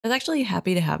I was actually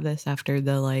happy to have this after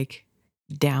the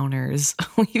downers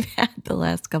we've had the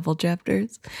last couple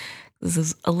chapters. This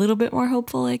is a little bit more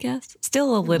hopeful, I guess.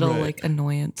 Still a little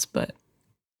annoyance, but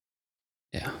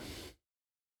yeah,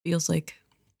 feels like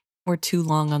we're too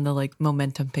long on the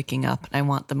momentum picking up, and I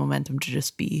want the momentum to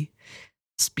just be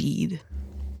speed.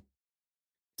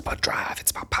 It's about drive. It's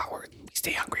about power. We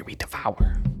stay hungry. We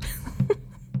devour.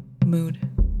 Mood.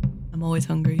 I'm always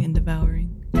hungry and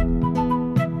devouring.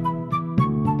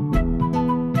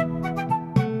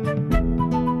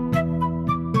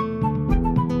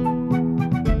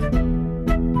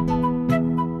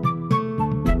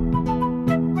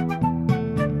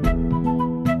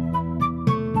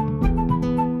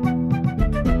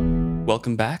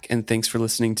 Welcome back, and thanks for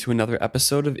listening to another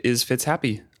episode of Is Fitz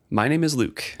Happy? My name is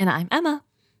Luke. And I'm Emma.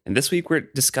 And this week we're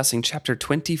discussing Chapter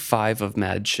 25 of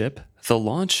Madship, The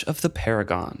Launch of the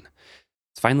Paragon.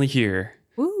 It's finally here.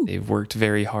 Woo. They've worked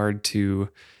very hard to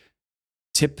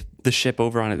tip the ship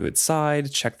over onto its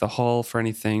side, check the hull for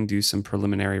anything, do some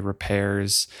preliminary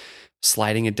repairs,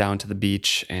 sliding it down to the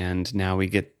beach, and now we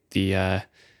get the,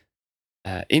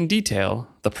 in detail,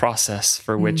 the process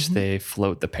for which they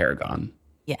float the Paragon.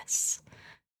 Yes.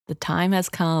 The time has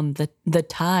come. The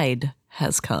tide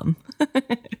has come.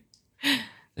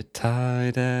 The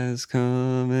tide has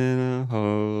come and I'm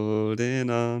holding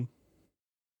on.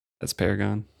 That's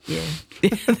Paragon. Yeah.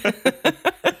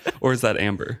 Or is that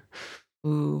Amber?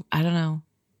 Ooh, I don't know.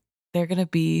 They're going to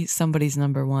be somebody's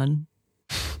number one.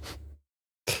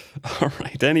 All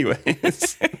right.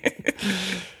 Anyways,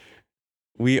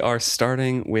 we are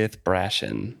starting with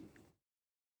Brashen.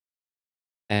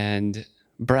 And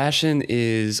Brashen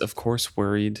is, of course,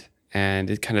 worried, and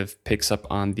it kind of picks up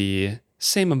on the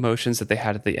same emotions that they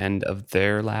had at the end of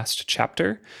their last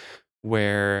chapter,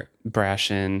 where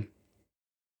Brashen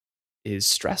is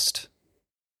stressed,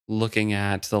 looking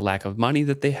at the lack of money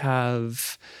that they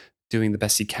have, doing the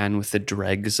best he can with the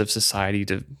dregs of society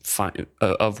to find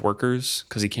of workers,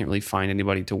 because he can't really find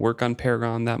anybody to work on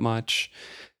Paragon that much,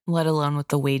 let alone with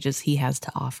the wages he has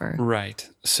to offer. Right.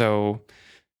 So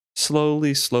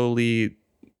slowly,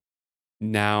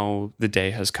 now the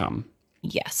day has come.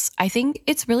 Yes. I think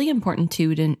it's really important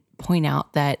to point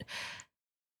out that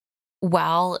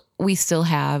while we still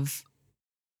have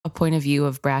a point of view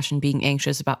of Brashen being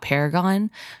anxious about Paragon,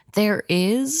 there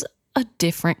is a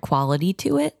different quality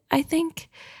to it, I think.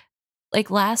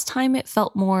 Like last time it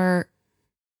felt more,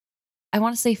 I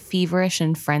want to say feverish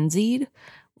and frenzied,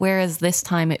 whereas this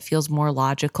time it feels more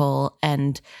logical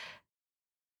and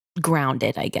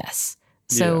grounded, I guess.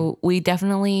 So we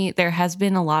definitely, there has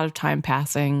been a lot of time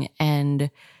passing,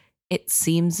 and it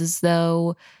seems as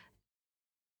though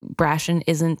Brashen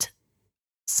isn't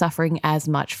suffering as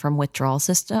much from withdrawal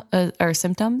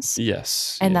symptoms.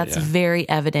 Yes. And that's very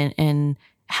evident in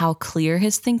how clear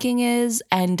his thinking is,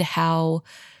 and how,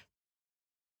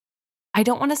 I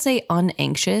don't want to say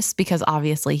unanxious, because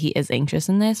obviously he is anxious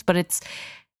in this, but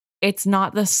it's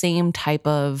not the same type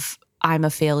of I'm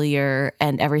a failure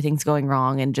and everything's going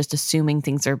wrong and just assuming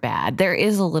things are bad. There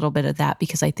is a little bit of that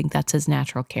because I think that's his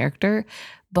natural character,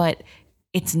 but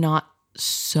it's not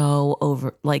so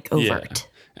overt. Yeah.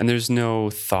 And there's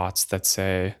no thoughts that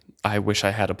say, I wish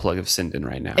I had a plug of Sinden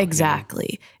right now.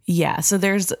 Exactly. You know? Yeah. So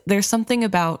there's something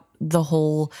about the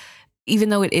whole, even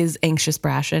though it is anxious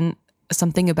Brashen,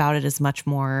 something about it is much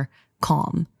more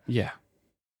calm. Yeah.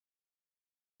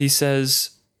 He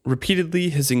says,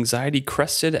 repeatedly, his anxiety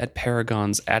crested at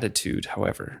Paragon's attitude,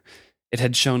 however. It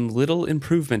had shown little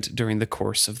improvement during the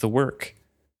course of the work.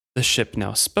 The ship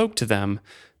now spoke to them,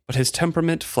 but his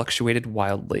temperament fluctuated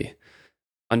wildly.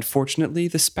 Unfortunately,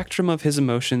 the spectrum of his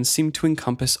emotions seemed to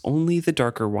encompass only the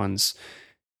darker ones.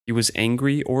 He was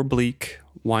angry or bleak,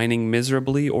 whining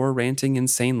miserably or ranting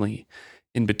insanely.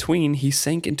 In between, he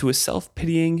sank into a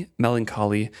self-pitying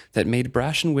melancholy that made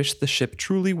Brashen wish the ship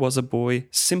truly was a boy,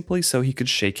 simply so he could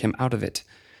shake him out of it.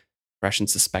 Brashen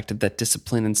suspected that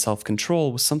discipline and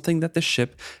self-control was something that the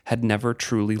ship had never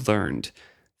truly learned.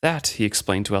 That, he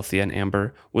explained to Althea and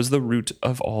Amber, was the root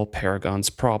of all Paragon's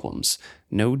problems.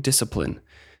 No discipline.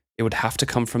 It would have to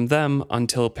come from them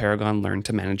until Paragon learned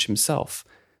to manage himself.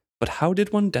 But how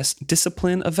did one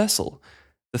discipline a vessel?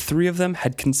 The three of them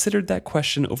had considered that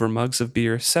question over mugs of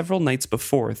beer several nights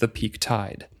before the peak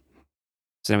tide.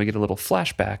 So now we get a little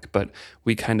flashback, but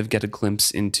we kind of get a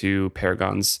glimpse into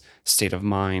Paragon's state of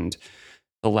mind.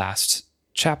 The last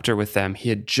chapter with them, he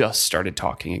had just started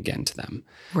talking again to them.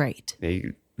 Right.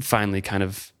 They finally kind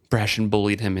of, Brashen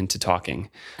bullied him into talking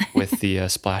with the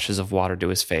splashes of water to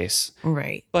his face.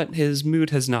 Right. But his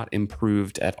mood has not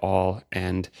improved at all,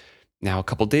 and Now, a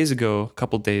couple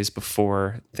days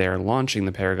before they're launching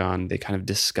the Paragon, they kind of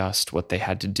discussed what they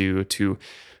had to do to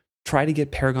try to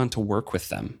get Paragon to work with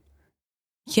them.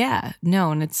 Yeah,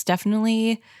 no, and it's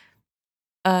definitely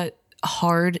a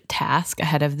hard task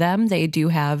ahead of them. They do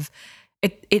have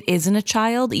it isn't a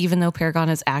child, even though Paragon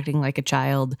is acting like a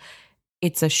child.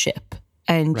 It's a ship,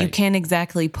 and you Right. can't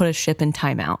exactly put a ship in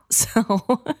timeout.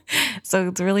 So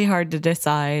it's really hard to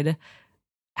decide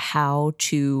how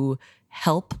to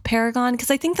help Paragon, because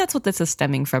I think that's what this is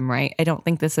stemming from, right? I don't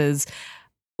think this is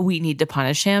we need to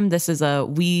punish him. This is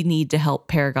we need to help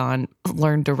Paragon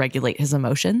learn to regulate his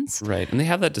emotions. Right. And they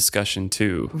have that discussion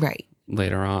too Right.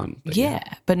 later on. But Yeah.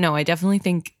 But no, I definitely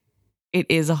think it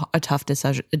is a tough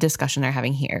discussion they're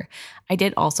having here. I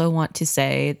did also want to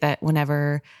say that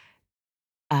whenever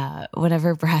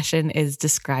Brashen is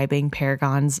describing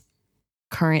Paragon's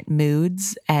current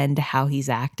moods and how he's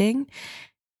acting,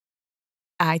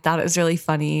 I thought it was really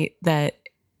funny that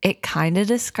it kind of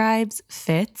describes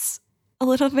Fitz a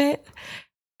little bit.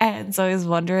 And so I was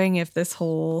wondering if this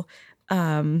whole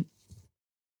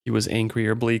he was angry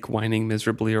or bleak, whining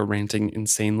miserably or ranting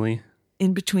insanely.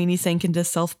 in between, he sank into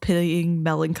self-pitying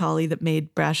melancholy that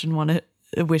made Brashen want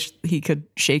to wish he could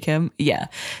shake him. Yeah,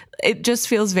 it just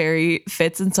feels very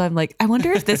Fitz. And so I'm like, I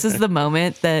wonder if this is the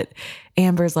moment that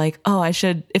Amber's like, oh,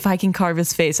 if I can carve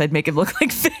his face, I'd make him look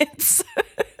like Fitz.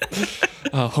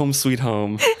 Home sweet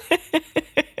home.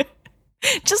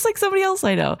 Just like somebody else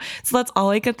I know. So that's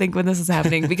all I could think when this is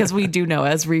happening, because we do know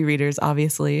as rereaders,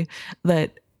 obviously,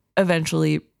 that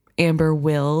eventually Amber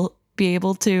will be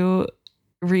able to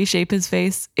reshape his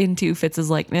face into Fitz's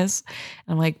likeness.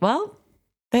 And I'm like, well,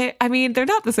 they're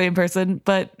not the same person,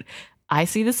 but I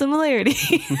see the similarity.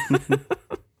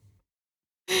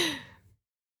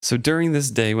 So during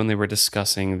this day when they were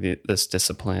discussing this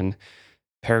discipline,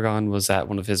 Paragon was at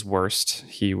one of his worst.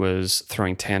 He was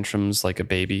throwing tantrums like a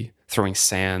baby, throwing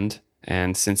sand,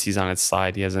 and since he's on its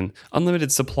side, he has an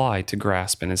unlimited supply to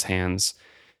grasp in his hands.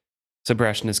 So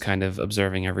Brashen is kind of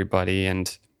observing everybody,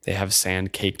 and they have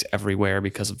sand caked everywhere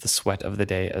because of the sweat of the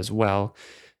day as well.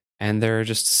 And they're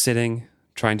just sitting,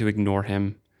 trying to ignore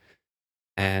him.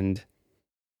 And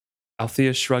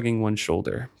Althea shrugging one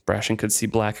shoulder. Brashen could see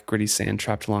black, gritty sand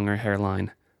trapped along her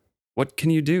hairline. What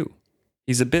can you do?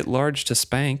 He's a bit large to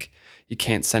spank. You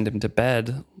can't send him to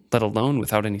bed, let alone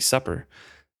without any supper.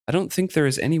 I don't think there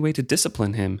is any way to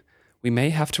discipline him. We may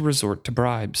have to resort to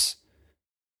bribes.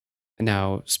 And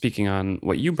now, speaking on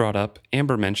what you brought up,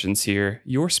 Amber mentions here,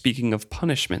 you're speaking of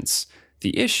punishments.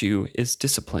 The issue is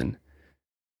discipline.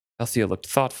 Althea looked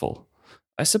thoughtful.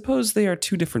 I suppose they are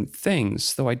two different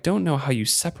things, though I don't know how you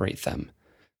separate them.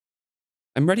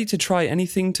 I'm ready to try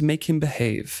anything to make him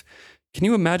behave. Can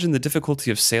you imagine the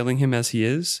difficulty of sailing him as he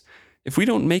is? If we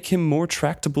don't make him more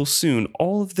tractable soon,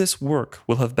 all of this work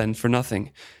will have been for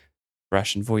nothing.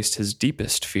 Brashen voiced his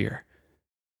deepest fear.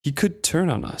 He could turn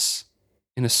on us.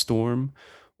 In a storm,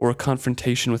 or a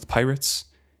confrontation with pirates,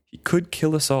 he could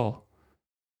kill us all.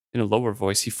 In a lower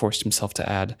voice, he forced himself to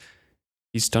add,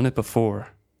 He's done it before.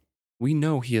 We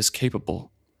know he is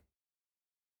capable.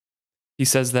 He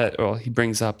says that, he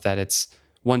brings up that it's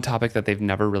one topic that they've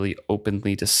never really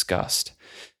openly discussed.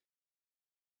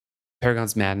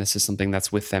 Paragon's madness is something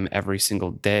that's with them every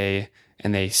single day,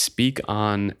 and they speak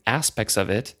on aspects of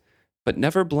it, but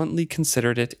never bluntly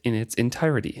considered it in its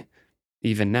entirety.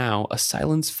 Even now, a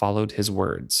silence followed his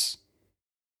words.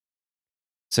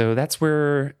 So that's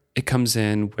where it comes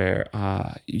in,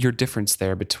 where your difference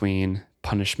there between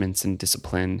punishments and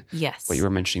discipline, Yes. what you were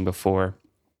mentioning before.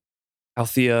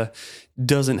 Althea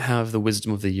doesn't have the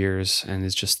wisdom of the years and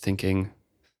is just thinking,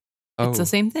 it's the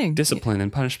same thing. Discipline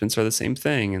and punishments are the same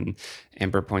thing. And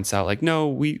Amber points out, like, no,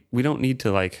 we don't need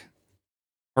to, like,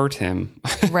 hurt him.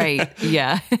 Right.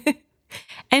 Yeah.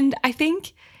 And I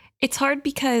think it's hard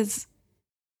because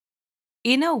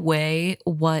in a way,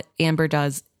 what Amber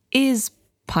does is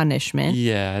punishment.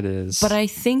 Yeah, it is. But I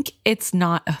think it's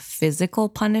not a physical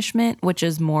punishment, which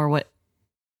is more what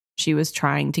she was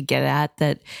trying to get at,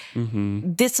 that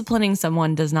disciplining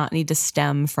someone does not need to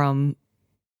stem from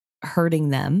hurting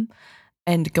them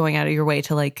and going out of your way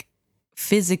to like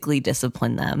physically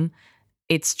discipline them.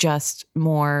 It's just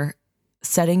more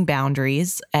setting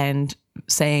boundaries and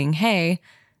saying, hey,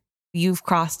 you've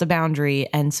crossed a boundary,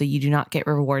 and so you do not get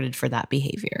rewarded for that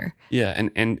behavior. Yeah,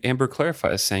 and Amber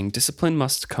clarifies, saying discipline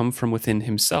must come from within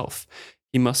himself.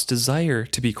 He must desire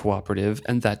to be cooperative,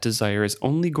 and that desire is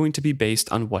only going to be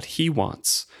based on what he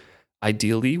wants.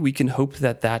 Ideally, we can hope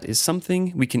that that is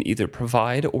something we can either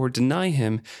provide or deny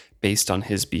him based on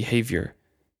his behavior.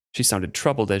 She sounded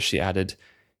troubled as she added,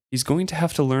 he's going to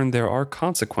have to learn there are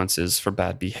consequences for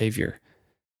bad behavior.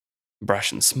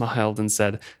 Brashen smiled and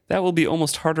said, "That will be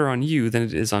almost harder on you than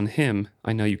it is on him.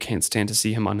 I know you can't stand to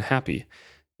see him unhappy.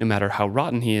 No matter how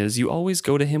rotten he is, you always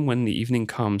go to him when the evening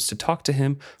comes to talk to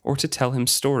him or to tell him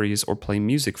stories or play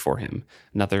music for him."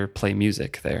 Another play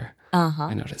music there,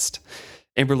 I noticed.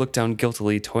 Amber looked down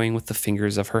guiltily, toying with the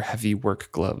fingers of her heavy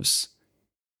work gloves.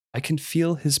 "I can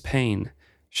feel his pain,"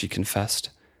 she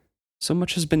confessed. "So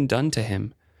much has been done to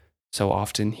him. So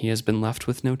often he has been left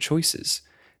with no choices,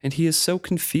 and he is so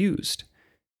confused.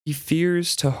 He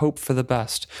fears to hope for the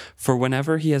best, for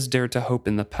whenever he has dared to hope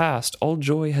in the past, all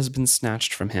joy has been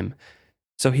snatched from him.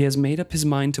 So he has made up his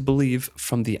mind to believe,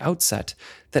 from the outset,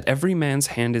 that every man's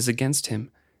hand is against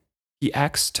him. He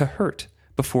acts to hurt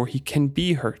before he can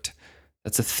be hurt.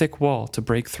 That's a thick wall to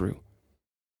break through."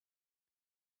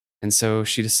 And so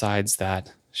she decides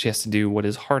that she has to do what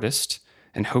is hardest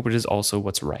and hope it is also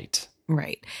what's right.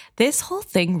 Right. This whole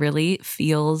thing really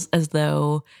feels as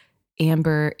though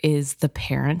Amber is the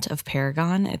parent of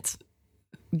Paragon. It's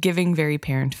giving very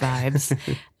parent vibes.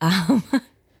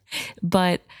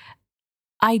 But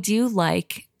I do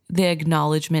like the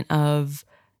acknowledgement of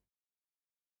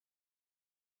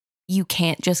you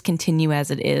can't just continue as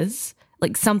it is.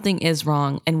 Like, something is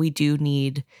wrong, and we do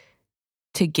need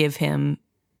to give him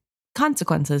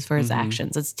consequences for his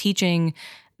actions. It's teaching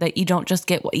that you don't just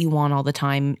get what you want all the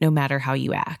time, no matter how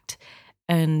you act.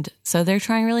 And so they're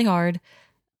trying really hard.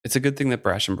 It's a good thing that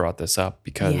Brashen brought this up,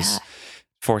 because it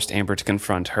forced Amber to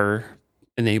confront her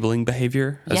enabling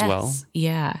behavior as well.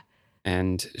 Yeah.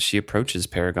 And she approaches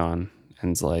Paragon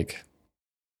and's like,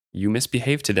 "You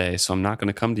misbehaved today, so I'm not going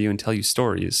to come to you and tell you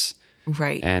stories.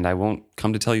 Right. And I won't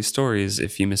come to tell you stories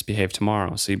if you misbehave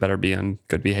tomorrow, so you better be on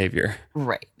good behavior."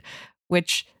 Right.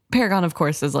 Which Paragon, of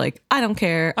course, is like, "I don't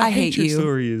care. I hate your you.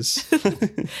 Stories.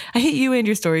 I hate you and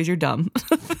your stories. You're dumb."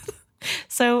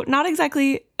 So not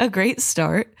exactly a great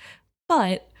start,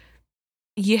 but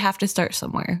you have to start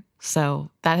somewhere.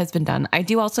 So that has been done. I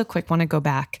do also want to go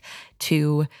back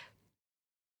to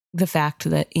the fact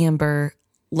that Amber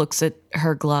looks at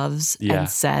her gloves and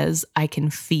says, "I can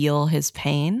feel his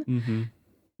pain."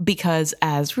 Because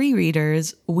as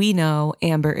rereaders, we know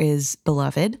Amber is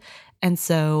beloved. And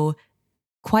so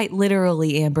quite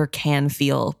literally, Amber can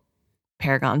feel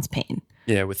Paragon's pain.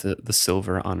 Yeah, with the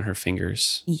silver on her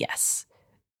fingers. Yes.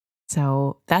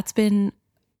 So I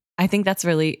think that's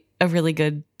really a really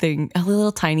good thing, a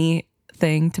little tiny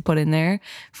thing to put in there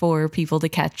for people to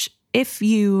catch if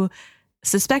you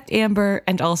suspect Amber,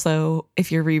 and also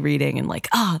if you're rereading and like,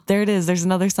 there it is. There's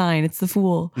another sign. It's the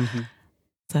Fool.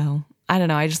 So I don't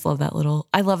know. I just love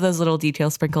I love those little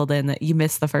details sprinkled in that you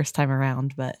missed the first time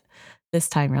around, but this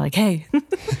time you're like, hey.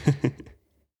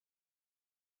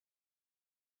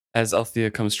 As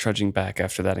Althea comes trudging back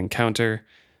after that encounter,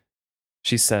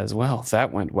 she says, "Well,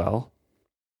 that went well.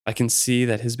 I can see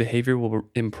that his behavior will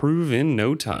improve in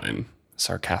no time,"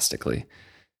 sarcastically.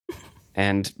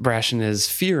 And Brashen is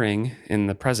fearing in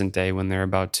the present day, when they're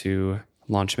about to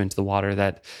launch him into the water,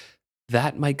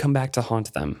 that might come back to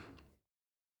haunt them,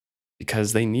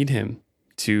 because they need him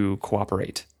to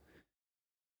cooperate.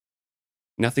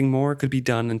 "Nothing more could be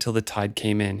done until the tide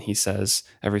came in," he says.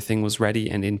 "Everything was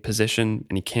ready and in position,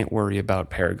 and he can't worry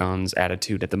about Paragon's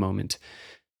attitude at the moment.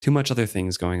 Too much other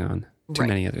things going on. Too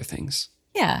many other things."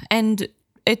 Yeah, and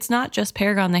it's not just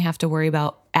Paragon they have to worry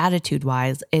about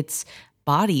attitude-wise. It's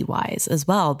body-wise as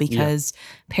well, because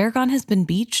Paragon has been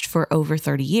beached for over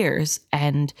 30 years,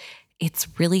 and it's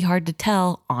really hard to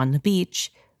tell on the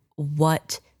beach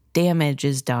what damage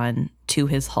is done to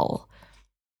his hull.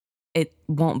 It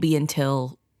won't be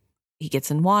until he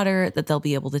gets in water that they'll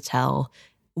be able to tell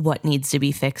what needs to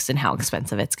be fixed and how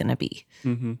expensive it's going to be.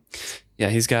 Yeah,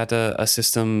 he's got a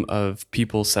system of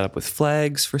people set up with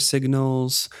flags for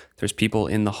signals. There's people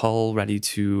in the hull ready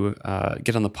to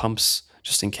get on the pumps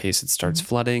just in case it starts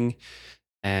flooding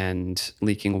and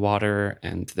leaking water.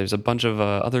 And there's a bunch of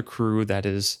other crew that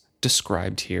is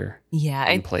described here.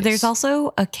 Yeah, there's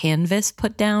also a canvas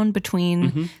put down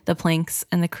between the planks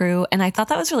and the crew. And I thought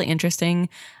that was really interesting.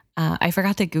 I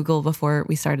forgot to Google before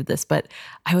we started this, but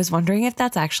I was wondering if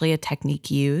that's actually a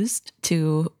technique used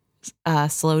to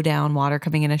slow down water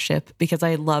coming in a ship, because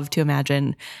I love to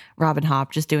imagine Robin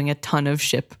Hobb just doing a ton of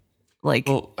ship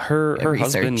her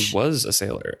husband was a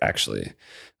sailor, actually.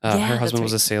 Her husband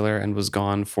was a sailor and was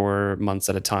gone for months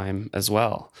at a time as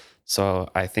well. So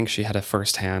I think she had a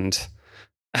firsthand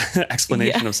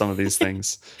explanation of some of these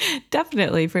things.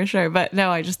 Definitely, for sure. But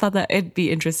no, I just thought that it'd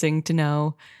be interesting to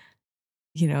know,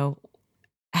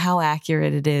 how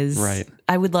accurate it is. Right.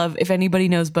 I would love if anybody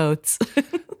knows boats.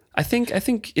 I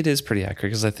think it is pretty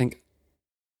accurate, because I think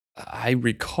I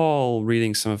recall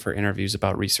reading some of her interviews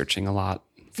about researching a lot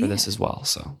for this as well.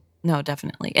 So No,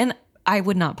 definitely. And I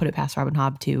would not put it past Robin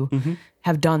Hobb to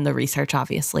have done the research,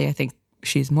 obviously. I think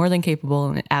she's more than capable,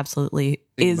 and it absolutely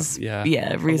is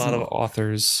reasonable. A lot of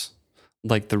authors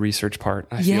like the research part,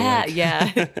 I feel like.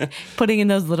 Yeah. Putting in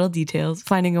those little details,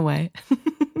 finding a way.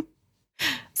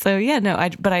 So yeah, no,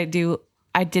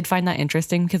 I did find that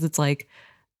interesting because it's like,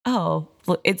 oh,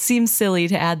 it seems silly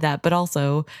to add that, but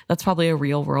also that's probably a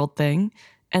real world thing.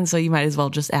 And so you might as well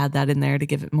just add that in there to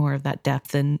give it more of that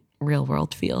depth and real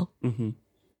world feel. Mm-hmm.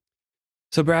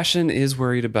 So Brashen is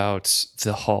worried about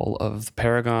the hull of the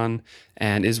Paragon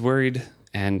and is worried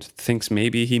and thinks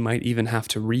maybe he might even have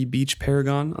to re-beach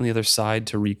Paragon on the other side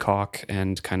to recaulk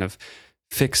and kind of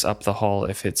fix up the hull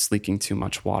if it's leaking too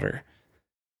much water.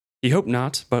 He hoped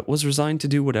not, but was resigned to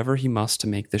do whatever he must to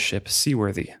make the ship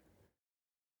seaworthy.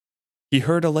 He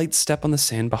heard a light step on the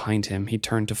sand behind him. He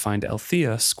turned to find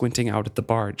Althea squinting out at the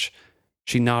barge.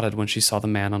 She nodded when she saw the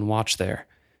man on watch there.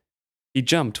 He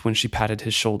jumped when she patted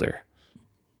his shoulder.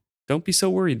 "Don't be so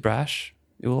worried, Brash.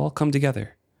 It will all come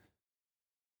together."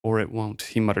 "Or it won't,"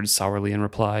 he muttered sourly in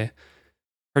reply.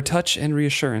 Her touch and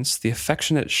reassurance, the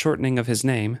affectionate shortening of his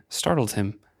name, startled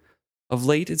him. Of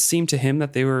late, it seemed to him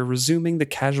that they were resuming the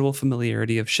casual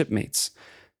familiarity of shipmates.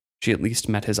 She at least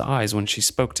met his eyes when she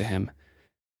spoke to him.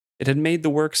 It had made the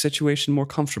work situation more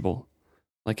comfortable.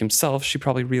 Like himself, she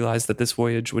probably realized that this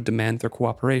voyage would demand their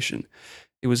cooperation.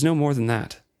 It was no more than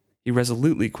that. He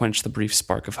resolutely quenched the brief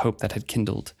spark of hope that had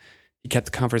kindled. He kept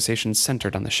the conversation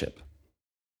centered on the ship.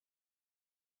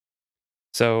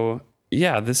 So,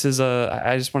 yeah,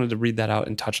 I just wanted to read that out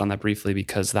and touch on that briefly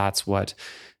because that's what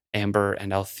Amber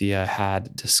and Althea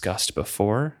had discussed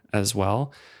before as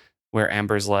well, where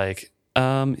Amber's like,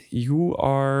 you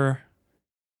are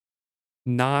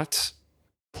not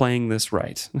playing this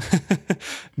right.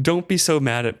 Don't be so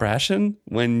mad at Brashen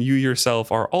when you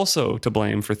yourself are also to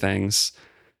blame for things.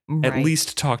 Right. At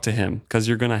least talk to him because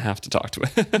you're going to have to talk to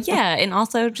him. Yeah. And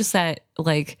also just that,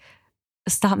 like,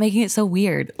 stop making it so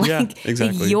weird. Like, yeah,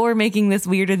 exactly. You're making this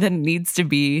weirder than it needs to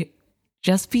be.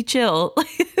 Just be chill.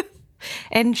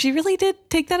 And she really did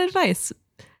take that advice.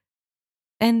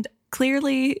 And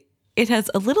clearly it has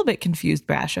a little bit confused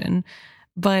Brashen.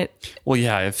 But well,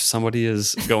 yeah, if somebody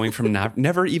is going from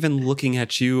never even looking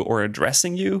at you or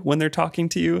addressing you when they're talking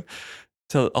to you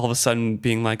to all of a sudden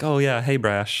being like, "Oh yeah, hey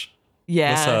Brash,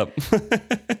 yeah, what's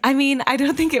up?" I mean, I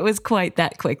don't think it was quite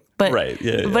that quick, but right,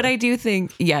 yeah. But I do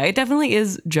think, it definitely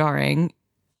is jarring,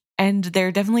 and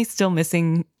they're definitely still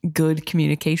missing good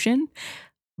communication.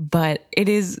 But it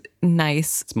is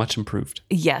nice. It's much improved.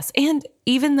 Yes, and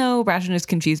even though Brashen is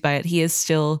confused by it, he is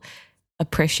still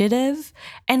appreciative,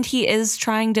 and he is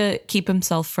trying to keep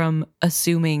himself from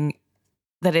assuming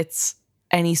that it's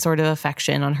any sort of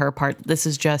affection on her part. This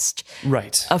is just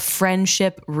a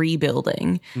friendship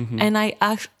rebuilding. Mm-hmm. And I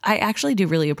actually do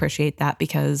really appreciate that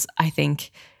because I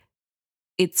think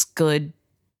it's good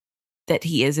that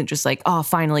he isn't just like, oh,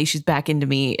 finally she's back into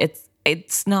me.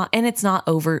 It's not, and it's not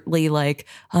overtly like,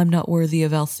 I'm not worthy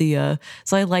of Althea.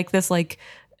 So I like this like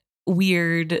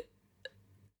weird,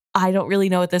 I don't really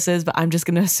know what this is, but I'm just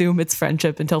going to assume it's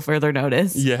friendship until further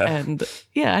notice. Yeah. And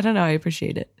I don't know. I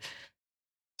appreciate it.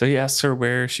 So he asks her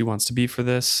where she wants to be for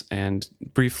this and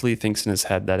briefly thinks in his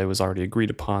head that it was already agreed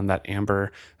upon that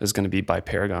Amber is going to be by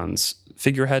Paragon's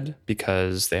figurehead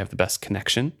because they have the best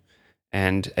connection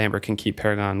and Amber can keep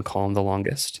Paragon calm the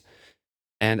longest.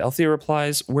 And Althea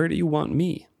replies, "Where do you want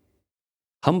me?"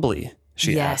 Humbly,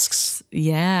 she asks.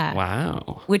 Yeah.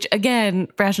 Wow. Which again,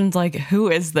 Brashen's like, who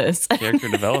is this? Character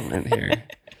development here.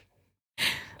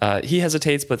 He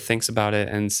hesitates but thinks about it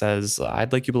and says,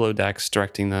 "I'd like you below decks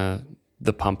directing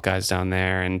the pump guys down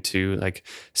there and to like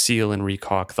seal and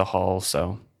recaulk the hull.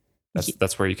 So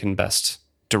that's where you can best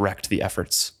direct the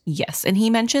efforts." Yes. And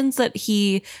he mentions that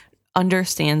he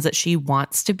understands that she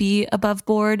wants to be above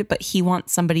board, but he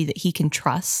wants somebody that he can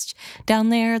trust down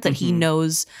there, that he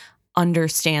knows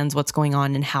understands what's going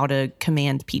on and how to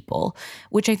command people,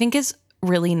 which I think is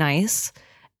really nice.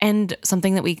 And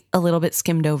something that we a little bit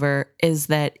skimmed over is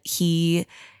that he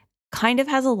kind of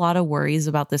has a lot of worries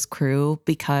about this crew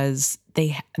because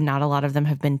not a lot of them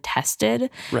have been tested.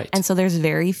 Right. And so there's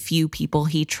very few people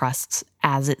he trusts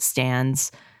as it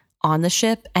stands on the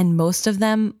ship. And most of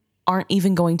them aren't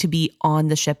even going to be on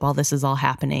the ship while this is all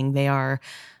happening. They are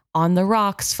on the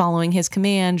rocks following his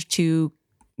command to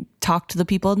talk to the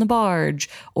people in the barge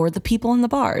or the people in the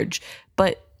barge.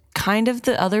 But kind of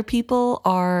the other people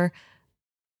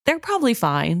they're probably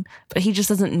fine, but he just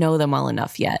doesn't know them well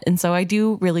enough yet. And so I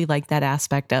do really like that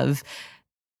aspect of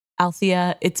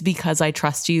Althea. It's because I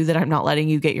trust you that I'm not letting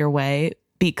you get your way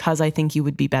because I think you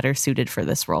would be better suited for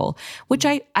this role, which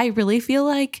I really feel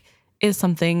like is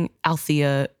something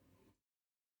Althea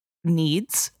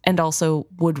needs and also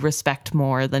would respect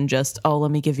more than just, oh,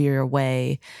 let me give you your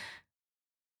way,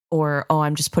 or, oh,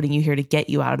 I'm just putting you here to get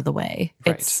you out of the way.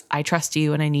 Right. It's, I trust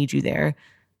you and I need you there.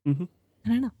 Mm-hmm. I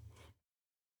don't know.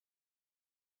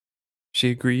 She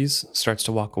agrees, starts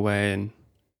to walk away, and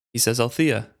he says,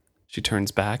 Althea. She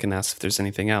turns back and asks if there's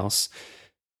anything else.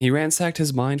 He ransacked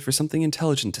his mind for something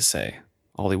intelligent to say.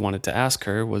 All he wanted to ask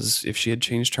her was if she had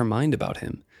changed her mind about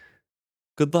him.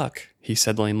 Good luck, he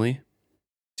said lamely.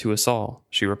 To us all,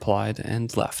 she replied,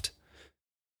 and left.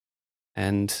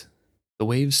 And the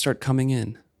waves start coming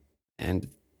in, and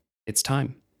it's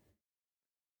time.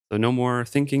 So no more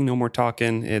thinking, no more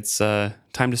talking. It's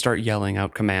time to start yelling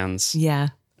out commands. Yeah.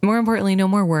 More importantly, no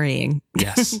more worrying.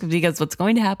 Yes. Because what's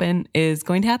going to happen is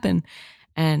going to happen.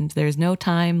 And there's no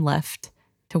time left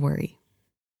to worry.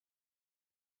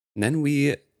 And then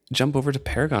we jump over to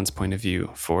Paragon's point of view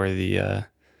for the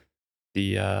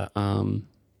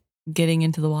Getting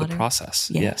into the water. the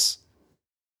process. Yeah. Yes.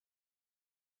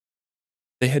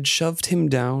 They had shoved him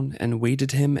down and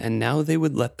weighted him, and now they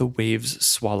would let the waves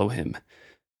swallow him.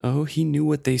 Oh, he knew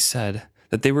what they said,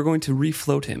 that they were going to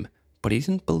refloat him, but he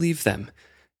didn't believe them.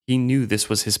 He knew this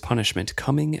was his punishment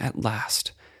coming at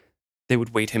last. They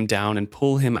would weight him down and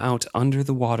pull him out under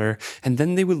the water, and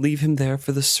then they would leave him there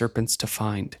for the serpents to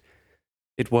find.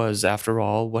 It was, after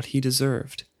all, what he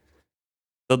deserved.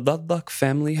 The Ludluck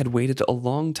family had waited a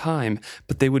long time,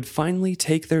 but they would finally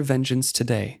take their vengeance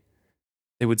today.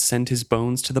 They would send his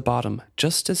bones to the bottom,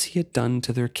 just as he had done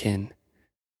to their kin.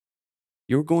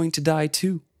 You're going to die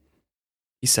too,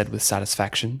 he said with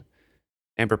satisfaction.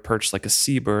 Amber perched like a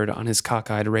seabird on his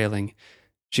cockeyed railing.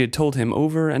 She had told him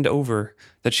over and over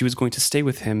that she was going to stay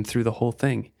with him through the whole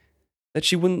thing, that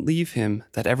she wouldn't leave him,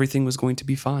 that everything was going to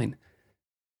be fine.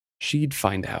 She'd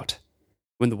find out.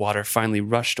 When the water finally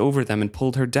rushed over them and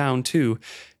pulled her down too,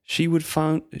 she would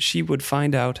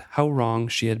find out how wrong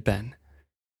she had been.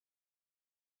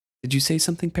 Did you say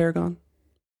something, Paragon?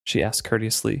 She asked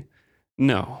courteously.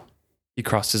 No. He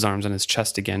crossed his arms on his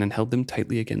chest again and held them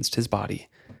tightly against his body.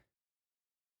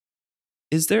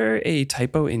 Is there a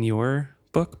typo in your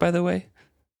book, by the way?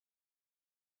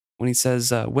 When he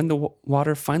says, when the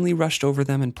water finally rushed over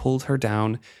them and pulled her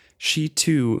down, she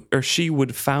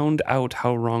would found out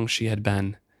how wrong she had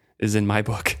been, is in my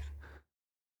book.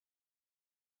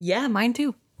 Yeah, mine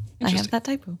too. I have that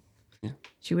typo. Yeah.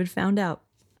 She would found out.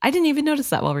 I didn't even notice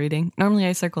that while reading. Normally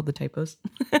I circled the typos.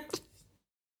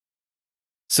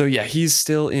 So yeah, he's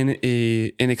still in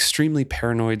an extremely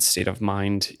paranoid state of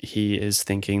mind. He is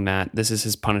thinking that this is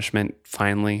his punishment,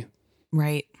 finally.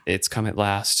 Right. It's come at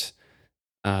last.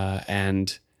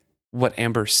 And what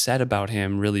Amber said about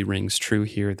him really rings true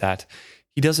here, that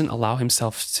he doesn't allow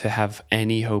himself to have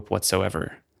any hope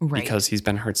whatsoever. Right. Because he's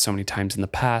been hurt so many times in the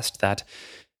past that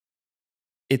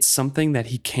it's something that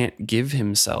he can't give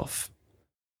himself.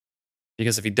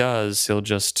 Because if he does, he'll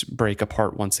just break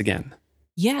apart once again.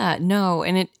 Yeah, no.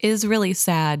 And it is really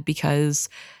sad because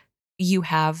you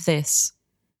have this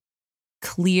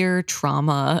clear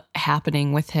trauma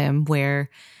happening with him where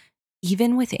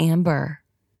even with Amber,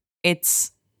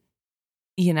 it's,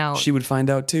 you know. She would find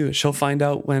out too. She'll find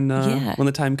out when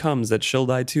the time comes that she'll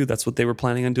die too. That's what they were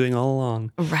planning on doing all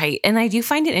along. Right. And I do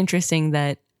find it interesting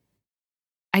that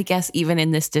I guess even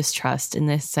in this distrust, in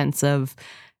this sense of,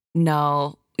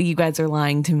 no, you guys are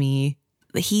lying to me,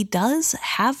 he does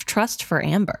have trust for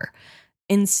Amber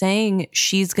in saying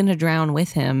she's going to drown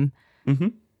with him. Mm-hmm.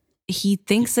 He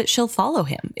thinks that she'll follow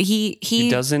him. He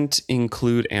doesn't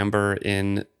include Amber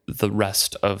in the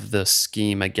rest of the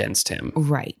scheme against him.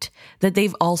 Right. That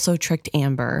they've also tricked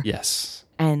Amber. Yes.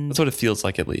 And that's what it feels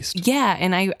like, at least. Yeah.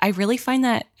 And I really find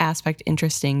that aspect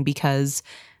interesting because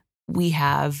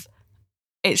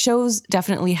it shows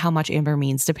definitely how much Amber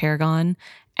means to Paragon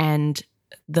and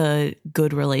the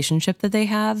good relationship that they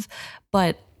have,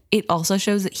 but it also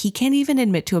shows that he can't even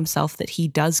admit to himself that he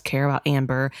does care about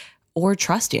Amber or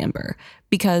trust Amber,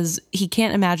 because he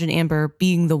can't imagine Amber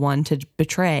being the one to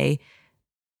betray,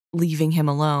 leaving him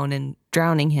alone and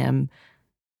drowning him.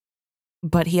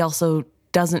 But he also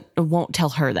won't tell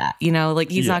her that, like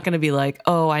he's not going to be like,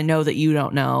 oh, I know that you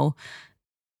don't know.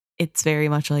 It's very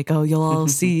much like, oh, you'll all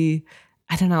see.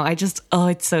 I don't know.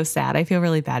 It's so sad. I feel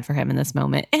really bad for him in this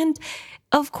moment. And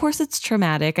of course it's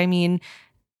traumatic. I mean,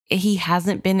 he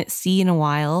hasn't been at sea in a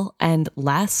while. And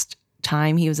last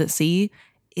time he was at sea,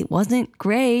 it wasn't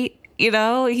great. He's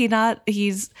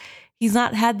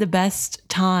not had the best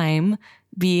time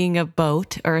being a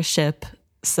boat or a ship.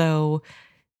 So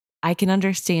I can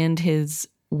understand his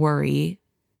worry.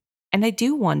 And I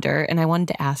do wonder, and I wanted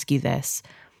to ask you this,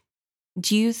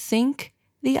 do you think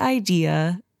the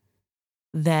idea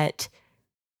that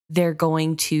they're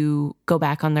going to go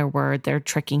back on their word. They're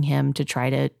tricking him to try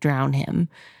to drown him.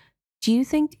 Do you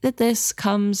think that this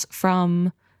comes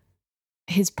from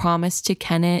his promise to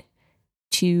Kenneth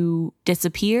to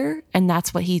disappear, and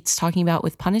that's what he's talking about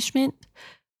with punishment?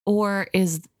 Or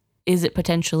is it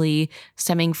potentially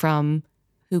stemming from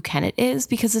who Kenneth is?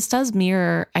 Because this does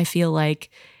mirror, I feel like,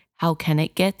 how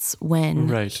Kenneth gets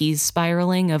when he's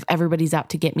spiraling of everybody's out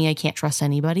to get me. I can't trust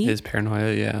anybody. His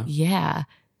paranoia, yeah. Yeah.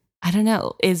 I don't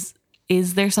know. Is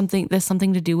there something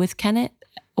to do with Kenneth?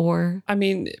 Or I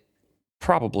mean,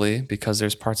 probably, because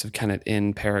there's parts of Kenneth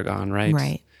in Paragon, right?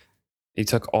 Right. He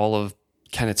took all of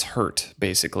Kenneth's hurt,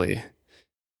 basically.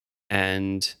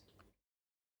 And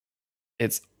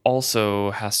it's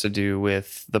also has to do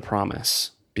with the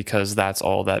promise, because that's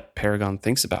all that Paragon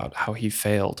thinks about, how he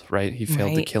failed, right? He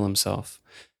failed to kill himself.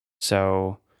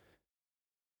 So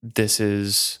this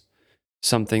is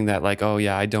something that, like, oh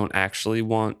yeah, I don't actually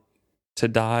want to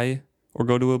die or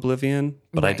go to oblivion,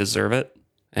 but I deserve it.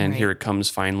 And here it comes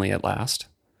finally at last.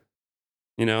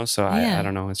 You know, so I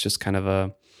don't know. It's just kind of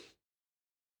a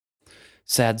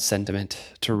sad sentiment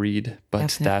to read,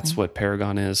 but that's what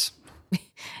Paragon is.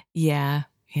 Yeah.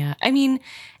 I mean,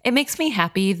 it makes me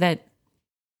happy that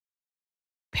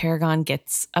Paragon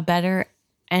gets a better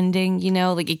ending, you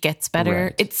know, like it gets better.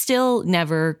 Right. It's still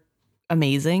never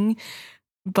amazing,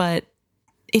 but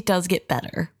it does get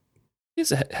better. He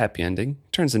has a happy ending.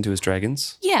 Turns into his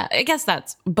dragons. Yeah, I guess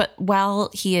but while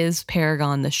he is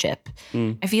Paragon the ship,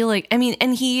 I feel like, I mean,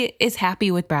 and he is happy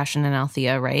with Brashen and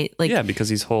Althea, right? Like, yeah, because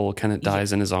he's whole. Kenneth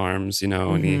dies in his arms, you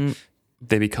know, and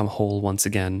they become whole once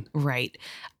again. Right.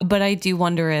 But I do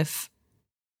wonder if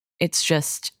it's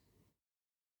just,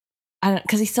 I don't,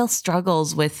 because he still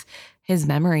struggles with his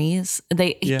memories.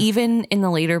 Even in the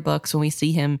later books when we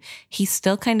see him, he's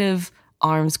still kind of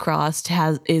arms crossed,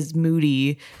 is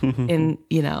moody and,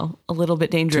 you know, a little bit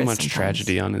dangerous. Too much sometimes.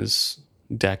 Tragedy on his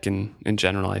deck in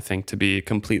general, I think, to be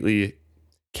completely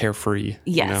carefree.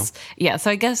 Yes. You know? Yeah.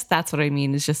 So I guess that's what I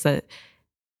mean, is just that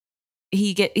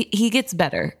he gets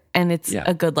better and it's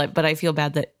a good life, but I feel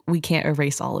bad that we can't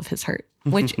erase all of his hurt,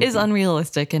 which is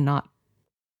unrealistic and not,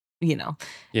 you know.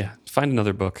 Yeah. Find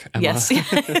another book, Emma. Yes.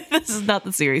 This is not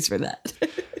the series for that.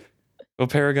 Well,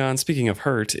 Paragon, speaking of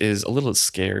hurt, is a little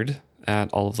scared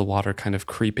at all of the water kind of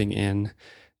creeping in,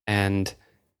 and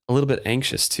a little bit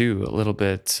anxious too, a little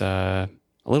bit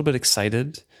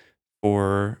excited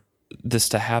for this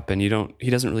to happen. He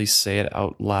doesn't really say it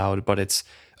out loud, but it's,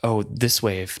 oh, this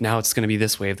wave. Now it's going to be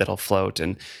this wave that'll float.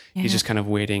 And he's just kind of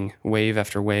waiting wave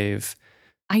after wave.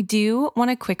 I do want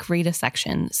to quick read a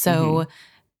section. So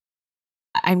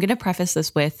I'm going to preface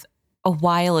this with, a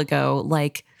while ago,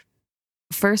 like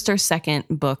first or second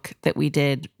book that we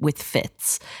did with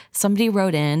Fitz, somebody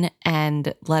wrote in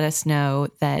and let us know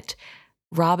that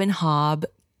Robin Hobb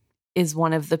is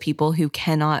one of the people who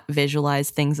cannot visualize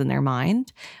things in their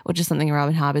mind, which is something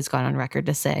Robin Hobb has gone on record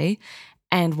to say,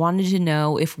 and wanted to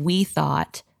know if we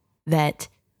thought that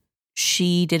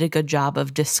she did a good job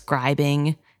of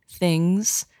describing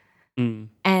things.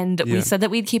 And we said that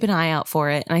we'd keep an eye out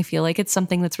for it. And I feel like it's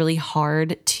something that's really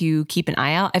hard to keep an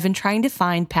eye out. I've been trying to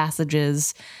find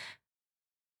passages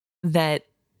that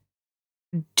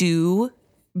do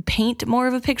paint more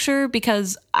of a picture,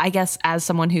 because I guess I'm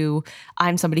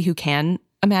somebody who can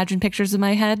imagine pictures in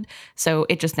my head. So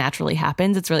it just naturally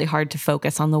happens. It's really hard to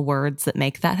focus on the words that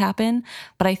make that happen.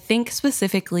 But I think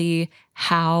specifically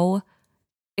how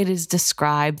it is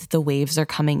described, the waves are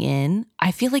coming in,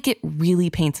 I feel like it really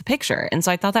paints a picture. And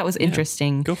so I thought that was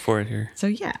interesting. Go for it here. So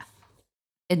yeah.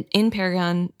 In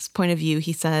Paragon's point of view,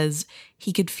 he says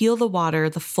he could feel the water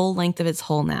the full length of his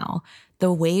hull now.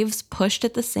 The waves pushed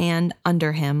at the sand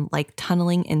under him like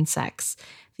tunneling insects.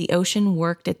 The ocean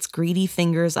worked its greedy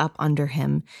fingers up under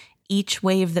him. Each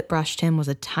wave that brushed him was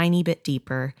a tiny bit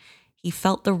deeper. He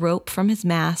felt the rope from his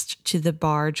mast to the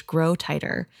barge grow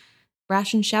tighter.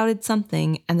 Brashen shouted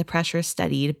something, and the pressure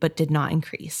steadied, but did not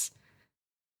increase.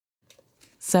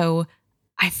 So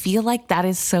I feel like that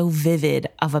is so vivid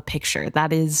of a picture.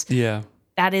 That is.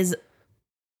 Because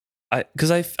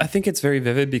I think it's very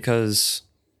vivid, because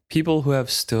people who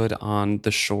have stood on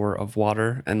the shore of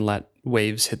water and let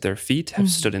waves hit their feet, have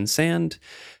stood in sand,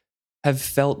 have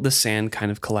felt the sand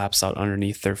kind of collapse out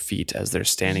underneath their feet as they're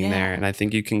standing there. And I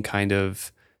think you can kind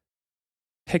of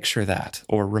picture that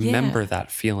or remember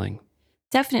that feeling.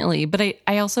 Definitely. But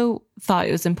I also thought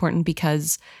it was important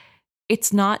because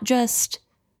it's not just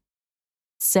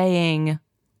saying,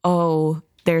 oh,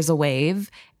 there's a wave.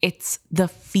 It's the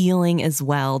feeling as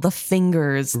well. The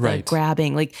fingers, the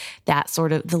grabbing, like that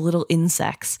sort of, the little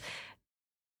insects.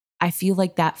 I feel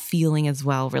like that feeling as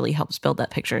well really helps build that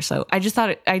picture. So I just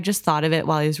thought of it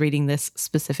while I was reading this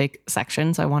specific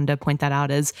section. So I wanted to point that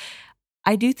out as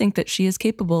I do think that she is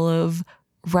capable of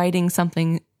writing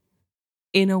something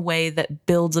in a way that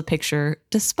builds a picture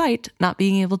despite not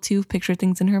being able to picture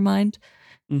things in her mind.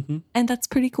 Mm-hmm. And that's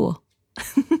pretty cool.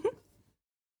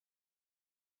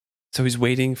 So he's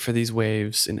waiting for these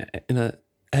waves in an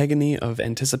agony of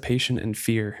anticipation and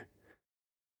fear.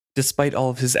 Despite all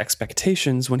of his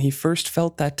expectations, when he first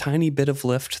felt that tiny bit of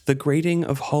lift, the grating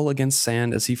of hull against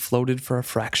sand as he floated for a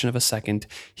fraction of a second,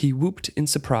 he whooped in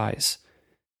surprise.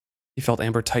 He felt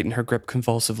Amber tighten her grip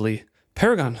convulsively.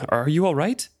 "Paragon, are you all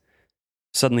right?"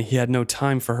 Suddenly he had no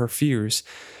time for her fears.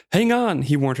 "Hang on,"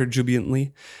 he warned her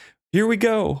jubilantly. "Here we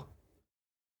go."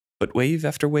 But wave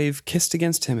after wave kissed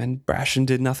against him, and Brashen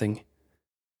did nothing.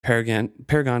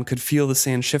 Paragon could feel the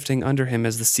sand shifting under him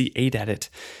as the sea ate at it.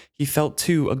 He felt,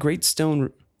 too, a great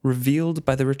stone revealed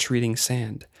by the retreating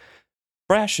sand.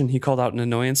 "Brashen," he called out in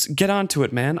annoyance, "get onto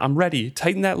it, man. I'm ready.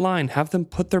 Tighten that line. Have them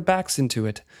put their backs into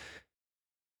it."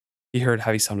 He heard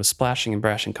heavy sound of splashing, and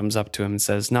Brashen comes up to him and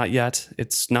says, "Not yet.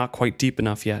 It's not quite deep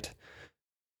enough yet."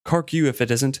 "Cark you if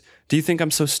it isn't. Do you think I'm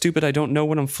so stupid I don't know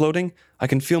when I'm floating? I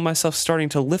can feel myself starting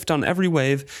to lift on every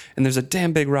wave, and there's a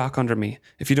damn big rock under me.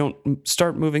 If you don't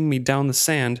start moving me down the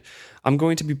sand, I'm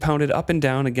going to be pounded up and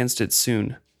down against it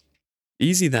soon."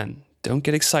 "Easy then. Don't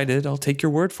get excited. I'll take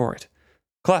your word for it."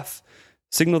 "Clef,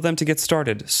 signal them to get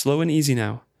started. Slow and easy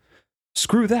now."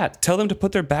 "Screw that. Tell them to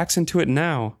put their backs into it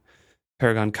now."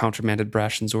 Paragon countermanded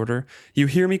Brashen's order. "You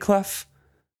hear me, Clef?"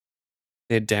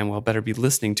 They had damn well better be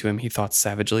listening to him, he thought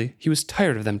savagely. He was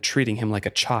tired of them treating him like a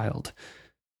child.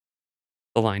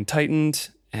 The line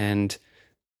tightened, and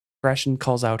Brashen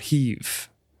calls out, "Heave,"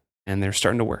 and they're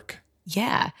starting to work.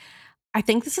 Yeah. I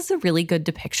think this is a really good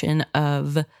depiction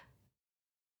of,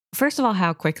 first of all,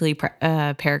 how quickly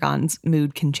Paragon's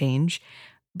mood can change,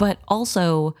 but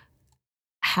also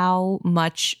how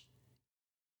much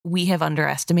we have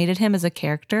underestimated him as a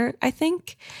character, I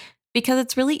think, because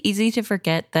it's really easy to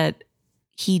forget that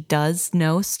he does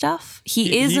know stuff.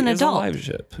 He is an adult. He is a live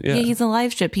ship. Yeah, he's a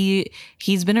live ship.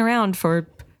 He's been around for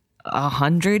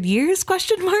 100 years,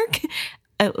 question mark,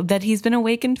 that he's been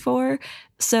awakened for.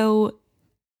 So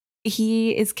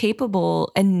he is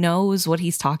capable and knows what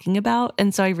he's talking about.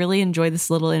 And so I really enjoy this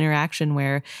little interaction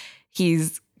where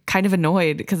he's kind of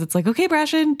annoyed because it's like, "Okay,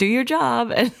 Brashen, do your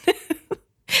job."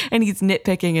 And he's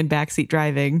nitpicking and backseat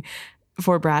driving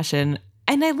for Brashen.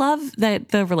 And I love that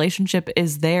the relationship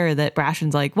is there, that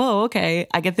Brashen's like, "Whoa, okay,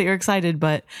 I get that you're excited,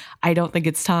 but I don't think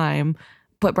it's time."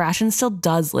 But Brashen still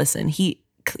does listen. He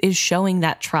is showing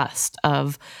that trust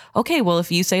of, "Okay, well,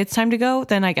 if you say it's time to go,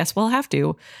 then I guess we'll have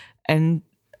to." And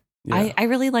yeah. I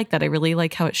really like that. I really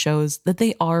like how it shows that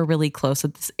they are really close,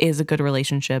 that this is a good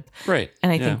relationship. Right.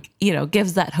 And I think,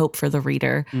 gives that hope for the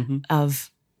reader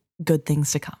of good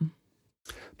things to come.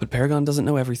 But Paragon doesn't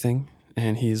know everything.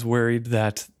 And he's worried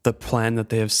that the plan that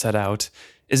they have set out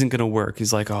isn't going to work.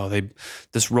 He's like,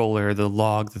 this roller, the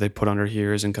log that they put under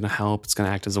here isn't going to help. It's going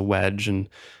to act as a wedge. And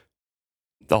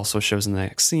it also shows in the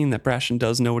next scene that Brashen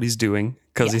does know what he's doing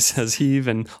because he says heave,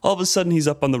 and all of a sudden he's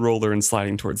up on the roller and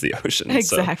sliding towards the ocean.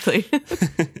 Exactly.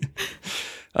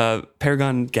 So.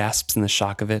 Paragon gasps in the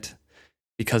shock of it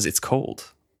because it's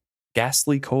cold.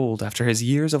 Ghastly cold after his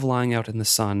years of lying out in the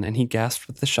sun, and he gasped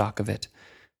with the shock of it.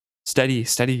 Steady,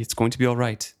 it's going to be all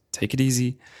right. Take it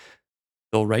easy.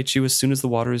 They'll right you as soon as the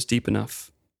water is deep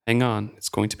enough. Hang on, it's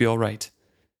going to be all right."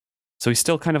 So he's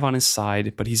still kind of on his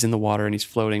side, but he's in the water and he's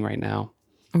floating right now.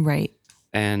 Right.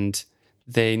 And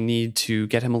they need to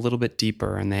get him a little bit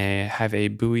deeper, and they have a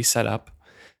buoy set up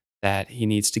that he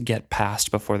needs to get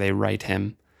past before they right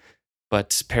him.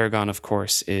 But Paragon, of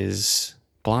course, is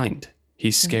blind.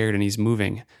 He's scared and he's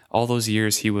moving. All those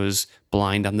years he was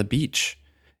blind on the beach,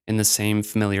 in the same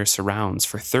familiar surrounds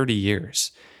for 30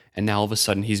 years. And now all of a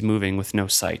sudden he's moving with no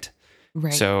sight.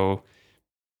 Right. So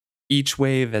each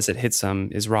wave as it hits him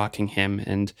is rocking him,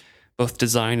 and both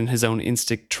design and his own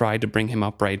instinct tried to bring him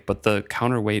upright, but the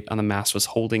counterweight on the mast was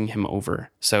holding him over.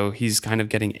 So he's kind of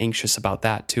getting anxious about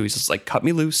that too. He's just like, "Cut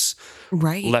me loose.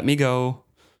 Right. Let me go.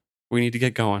 We need to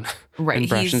get going." Right. And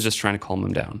Brashen's just trying to calm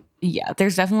him down. Yeah,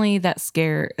 there's definitely that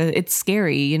scare. It's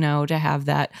scary, to have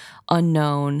that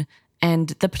unknown and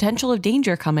the potential of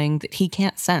danger coming that he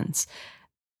can't sense.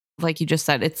 Like you just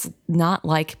said, it's not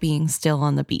like being still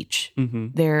on the beach. Mm-hmm.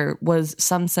 There was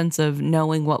some sense of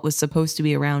knowing what was supposed to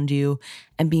be around you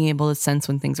and being able to sense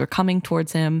when things were coming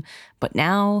towards him. But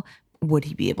now, would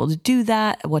he be able to do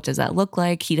that? What does that look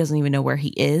like? He doesn't even know where he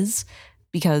is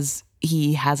because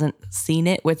he hasn't seen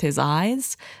it with his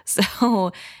eyes.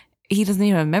 So he doesn't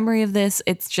even have a memory of this.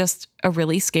 It's just a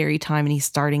really scary time and he's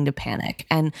starting to panic.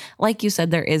 And like you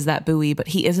said, there is that buoy, but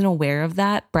he isn't aware of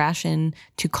that. Brashen,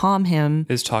 to calm him,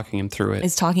 is talking him through it.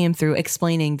 Is talking him through,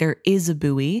 explaining there is a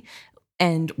buoy.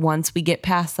 And once we get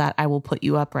past that, I will put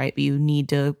you upright, but you need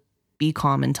to be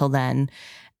calm until then.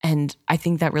 And I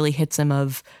think that really hits him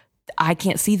of, I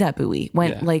can't see that buoy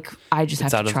when I just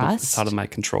have to trust. It's out of my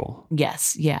control.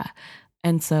 Yes. Yeah.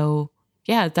 And so,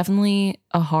 yeah, definitely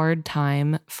a hard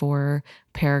time for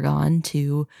Paragon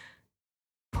to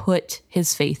put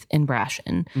his faith in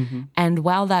Brashen. Mm-hmm. And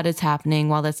while that is happening,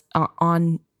 while that's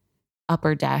on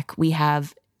upper deck, we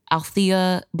have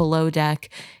Althea below deck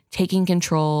taking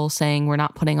control, saying we're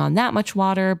not putting on that much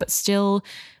water, but still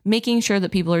making sure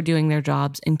that people are doing their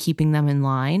jobs and keeping them in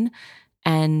line,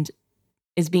 and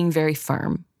is being very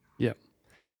firm. Yep.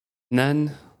 And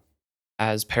then,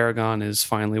 as Paragon is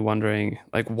finally wondering,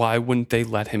 like, why wouldn't they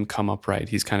let him come upright?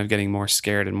 He's kind of getting more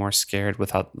scared and more scared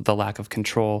without the lack of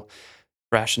control.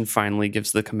 Brashen finally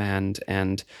gives the command,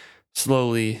 and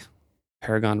slowly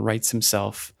Paragon rights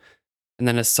himself. And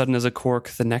then as sudden as a cork,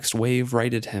 the next wave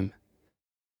righted him.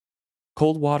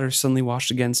 Cold water suddenly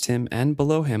washed against him and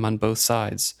below him on both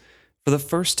sides. For the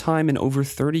first time in over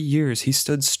 30 years, he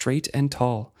stood straight and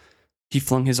tall. He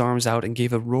flung his arms out and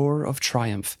gave a roar of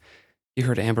triumph. He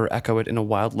heard Amber echo it in a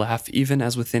wild laugh, even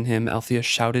as within him Althea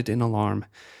shouted in alarm.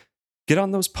 "Get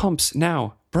on those pumps,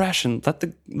 now! Brashen,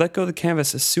 let go the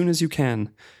canvas as soon as you can."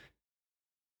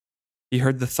 He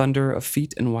heard the thunder of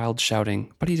feet and wild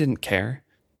shouting, but he didn't care.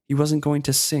 He wasn't going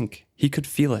to sink. He could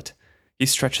feel it. He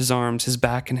stretched his arms, his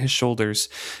back, and his shoulders.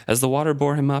 As the water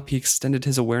bore him up, he extended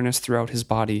his awareness throughout his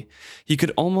body. He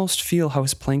could almost feel how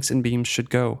his planks and beams should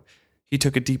go. He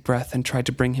took a deep breath and tried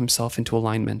to bring himself into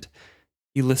alignment.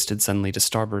 He listed suddenly to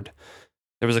starboard.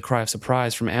 There was a cry of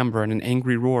surprise from Amber and an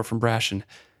angry roar from Brashen.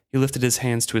 He lifted his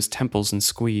hands to his temples and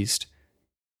squeezed.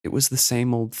 It was the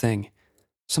same old thing.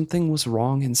 Something was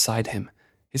wrong inside him.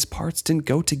 His parts didn't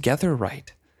go together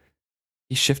right.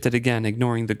 He shifted again,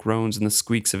 ignoring the groans and the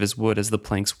squeaks of his wood as the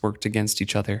planks worked against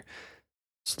each other.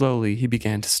 Slowly, he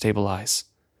began to stabilize.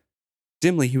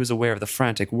 Dimly, he was aware of the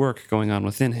frantic work going on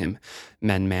within him.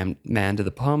 Men manned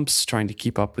the pumps, trying to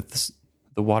keep up with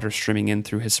the water streaming in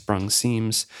through his sprung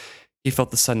seams. He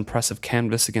felt the sudden press of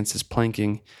canvas against his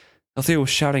planking. Althea was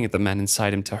shouting at the men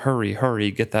inside him to hurry,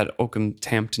 hurry, get that oakum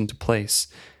tamped into place.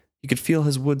 He could feel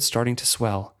his wood starting to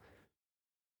swell.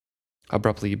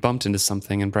 Abruptly, he bumped into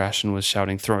something, and Brashen was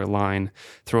shouting, throw a line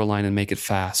and make it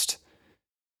fast.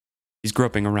 He's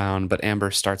groping around, but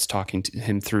Amber starts talking to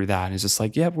him through that. He's just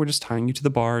like, yep, we're just tying you to the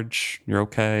barge. You're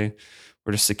okay.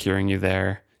 We're just securing you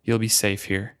there. You'll be safe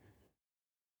here.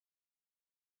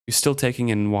 He's still taking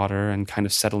in water and kind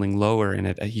of settling lower in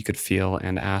it, he could feel,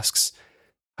 and asks,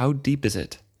 how deep is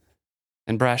it?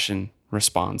 And Brashen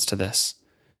responds to this.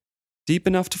 Deep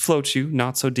enough to float you,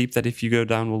 not so deep that if you go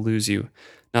down we'll lose you.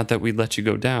 Not that we'd let you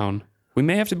go down. We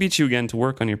may have to beat you again to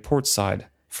work on your port side.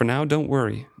 For now, don't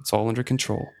worry. It's all under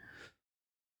control.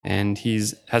 And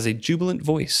has a jubilant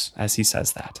voice as he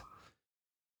says that.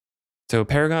 So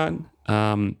Paragon,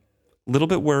 a little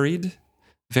bit worried,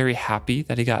 very happy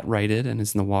that he got righted and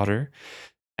is in the water.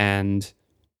 And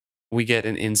we get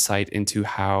an insight into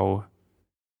how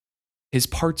his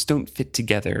parts don't fit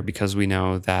together, because we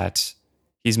know that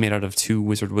he's made out of 2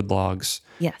 wizardwood logs.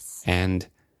 Yes. And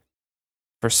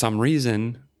for some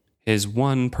reason, his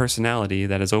one personality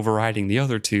that is overriding the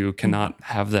other 2 cannot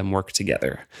have them work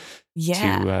together.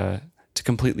 Yeah. To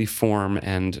completely form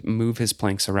and move his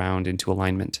planks around into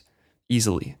alignment.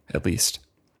 Easily, at least.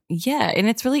 Yeah, and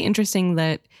it's really interesting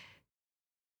that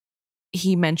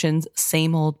he mentions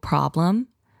same old problem.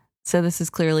 So this is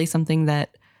clearly something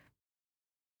that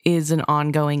is an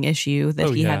ongoing issue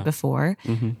that he had before.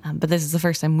 Mm-hmm. But this is the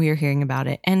first time we're hearing about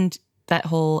it. And that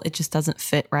whole, it just doesn't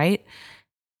fit right.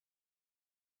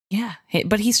 Yeah,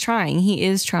 but he's trying. He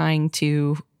is trying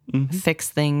to fix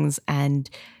things and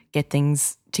get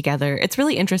things together. It's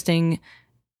really interesting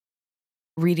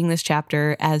reading this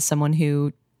chapter as someone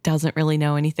who doesn't really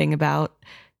know anything about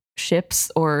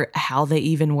ships or how they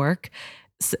even work,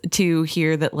 to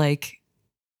hear that, like,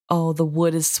 oh, the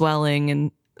wood is swelling,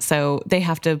 and so they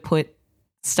have to put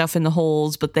stuff in the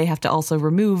holes, but they have to also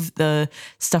remove the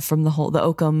stuff from the hole, the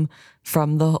oakum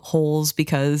from the holes,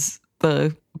 because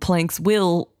the planks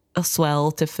will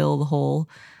swell to fill the hole.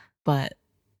 But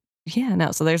yeah,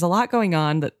 no, so there's a lot going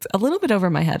on that's a little bit over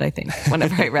my head, I think,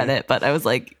 whenever I read it, but I was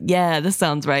like, yeah, this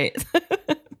sounds right.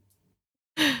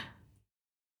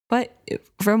 But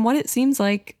from what it seems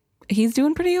like, he's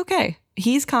doing pretty okay.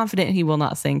 He's confident he will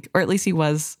not sink, or at least he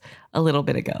was a little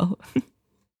bit ago.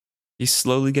 He's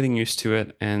slowly getting used to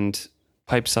it, and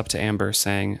pipes up to Amber,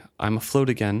 saying, "I'm afloat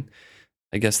again.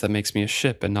 I guess that makes me a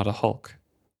ship and not a hulk."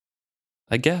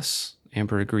 "I guess,"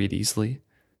 Amber agreed easily.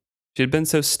 She had been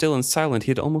so still and silent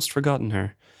he had almost forgotten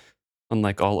her.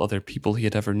 Unlike all other people he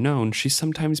had ever known, she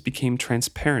sometimes became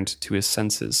transparent to his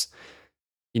senses.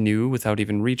 He knew, without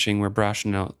even reaching, where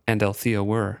Brashen and Althea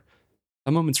were.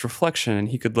 A moment's reflection, and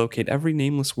he could locate every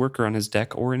nameless worker on his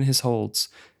deck or in his holds.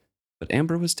 But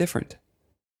Amber was different.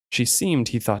 She seemed,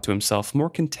 he thought to himself, more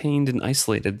contained and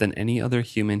isolated than any other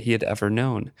human he had ever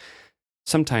known.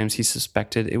 Sometimes he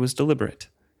suspected it was deliberate,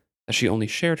 that she only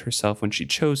shared herself when she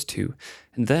chose to,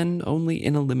 and then only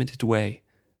in a limited way.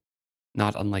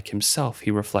 Not unlike himself,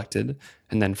 he reflected,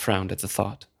 and then frowned at the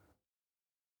thought.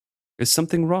 "Is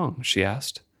something wrong?" she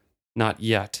asked. "Not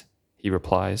yet," he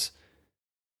replies.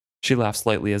 She laughs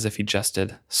lightly as if he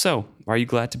jested. "So, are you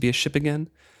glad to be a ship again?"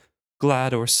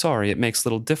 "Glad or sorry, it makes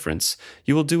little difference.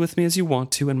 You will do with me as you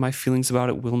want to, and my feelings about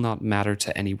it will not matter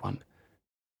to anyone."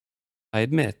 "I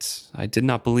admit, I did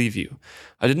not believe you.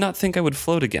 I did not think I would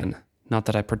float again. Not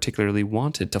that I particularly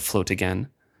wanted to float again."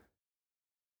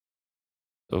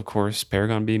 Of course,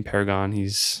 Paragon being Paragon,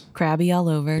 he's crabby all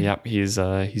over. Yep,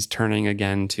 he's turning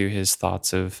again to his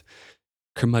thoughts of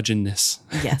curmudgeonness.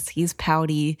 Yes, he's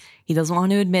pouty. He doesn't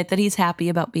want to admit that he's happy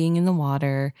about being in the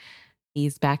water.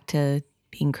 He's back to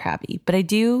being crabby. But I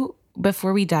do,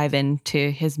 before we dive into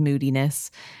his moodiness,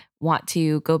 want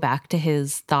to go back to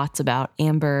his thoughts about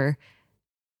Amber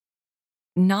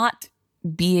not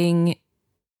being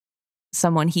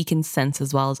someone he can sense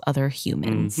as well as other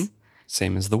humans. Mm-hmm.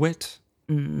 Same as the wit.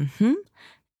 Mm-hmm.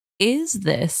 Is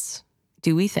this,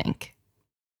 do we think,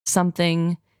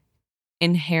 something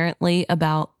inherently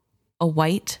about a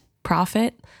white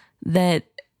prophet that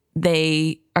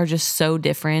they are just so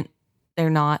different, they're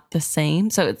not the same,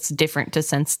 so it's different to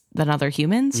sense than other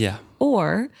humans? Yeah.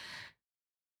 Or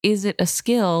is it a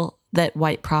skill that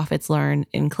white prophets learn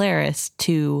in Claris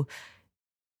to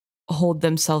hold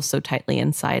themselves so tightly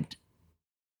inside?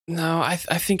 No, I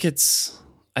think it's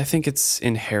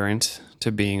inherent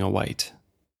to being a white.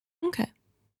 Okay.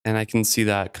 And I can see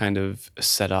that kind of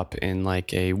set up in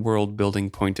like a world building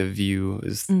point of view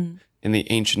is in the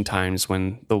ancient times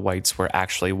when the whites were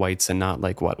actually whites and not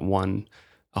like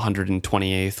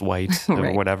 128th white Right.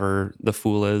 or whatever the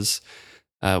fool is.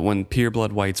 When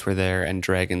pureblood whites were there and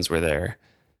dragons were there,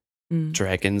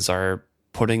 dragons are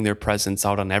putting their presence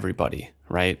out on everybody,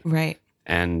 right? Right.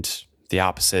 And the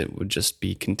opposite would just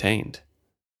be contained.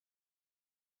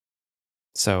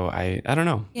 So I don't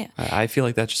know. Yeah. I feel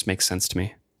like that just makes sense to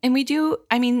me. And we do,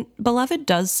 I mean, Beloved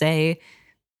does say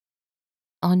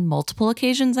on multiple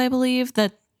occasions, I believe,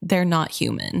 that they're not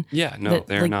human. Yeah, no, that,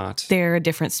 they're not. They're a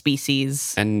different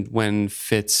species. And when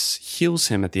Fitz heals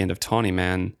him at the end of Tawny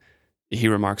Man, he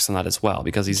remarks on that as well,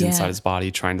 because he's inside his body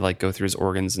trying to like go through his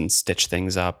organs and stitch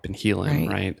things up and heal him,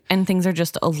 right? And things are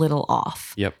just a little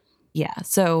off. Yep. Yeah.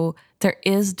 So there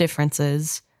is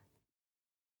differences.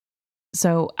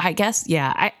 So I guess,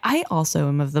 I also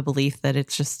am of the belief that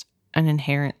it's just an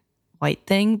inherent white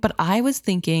thing. But I was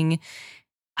thinking,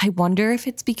 I wonder if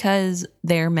it's because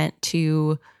they're meant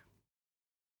to,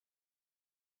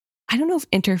 I don't know if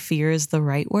interfere is the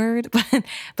right word,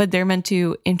 but they're meant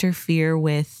to interfere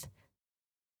with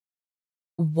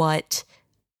what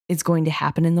is going to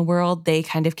happen in the world. They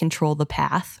kind of control the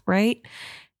path, right?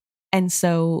 And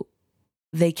so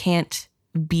they can't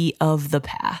be of the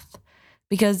path.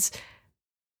 Because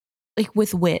like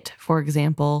with wit, for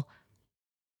example,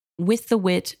 with the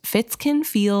wit, Fitz can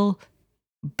feel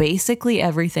basically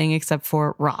everything except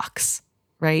for rocks,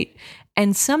 right?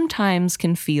 And sometimes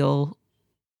can feel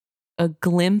a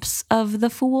glimpse of the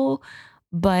fool,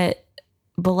 but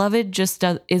Beloved just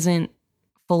isn't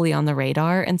fully on the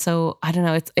radar. And so, I don't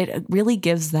know, it really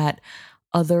gives that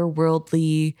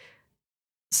otherworldly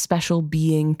special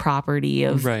being property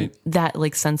of that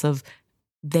like sense of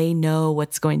they know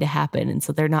what's going to happen. And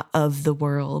so they're not of the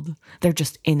world. They're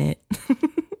just in it.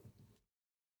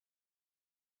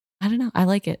 I don't know. I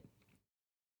like it.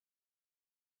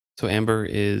 So Amber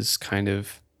is kind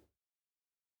of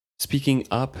speaking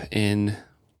up in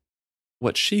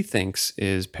what she thinks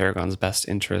is Paragon's best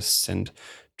interests and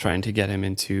trying to get him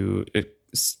into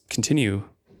continue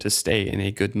to stay in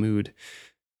a good mood,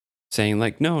 saying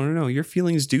like, no, your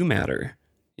feelings do matter.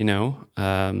 You know,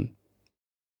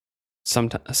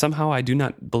 somehow I do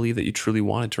not believe that you truly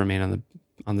wanted to remain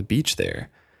on the beach there.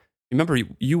 Remember,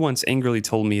 you once angrily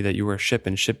told me that you were a ship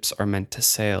and ships are meant to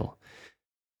sail.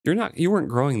 You weren't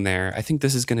growing there. I think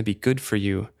this is going to be good for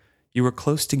you. You were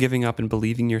close to giving up and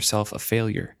believing yourself a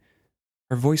failure.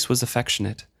 Her voice was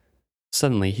affectionate.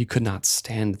 Suddenly, he could not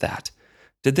stand that.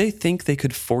 Did they think they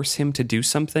could force him to do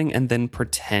something and then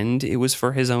pretend it was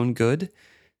for his own good?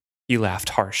 He laughed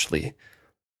harshly.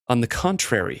 On the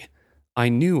contrary, I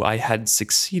knew I had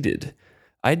succeeded.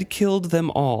 I'd killed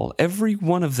them all, every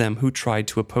one of them who tried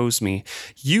to oppose me.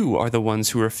 You are the ones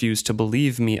who refused to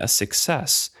believe me a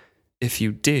success. If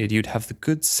you did, you'd have the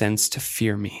good sense to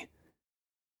fear me.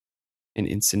 An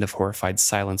instant of horrified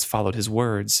silence followed his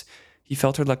words. He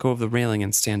felt her let go of the railing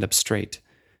and stand up straight.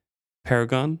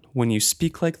 Paragon, when you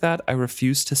speak like that, I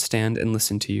refuse to stand and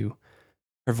listen to you.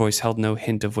 Her voice held no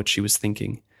hint of what she was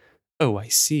thinking. Oh, I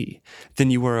see.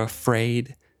 Then you were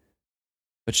afraid?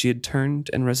 But she had turned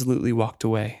and resolutely walked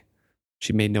away.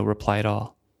 She made no reply at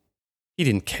all. He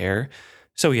didn't care.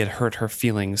 So he had hurt her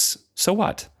feelings. So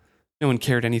what? No one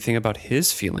cared anything about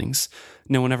his feelings.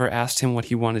 No one ever asked him what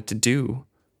he wanted to do.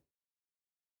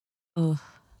 Ugh.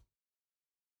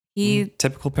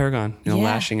 Typical Paragon,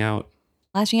 lashing out.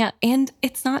 Lashing out. And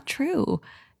it's not true.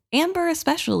 Amber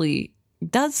especially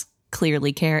does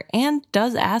clearly care and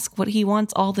does ask what he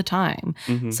wants all the time.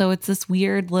 Mm-hmm. So it's this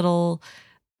weird little,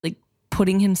 like,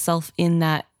 putting himself in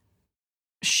that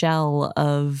shell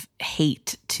of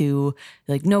hate to,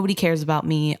 like, nobody cares about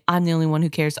me. I'm the only one who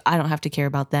cares. I don't have to care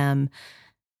about them.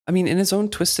 I mean, in his own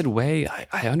twisted way,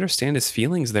 I understand his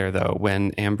feelings there, though,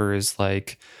 when Amber is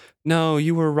like, no,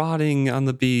 you were rotting on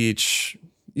the beach.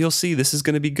 You'll see, this is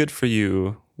going to be good for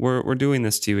you. We're doing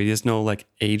this to you. He has no, like,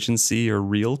 agency or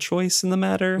real choice in the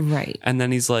matter. Right. And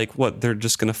then he's like, what, they're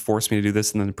just going to force me to do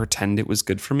this and then pretend it was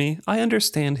good for me? I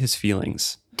understand his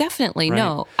feelings. Definitely. Right?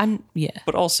 No, yeah.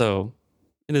 But also,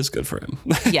 it is good for him.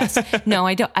 Yes. No,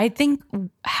 I don't. I think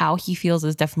how he feels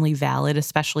is definitely valid,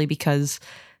 especially because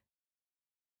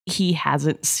he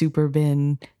hasn't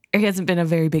been a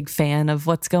very big fan of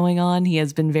what's going on. He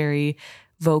has been very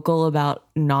vocal about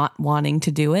not wanting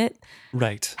to do it.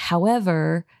 Right.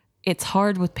 However, it's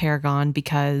hard with Paragon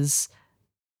because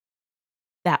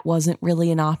that wasn't really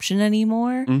an option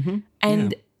anymore. Mm-hmm.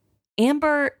 And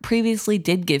Amber previously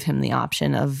did give him the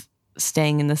option of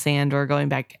staying in the sand or going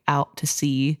back out to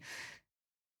sea.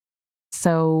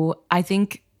 So I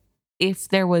think if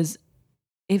there was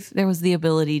the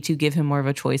ability to give him more of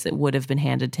a choice, it would have been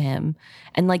handed to him.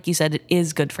 And like you said, it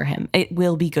is good for him. It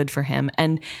will be good for him.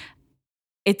 And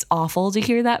it's awful to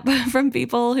hear that from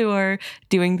people who are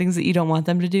doing things that you don't want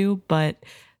them to do. But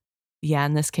yeah,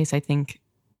 in this case, I think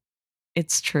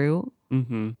it's true.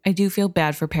 Mm-hmm. I do feel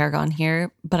bad for Paragon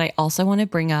here, but I also want to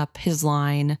bring up his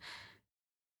line.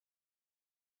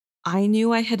 I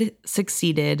knew I had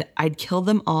succeeded. I'd kill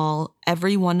them all,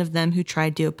 every one of them who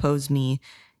tried to oppose me.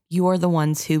 You are the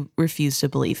ones who refuse to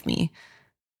believe me.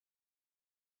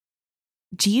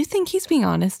 Do you think he's being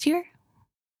honest here?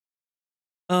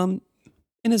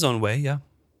 In his own way, yeah.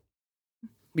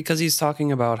 Because he's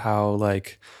talking about how,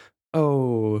 like,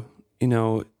 oh,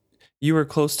 you were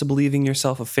close to believing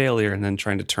yourself a failure and then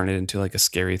trying to turn it into like a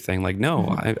scary thing. Like, no,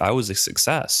 Mm-hmm. I was a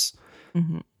success.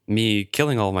 Mm-hmm. Me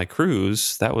killing all my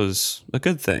crews, that was a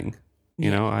good thing.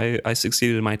 I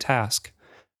succeeded in my task.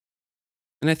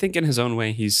 And I think in his own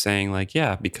way, he's saying like,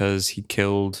 yeah, because he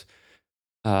killed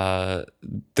the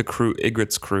crew,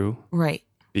 Ygritte's crew. Right.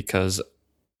 Because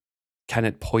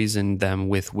Kennett poisoned them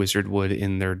with wizard wood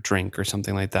in their drink or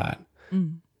something like that.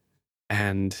 Mm.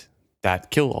 And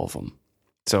that killed all of them.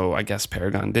 So I guess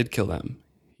Paragon did kill them.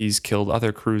 He's killed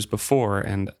other crews before,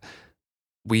 and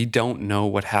we don't know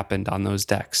what happened on those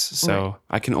decks. So Right.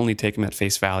 I can only take him at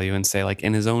face value and say, like,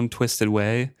 in his own twisted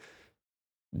way,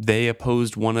 they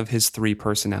opposed one of his 3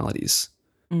 personalities.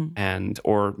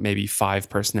 Or maybe 5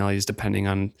 personalities, depending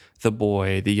on the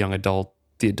boy, the young adult,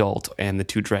 the adult, and the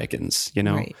 2 dragons,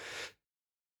 Right.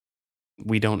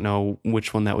 We don't know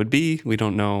which one that would be. We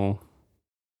don't know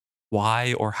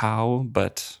why or how,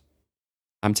 but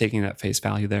I'm taking that face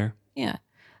value there. Yeah.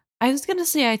 I was going to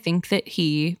say, I think that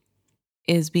he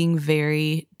is being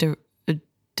very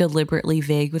deliberately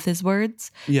vague with his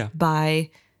words. Yeah. By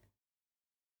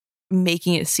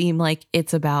making it seem like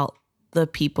it's about the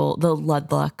people, the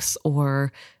Ludlucks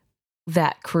or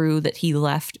that crew that he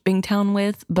left Bingtown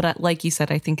with. But like you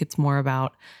said, I think it's more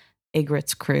about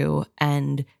Ygritte's crew,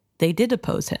 and they did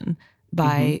oppose him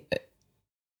by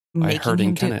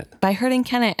hurting Kennett. By hurting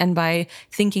Kennett and by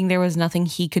thinking there was nothing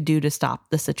he could do to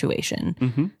stop the situation.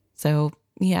 Mm-hmm. So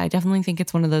yeah, I definitely think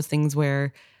it's one of those things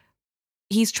where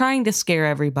he's trying to scare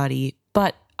everybody,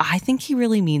 but I think he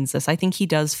really means this. I think he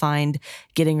does find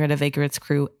getting rid of Ygritte's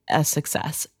crew a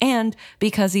success. And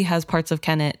because he has parts of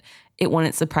Kennett, it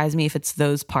wouldn't surprise me if it's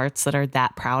those parts that are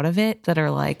that proud of it, that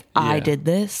are like, I did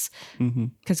this.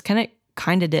 Because Kennett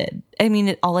kind of did. I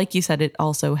mean, like you said, it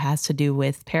also has to do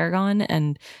with Paragon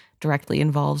and directly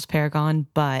involves Paragon,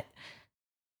 but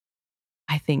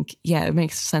I think, yeah, it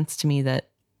makes sense to me that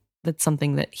that's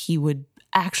something that he would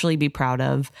actually be proud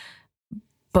of,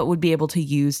 but would be able to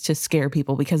use to scare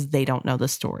people because they don't know the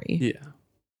story. Yeah.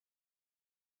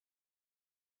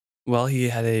 Well, he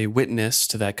had a witness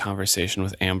to that conversation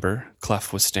with Amber.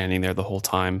 Clef was standing there the whole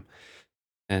time.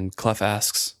 And Clef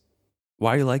asks,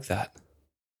 "Why are you like that?"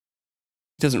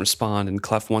 He doesn't respond, and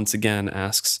Clef once again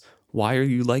asks, "Why are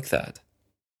you like that?"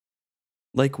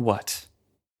 "Like what?"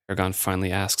 Paragon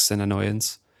finally asks in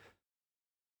annoyance.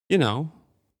 "You know,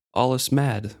 all us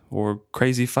mad or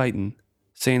crazy fightin',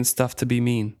 saying stuff to be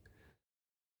mean.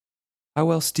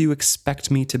 How else do you expect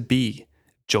me to be?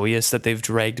 Joyous that they've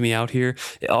dragged me out here,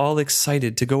 all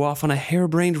excited to go off on a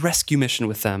harebrained rescue mission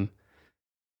with them."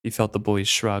 He felt the boys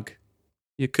shrug.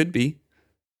 "You could be."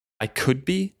 "I could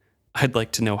be? I'd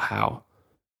like to know how."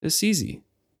 "It's easy.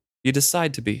 You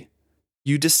decide to be.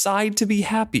 You decide to be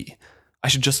happy. I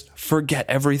should just forget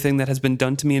everything that has been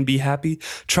done to me and be happy?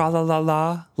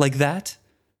 Tra-la-la-la, like that?"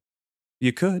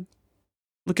 "You could.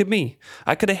 Look at me.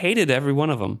 I could have hated every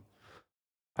one of them.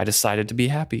 I decided to be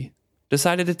happy.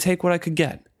 Decided to take what I could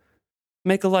get.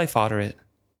 Make a life out of it."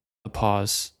 A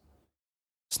pause.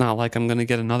 "It's not like I'm going to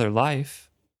get another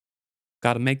life.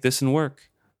 Got to make this one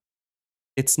work."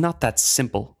 "It's not that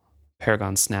simple,"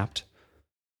 Paragon snapped.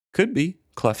 "Could be,"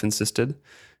 Clef insisted.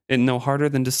 "Ain't no harder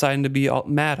than deciding to be all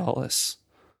mad all this."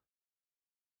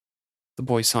 The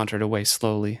boy sauntered away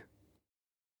slowly.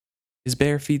 His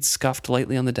bare feet scuffed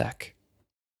lightly on the deck.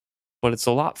 "But it's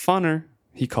a lot funner,"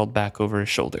 he called back over his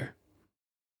shoulder.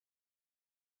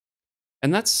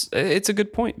 And it's a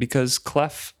good point, because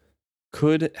Clef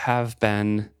could have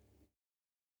been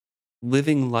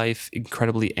living life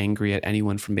incredibly angry at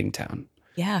anyone from Bingtown.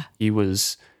 Yeah. He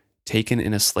was taken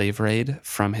in a slave raid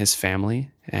from his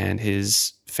family, and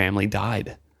his family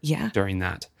died during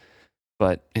that.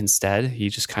 But instead, he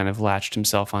just kind of latched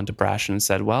himself onto Brashen and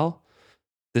said, "Well,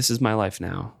 this is my life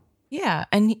now." Yeah.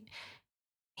 And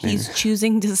he's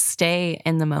choosing to stay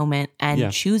in the moment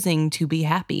and choosing to be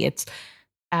happy. It's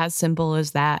as simple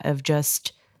as that, of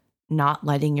just not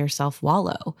letting yourself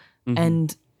wallow. Mm-hmm.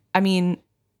 And I mean,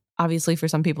 obviously for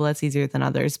some people that's easier than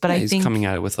others, but I he's think coming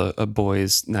at it with a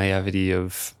boy's naivety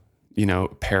of,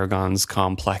 Paragon's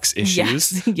complex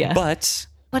issues. Yeah. But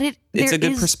it's a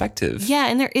good perspective. Yeah.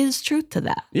 And there is truth to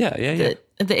that. Yeah. It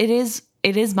is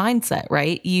mindset,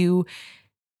 right?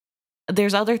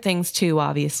 There's other things too,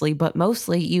 obviously, but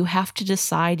mostly you have to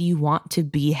decide you want to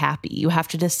be happy. You have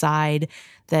to decide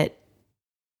that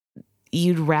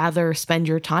you'd rather spend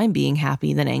your time being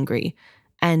happy than angry.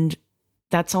 And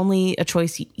that's only a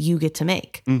choice you get to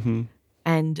make. Mm-hmm.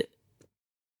 And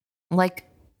like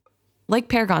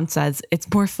Paragon says,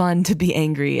 it's more fun to be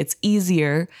angry. It's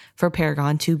easier for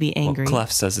Paragon to be angry. Well,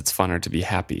 Clef says it's funner to be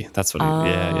happy. That's what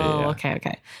yeah. Okay.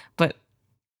 But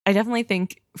I definitely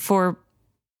think for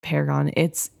Paragon,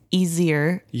 it's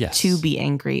easier to be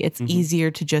angry. It's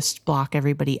easier to just block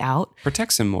everybody out.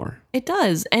 Protects him more. It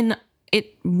does. And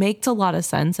it makes a lot of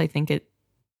sense. I think it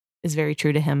is very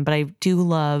true to him, but I do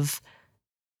love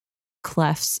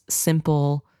Clef's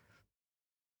simple,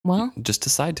 just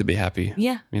decide to be happy.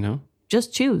 Yeah.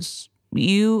 Just choose.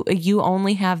 You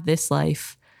only have this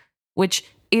life, which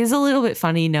is a little bit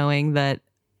funny knowing that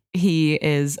he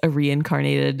is a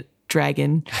reincarnated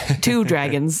dragon, 2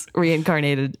 dragons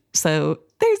reincarnated. So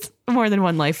there's more than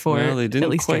one life for Well, they didn't at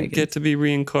least quite dragons. get to be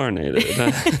reincarnated.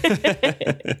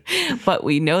 But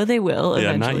we know they will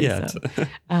eventually. Yeah, not yet.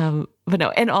 So. But no,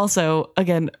 and also,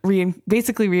 again,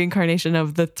 basically reincarnation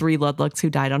of the 3 Ludlucks who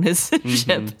died on his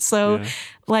ship. So,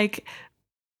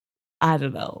 I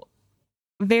don't know.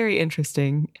 Very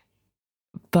interesting.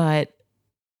 But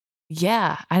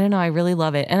yeah, I don't know. I really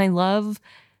love it. And I love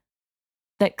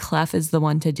that Clef is the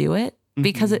one to do it,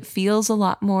 because it feels a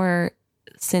lot more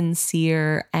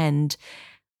sincere and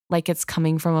like it's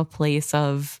coming from a place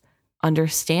of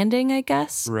understanding, I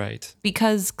guess. Right.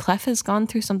 Because Clef has gone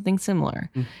through something similar.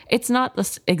 It's not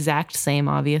the exact same,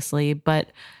 obviously,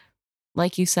 but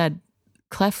like you said,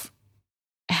 Clef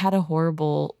had a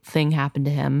horrible thing happen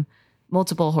to him,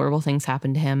 multiple horrible things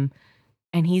happen to him,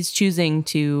 and he's choosing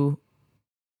to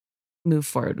move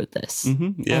forward with this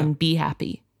and be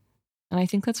happy. And I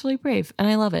think that's really brave, and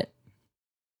I love it.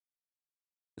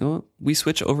 Well, we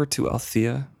switch over to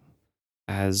Althea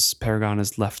as Paragon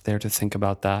is left there to think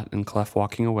about that and Clef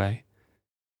walking away.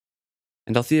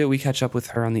 And Althea, we catch up with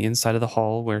her on the inside of the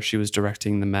hull where she was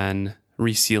directing the men,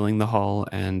 resealing the hull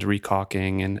and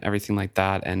recaulking and everything like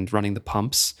that and running the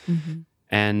pumps.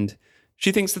 And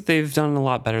she thinks that they've done a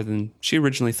lot better than she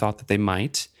originally thought that they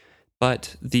might.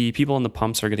 But the people on the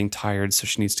pumps are getting tired, so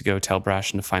she needs to go tell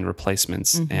Brashen to find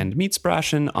replacements and meets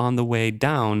Brashen on the way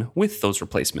down with those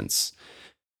replacements.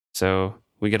 So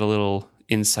we get a little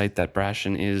insight that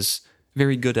Brashen is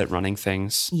very good at running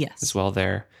things as well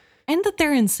there. And that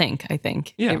they're in sync, I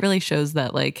think. Yeah. It really shows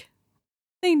that, like,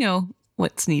 they know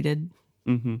what's needed.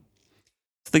 Mm-hmm.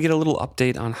 So they get a little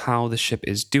update on how the ship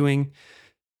is doing.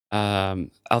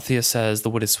 Althea says the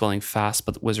wood is swelling fast,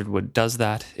 but the Wizardwood does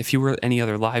that. If he were any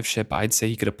other live ship, I'd say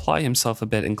he could apply himself a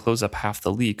bit and close up half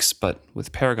the leaks, but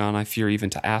with Paragon, I fear even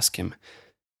to ask him.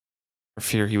 For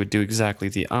fear he would do exactly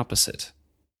the opposite.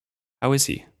 How is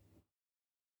he?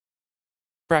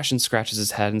 Brashen scratches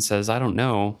his head and says, I don't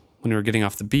know. When we were getting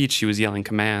off the beach, he was yelling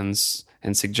commands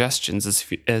and suggestions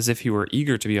as if he were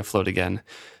eager to be afloat again.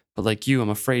 But like you, I'm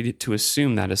afraid to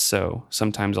assume that is so.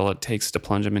 Sometimes all it takes to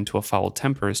plunge him into a foul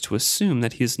temper is to assume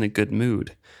that he is in a good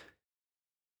mood.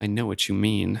 I know what you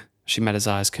mean. She met his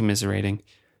eyes, commiserating.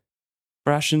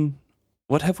 Brashen,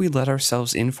 what have we let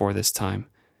ourselves in for this time?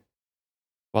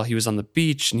 While he was on the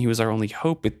beach and he was our only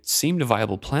hope, it seemed a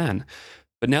viable plan.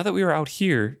 But now that we are out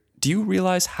here, do you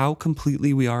realize how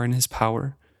completely we are in his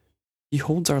power? He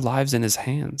holds our lives in his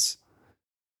hands.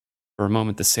 For a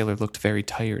moment, the sailor looked very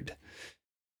tired.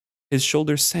 His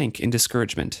shoulders sank in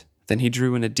discouragement. Then he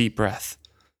drew in a deep breath.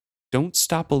 Don't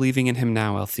stop believing in him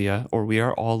now, Althea, or we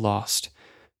are all lost.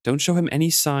 Don't show him any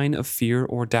sign of fear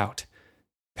or doubt.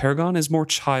 Paragon is more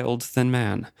child than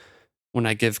man. When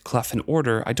I give Clef an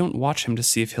order, I don't watch him to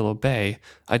see if he'll obey.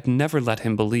 I'd never let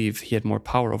him believe he had more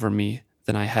power over me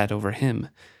than I had over him.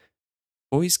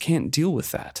 Boys can't deal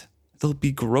with that. They'll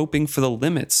be groping for the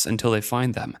limits until they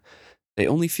find them. They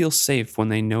only feel safe when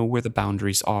they know where the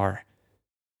boundaries are.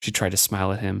 She tried to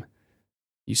smile at him.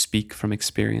 You speak from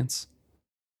experience?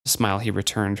 The smile he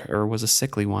returned her was a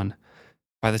sickly one.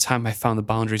 By the time I found the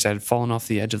boundaries, I had fallen off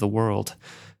the edge of the world.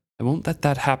 I won't let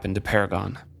that happen to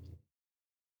Paragon.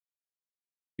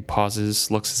 He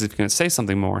pauses, looks as if he's going to say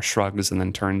something more, shrugs, and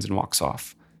then turns and walks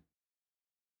off.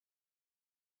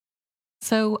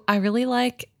 So I really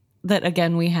like that,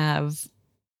 again, we have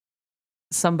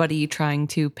somebody trying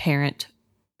to parent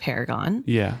Paragon.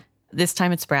 Yeah. This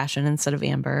time it's Brashen instead of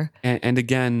Amber. And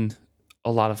again,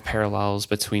 a lot of parallels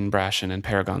between Brashen and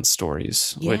Paragon's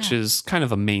stories, which is kind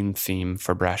of a main theme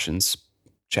for Brashen's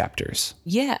chapters.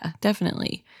 Yeah,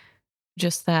 definitely.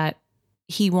 Just that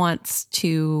he wants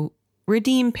to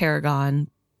redeem Paragon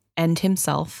and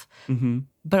himself,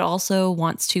 but also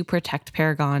wants to protect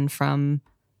Paragon from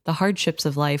the hardships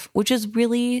of life, which is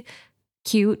really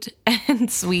cute and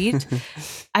sweet.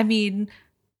 I mean,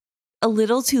 a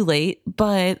little too late,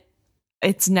 but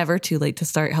it's never too late to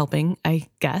start helping, I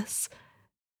guess.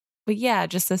 But yeah,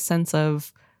 just a sense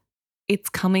of it's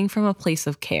coming from a place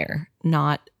of care,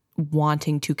 not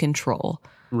wanting to control.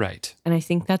 Right. And I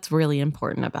think that's really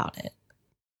important about it.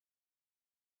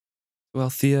 Well,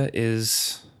 Thea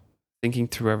is thinking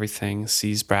through everything,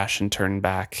 sees Brashen turn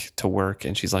back to work,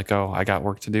 and she's like, oh, I got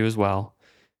work to do as well.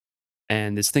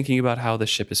 And is thinking about how the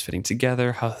ship is fitting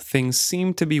together, how things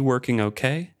seem to be working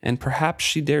okay, and perhaps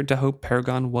she dared to hope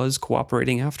Paragon was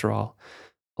cooperating after all.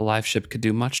 A live ship could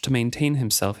do much to maintain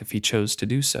himself if he chose to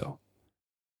do so.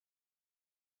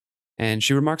 And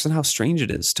she remarks on how strange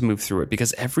it is to move through it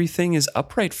because everything is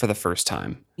upright for the first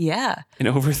time. Yeah. In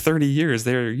over 30 years,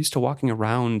 they're used to walking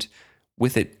around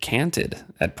with it canted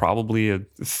at probably a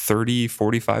 30,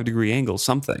 45 degree angle,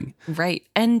 something. Right.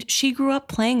 And she grew up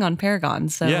playing on Paragon,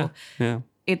 so yeah.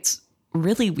 It's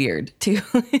really weird to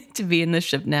be in the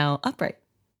ship now upright.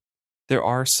 There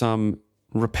are some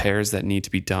repairs that need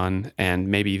to be done and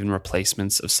maybe even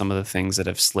replacements of some of the things that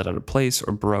have slid out of place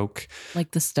or broke.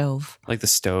 Like the stove.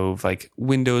 Like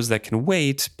windows that can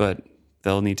wait, but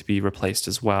they'll need to be replaced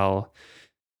as well.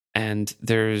 And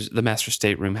the master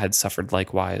stateroom had suffered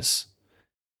likewise.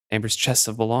 Amber's chests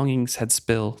of belongings had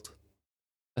spilled.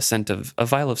 A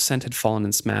vial of scent had fallen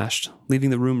and smashed, leaving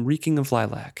the room reeking of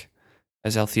lilac.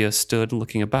 As Althea stood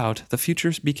looking about, the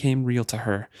future became real to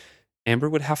her. Amber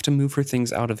would have to move her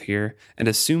things out of here and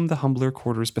assume the humbler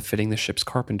quarters befitting the ship's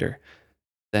carpenter.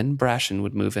 Then Brashen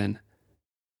would move in.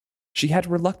 She had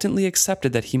reluctantly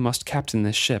accepted that he must captain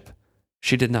this ship.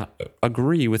 She did not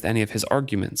agree with any of his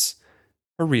arguments.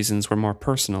 Her reasons were more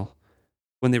personal.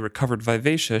 When they recovered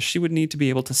Vivacia, she would need to be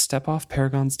able to step off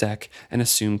Paragon's deck and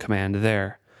assume command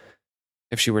there.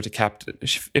 If she were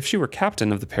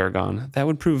captain of the Paragon, that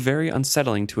would prove very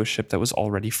unsettling to a ship that was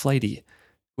already flighty.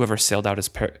 Whoever sailed out as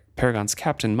Paragon's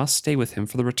captain must stay with him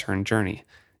for the return journey.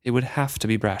 It would have to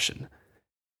be Brashen.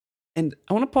 And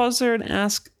I want to pause there and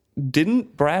ask,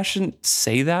 didn't Brashen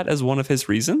say that as one of his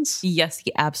reasons? Yes,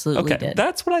 he absolutely did.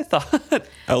 That's what I thought.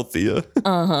 Althea.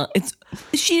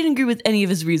 She didn't agree with any of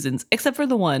his reasons, except for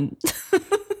the one.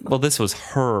 Well, this was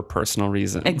her personal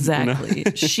reason. Exactly. You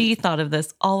know? She thought of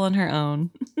this all on her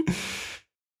own.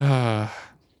 Uh,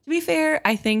 To be fair,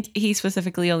 I think he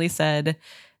specifically only said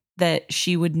that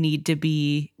she would need to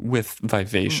be with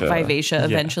Vivacia. Vivacia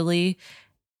eventually.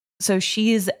 So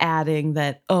she is adding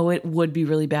that, it would be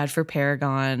really bad for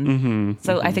Paragon.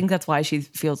 I think that's why she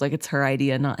feels like it's her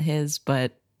idea, not his.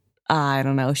 But I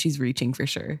don't know. She's reaching for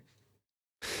sure.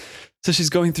 So she's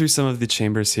going through some of the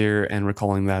chambers here and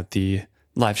recalling that the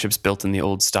live ships built in the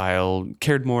old style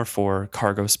cared more for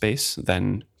cargo space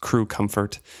than crew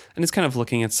comfort. And is kind of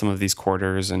looking at some of these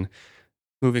quarters and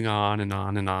moving on and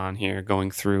on and on here, going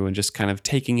through and just kind of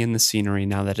taking in the scenery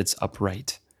now that it's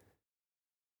upright.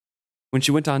 When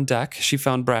she went on deck, she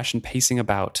found Brashen pacing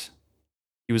about.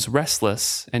 He was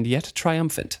restless and yet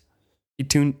triumphant. He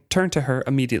turned to her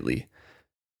immediately.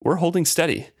 "We're holding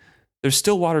steady. There's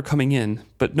still water coming in,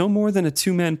 but no more than a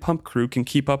 2-man pump crew can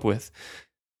keep up with.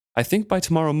 I think by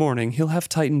tomorrow morning he'll have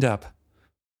tightened up.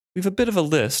 We've a bit of a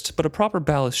list, but a proper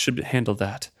ballast should handle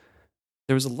that."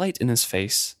 There was a light in his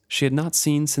face she had not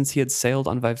seen since he had sailed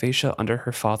on Vivacia under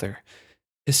her father.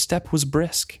 His step was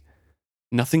brisk.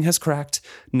 "Nothing has cracked,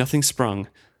 nothing sprung.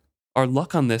 Our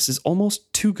luck on this is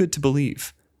almost too good to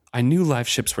believe. I knew live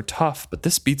ships were tough, but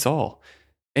this beats all.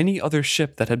 Any other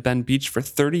ship that had been beached for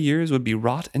 30 years would be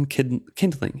rot and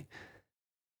kindling."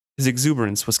 His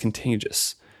exuberance was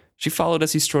contagious. She followed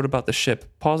as he strode about the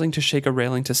ship, pausing to shake a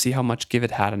railing to see how much give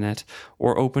it had in it,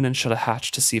 or open and shut a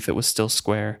hatch to see if it was still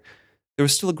square. There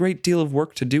was still a great deal of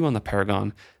work to do on the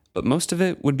Paragon, but most of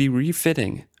it would be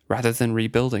refitting rather than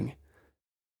rebuilding.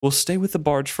 "We'll stay with the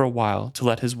barge for a while to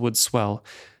let his wood swell,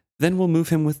 then we'll move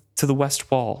him to the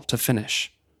west wall to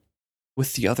finish."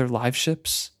 "With the other live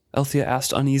ships?" Althea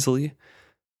asked uneasily.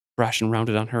 Brashen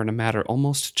rounded on her in a manner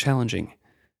almost challenging.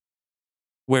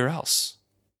 "Where else?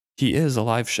 He is a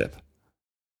live ship."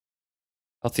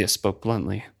 Althea spoke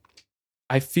bluntly.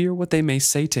 "I fear what they may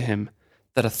say to him,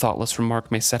 that a thoughtless remark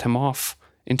may set him off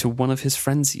into one of his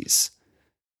frenzies."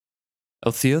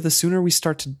 "Althea, the sooner we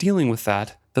start dealing with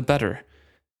that, the better."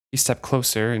 He stepped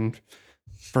closer, and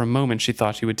for a moment she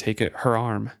thought he would take her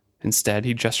arm. Instead,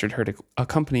 he gestured her to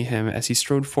accompany him as he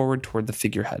strode forward toward the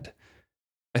figurehead.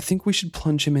 "I think we should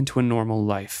plunge him into a normal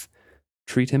life.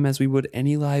 Treat him as we would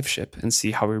any live ship and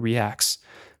see how he reacts.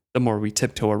 The more we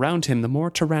tiptoe around him, the more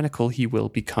tyrannical he will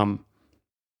become."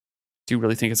 Do you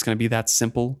really think it's going to be that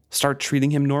simple? Start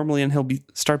treating him normally and he'll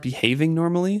start behaving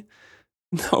normally?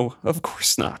 No, of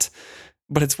course not.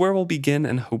 But it's where we'll begin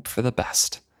and hope for the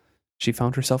best. She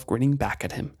found herself grinning back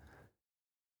at him.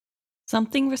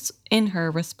 Something in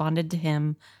her responded to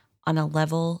him on a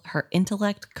level her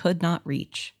intellect could not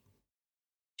reach.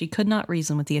 She could not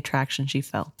reason with the attraction she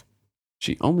felt.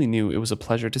 She only knew it was a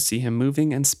pleasure to see him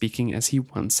moving and speaking as he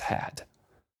once had.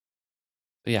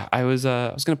 Yeah, I was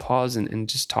going to pause and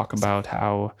just talk about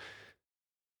how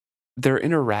their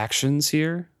interactions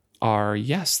here are,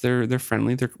 yes, they're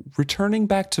friendly. They're returning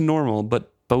back to normal,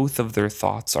 but both of their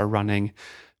thoughts are running,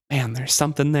 man, there's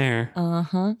something there.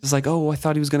 It's like, oh, I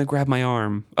thought he was going to grab my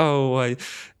arm. Oh,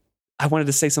 I wanted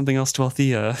to say something else to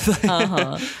Althea.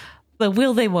 But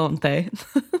will they, won't they?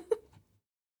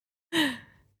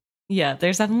 Yeah,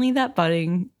 there's definitely that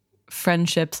budding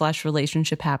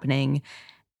friendship/relationship happening.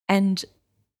 And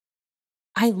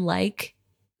I like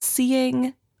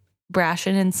seeing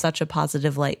Brashen in such a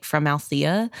positive light from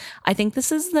Althea. I think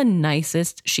this is the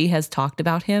nicest she has talked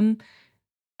about him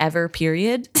ever,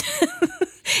 period.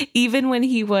 Even when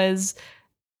we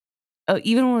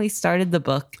started the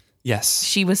book, yes,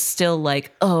 she was still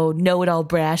like, oh, know-it-all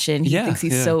Brashen. He thinks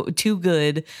he's so too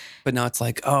good. But now it's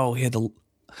like, oh, he had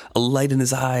a light in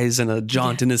his eyes and a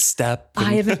jaunt in his step.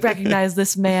 I haven't recognized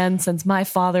this man since my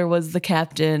father was the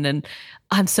captain, and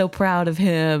I'm so proud of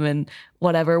him and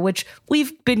whatever, which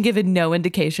we've been given no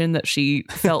indication that she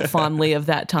felt fondly of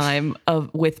that time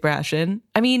with Brashen.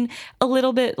 I mean, a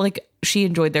little bit like she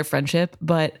enjoyed their friendship,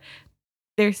 but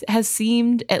there has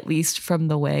seemed, at least from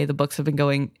the way the books have been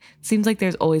going, seems like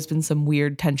there's always been some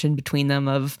weird tension between them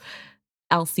of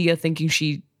Althea thinking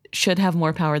she should have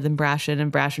more power than Brashen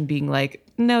and Brashen being like,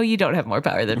 no, you don't have more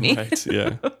power than me. Right,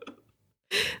 yeah.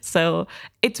 So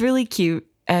it's really cute.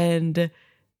 And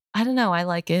I don't know, I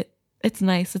like it. It's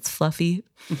nice. It's fluffy.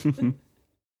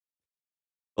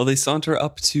 Well, they saunter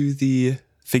up to the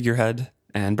figurehead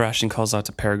and Brashen calls out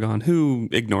to Paragon, who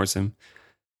ignores him.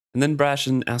 And then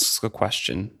Brashen asks a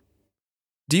question.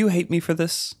 "Do you hate me for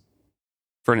this?"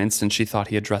 For an instant, she thought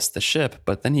he addressed the ship,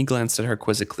 but then he glanced at her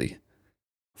quizzically.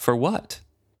 "For what?"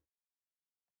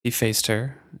 He faced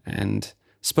her and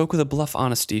spoke with a bluff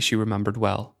honesty she remembered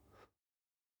well.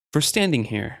 "For standing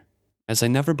here, as I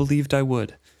never believed I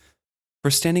would.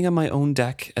 For standing on my own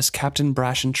deck as Captain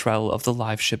Brashen Trell of the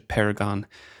live ship Paragon,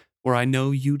 where I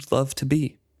know you'd love to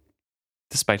be.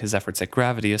 Despite his efforts at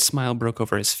gravity, a smile broke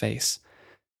over his face.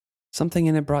 Something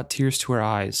in it brought tears to her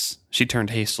eyes. She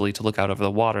turned hastily to look out over the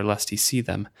water lest he see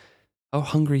them. How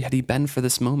hungry had he been for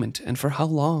this moment, and for how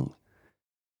long?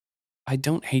 I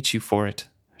don't hate you for it,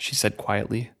 she said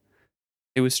quietly.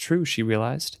 It was true, she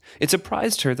realized. It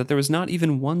surprised her that there was not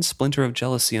even one splinter of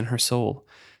jealousy in her soul.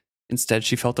 Instead,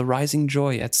 she felt a rising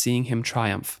joy at seeing him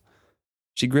triumph.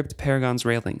 She gripped Paragon's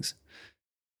railings.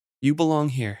 You belong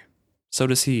here. So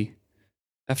does he.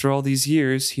 After all these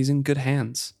years, he's in good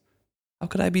hands. How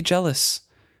could I be jealous?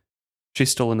 She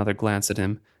stole another glance at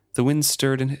him. The wind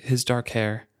stirred in his dark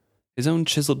hair. His own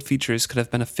chiseled features could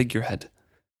have been a figurehead.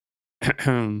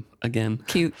 Again.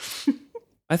 Cute.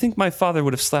 I think my father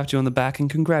would have slapped you on the back and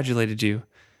congratulated you.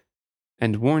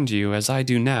 And warned you, as I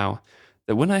do now,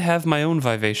 that when I have my own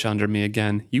vivacia under me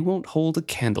again, you won't hold a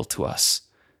candle to us.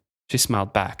 She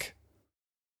smiled back.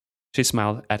 She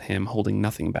smiled at him, holding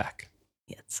nothing back.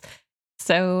 Yes.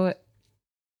 So,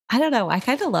 I don't know. I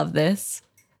kind of love this.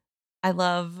 I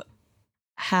love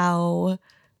how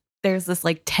there's this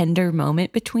like tender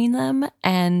moment between them,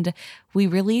 and we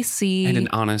really see... And an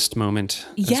honest moment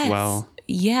as well.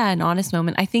 Yeah, an honest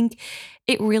moment. I think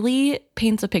it really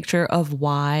paints a picture of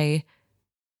why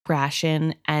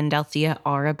Brashen and Althea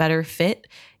are a better fit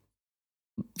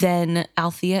than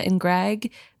Althea and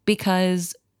Greg,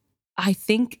 because I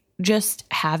think just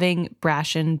having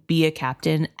Brashen be a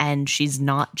captain and she's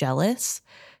not jealous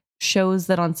shows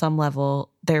that on some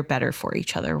level they're better for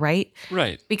each other, right?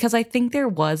 Right. Because I think there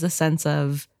was a sense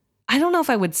of, I don't know if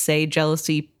I would say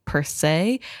jealousy per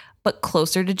se, but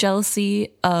closer to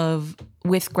jealousy of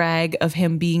with Greg, of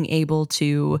him being able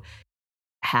to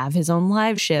have his own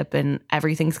live ship and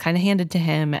everything's kind of handed to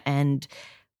him, and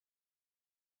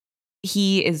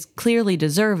he is clearly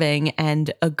deserving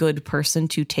and a good person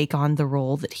to take on the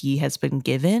role that he has been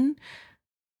given,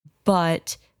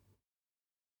 but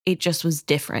it just was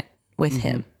different with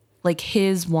him. Like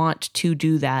his want to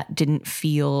do that didn't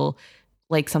feel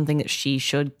like something that she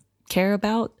should care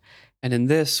about. And in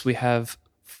this, we have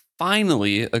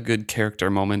finally a good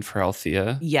character moment for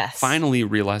Althea. Yes. Finally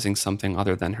realizing something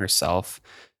other than herself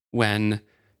when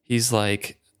he's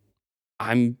like,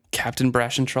 I'm Captain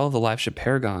Brashen of the Liveship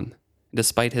Paragon.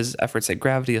 Despite his efforts at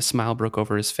gravity, a smile broke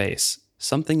over his face.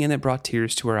 Something in it brought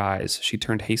tears to her eyes. She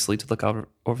turned hastily to look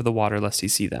over the water lest he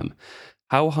see them.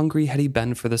 How hungry had he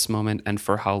been for this moment, and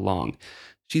for how long?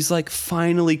 She's like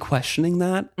finally questioning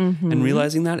that and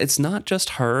realizing that it's not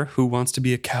just her who wants to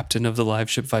be a captain of the live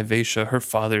ship Vivacia, her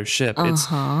father's ship. It's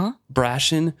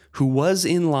Brashen, who was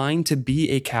in line to be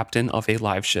a captain of a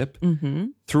live ship,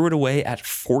 threw it away at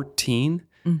 14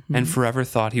 and forever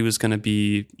thought he was going to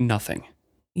be nothing.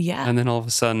 Yeah. And then all of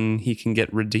a sudden he can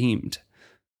get redeemed.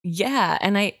 Yeah.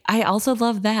 And I also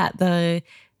love that.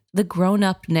 The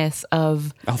grown-upness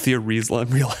of Althea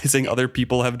realizing other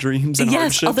people have dreams and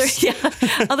hardships.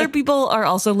 Other people are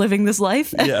also living this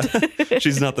life. Yeah.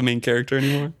 She's not the main character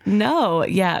anymore. No.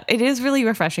 Yeah. It is really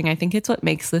refreshing. I think it's what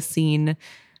makes this scene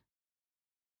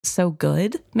so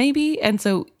good, maybe, and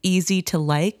so easy to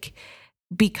like,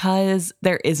 because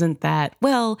there isn't that,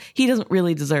 well, he doesn't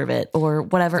really deserve it or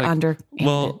whatever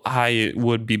well, I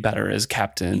would be better as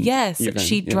captain. Yes.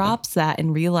 She drops that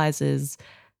and realizes,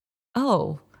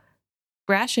 oh,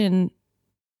 Brashen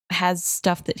has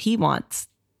stuff that he wants,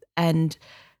 and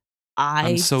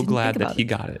I'm so glad that he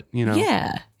got it, you know?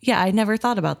 Yeah. Yeah. I never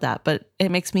thought about that, but it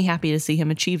makes me happy to see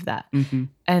him achieve that.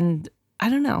 And I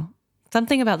don't know,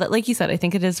 something about that. Like you said, I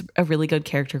think it is a really good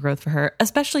character growth for her,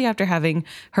 especially after having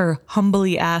her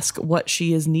humbly ask what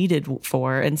she is needed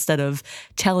for instead of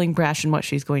telling Brashen what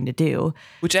she's going to do.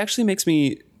 Which actually makes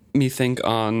me think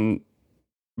on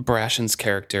Brashen's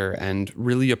character and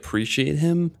really appreciate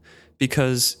him,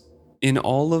 because in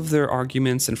all of their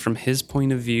arguments and from his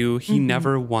point of view, he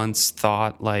never once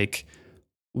thought like,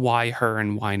 why her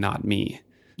and why not me?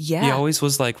 Yeah. He always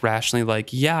was like rationally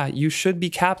like, yeah, you should be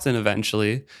captain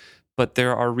eventually, but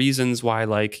there are reasons why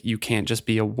like you can't just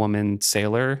be a woman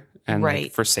sailor and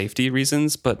like, for safety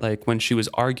reasons. But like when she was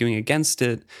arguing against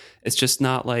it, it's just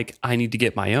not like I need to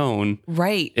get my own.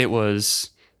 Right. It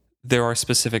was, there are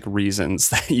specific reasons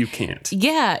that you can't.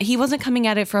 Yeah. He wasn't coming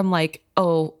at it from like,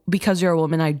 oh, because you're a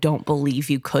woman, I don't believe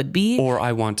you could be. Or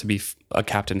I want to be a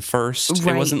captain first.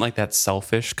 Right. It wasn't like that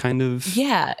selfish kind of.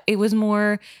 Yeah. It was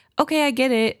more, okay, I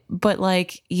get it, but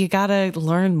like you got to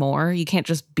learn more. You can't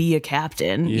just be a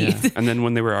captain. Yeah. And then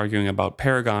when they were arguing about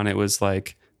Paragon, it was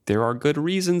like, there are good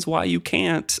reasons why you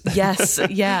can't. Yes.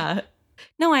 Yeah.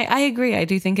 No, I agree. I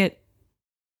do think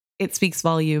it speaks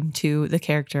volume to the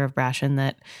character of Brashen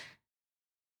that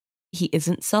he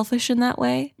isn't selfish in that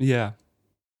way. Yeah.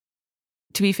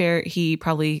 To be fair, he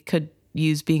probably could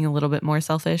use being a little bit more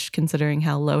selfish considering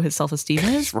how low his self-esteem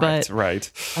is. Right.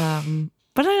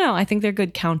 But I don't know. I think they're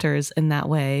good counters in that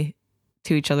way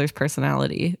to each other's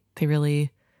personality. They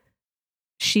really,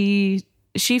 she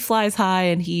flies high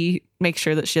and he makes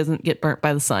sure that she doesn't get burnt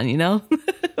by the sun, you know?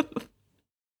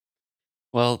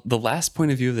 Well, the last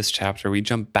point of view of this chapter, we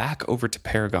jump back over to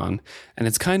Paragon, and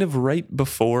it's kind of right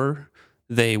before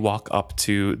they walk up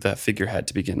to the figurehead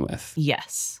to begin with.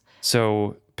 Yes.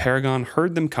 So Paragon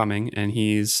heard them coming, and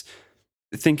he's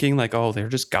thinking like, oh, they're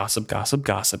just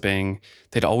gossiping.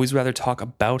 They'd always rather talk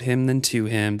about him than to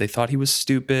him. They thought he was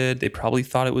stupid. They probably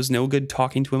thought it was no good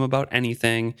talking to him about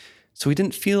anything. So he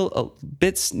didn't feel a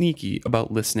bit sneaky about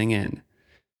listening in.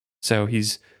 So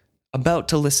he's about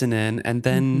to listen in, and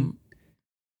then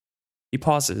he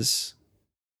pauses.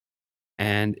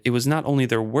 And it was not only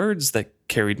their words that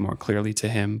carried more clearly to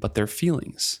him, but their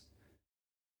feelings.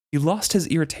 He lost his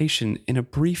irritation in a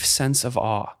brief sense of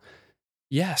awe.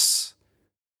 Yes,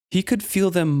 he could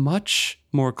feel them much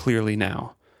more clearly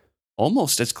now,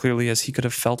 almost as clearly as he could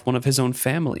have felt one of his own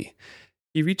family.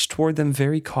 He reached toward them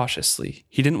very cautiously.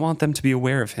 He didn't want them to be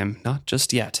aware of him, not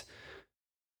just yet.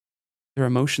 Their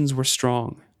emotions were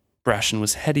strong. Brashen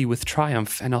was heady with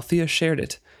triumph, and Althea shared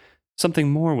it.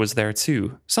 Something more was there,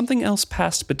 too. Something else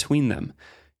passed between them.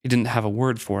 He didn't have a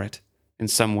word for it. In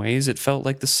some ways, it felt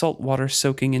like the salt water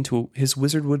soaking into his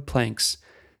wizardwood planks.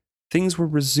 Things were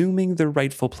resuming their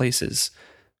rightful places.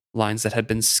 Lines that had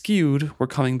been skewed were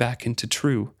coming back into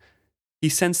true. He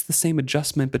sensed the same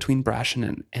adjustment between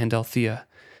Brashen and Althea.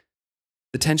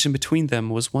 The tension between them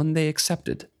was one they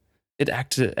accepted. It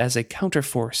acted as a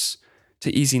counterforce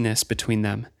to easiness between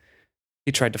them.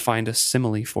 He tried to find a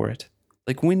simile for it.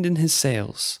 Like wind in his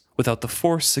sails, without the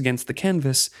force against the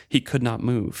canvas, he could not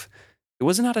move. It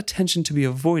was not a tension to be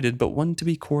avoided, but one to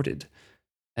be courted,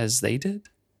 as they did.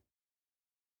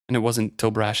 And it wasn't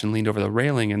till Brashen leaned over the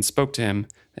railing and spoke to him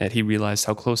that he realized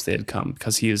how close they had come,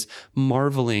 because he is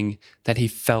marveling that he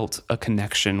felt a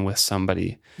connection with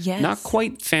somebody. Yes. Not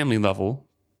quite family level,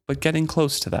 but getting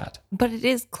close to that. But it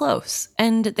is close,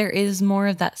 and there is more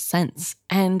of that sense.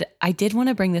 And I did want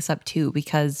to bring this up too,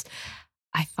 because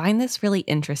I find this really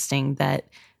interesting that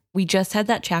we just had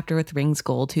that chapter with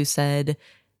Ringsgold who said,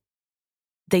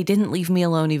 they didn't leave me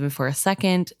alone even for a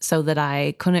second so that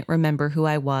I couldn't remember who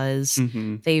I was.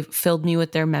 Mm-hmm. They filled me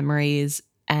with their memories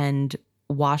and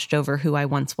washed over who I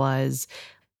once was.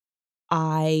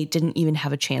 I didn't even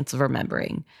have a chance of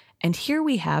remembering. And here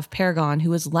we have Paragon, who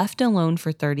was left alone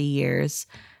for 30 years.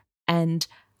 And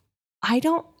I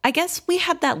guess we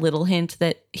had that little hint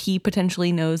that he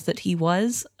potentially knows that he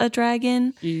was a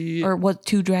dragon or what,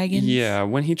 two dragons. Yeah,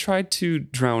 when he tried to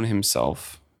drown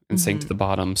himself and sink to the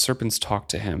bottom, serpents talked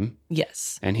to him.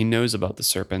 Yes. And he knows about the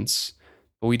serpents,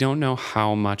 but we don't know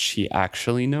how much he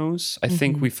actually knows. I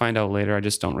think we find out later. I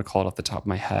just don't recall it off the top of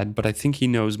my head, but I think he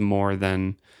knows more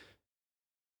than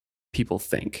people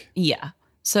think. Yeah.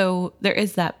 So there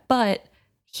is that, but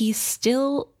he's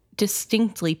still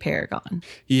distinctly Paragon.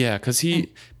 Yeah, because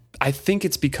I think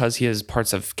it's because he has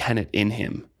parts of Kennet in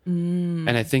him.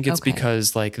 And I think it's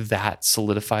because like that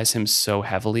solidifies him so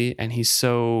heavily, and he's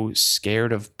so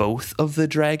scared of both of the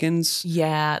dragons.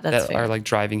 Yeah, that's that fair. are like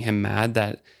driving him mad,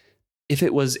 that if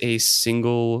it was a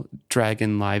single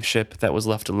dragon live ship that was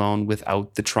left alone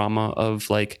without the trauma of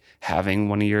like having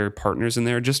one of your partners in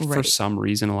there, just for some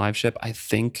reason, a live ship, I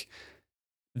think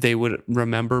they would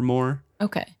remember more.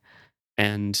 Okay.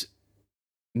 And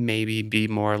maybe be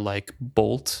more like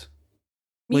Bolt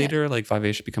later, like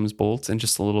Vivacia becomes Bolt, and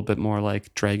just a little bit more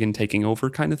like dragon taking over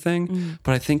kind of thing.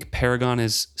 But I think Paragon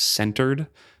is centered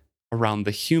around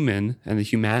the human and the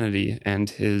humanity and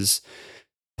his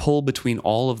pull between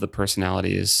all of the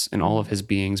personalities and all of his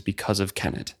beings because of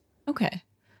Kennet. Okay.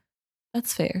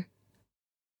 That's fair.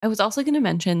 I was also going to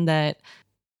mention that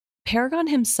Paragon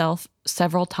himself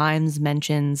several times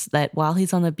mentions that while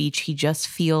he's on the beach, he just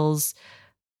feels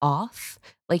off.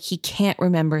 Like he can't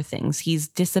remember things. He's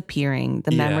disappearing.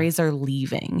 The memories are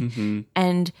leaving.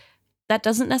 And that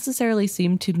doesn't necessarily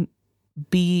seem to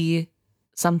be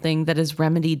something that is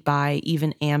remedied by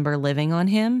even Amber living on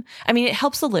him. I mean, it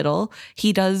helps a little.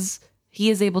 He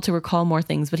is able to recall more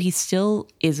things, but he still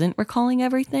isn't recalling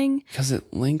everything. Because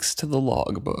it links to the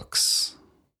logbooks.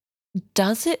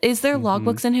 Does it? Is there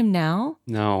logbooks in him now?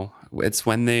 No. It's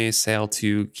when they sail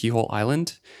to Keyhole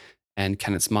Island and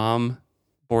Kennet's mom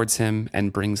boards him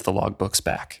and brings the logbooks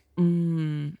back.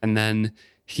 And then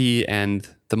he and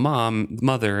the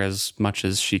mother, as much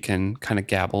as she can kind of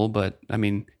gabble, but I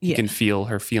mean, he can feel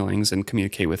her feelings and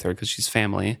communicate with her because she's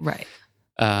family. Right.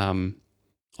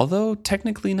 Although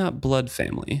technically not blood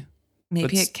family.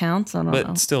 Maybe it counts. I don't know.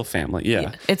 But still family.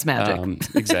 Yeah. It's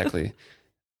magic. Exactly.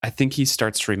 I think he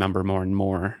starts to remember more and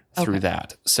more through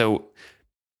that. So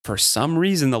for some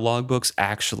reason, the logbooks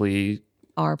actually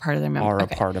are a part of their memory. A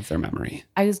part of their memory.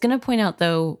 I was going to point out,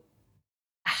 though,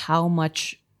 how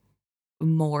much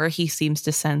more he seems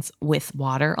to sense with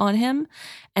water on him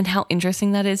and how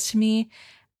interesting that is to me.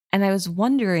 And I was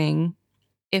wondering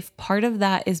if part of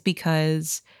that is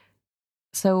because,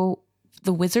 so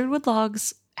the Wizardwood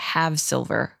logs have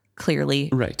silver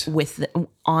clearly with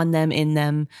on them, in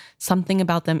them, something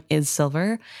about them is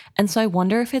silver. And so I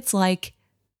wonder if it's like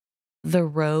the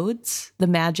roads, the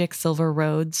magic silver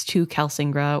roads to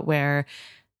Kelsingra, where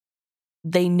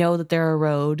they know that they're a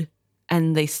road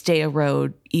and they stay a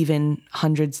road even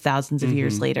hundreds, thousands of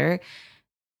years later.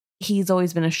 He's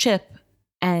always been a ship.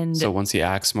 And so once he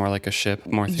acts more like a ship,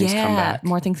 more things come back.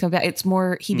 More things come back. It's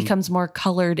more, he becomes more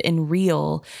colored and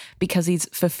real because he's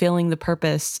fulfilling the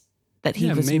purpose that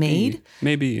he was made.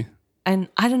 Maybe. And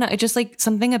I don't know, it just like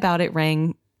something about it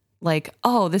rang like,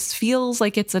 oh, this feels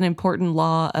like it's an important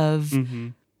law of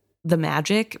the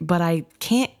magic, but I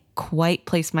can't quite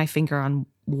place my finger on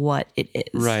what it is.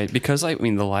 Right. Because I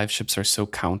mean, the live ships are so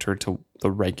counter to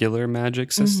the regular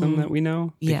magic system that we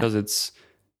know, because it's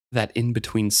that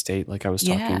in-between state, like I was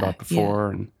talking about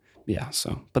before. And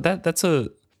so, but that's a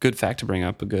good fact to bring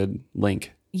up, a good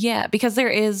link. Yeah, because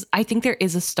I think there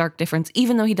is a stark difference,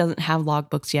 even though he doesn't have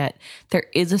logbooks yet, there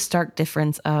is a stark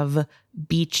difference of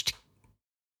beached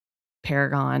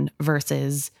Paragon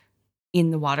versus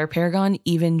in the water Paragon,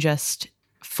 even just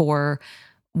for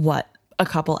a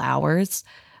couple hours.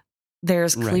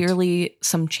 There's clearly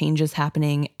some changes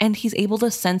happening, and he's able to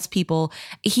sense people.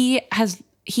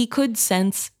 He could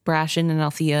sense Brashen and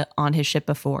Althea on his ship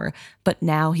before, but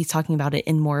now he's talking about it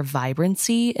in more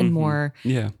vibrancy and more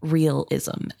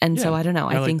realism. And so I don't know.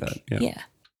 I think like that.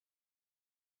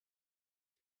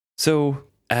 So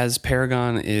as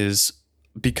Paragon is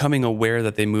becoming aware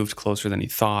that they moved closer than he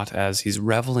thought, as he's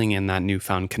reveling in that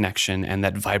newfound connection and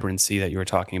that vibrancy that you were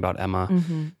talking about,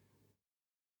 Emma,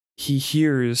 he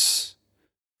hears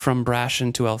from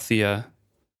Brashen to Althea,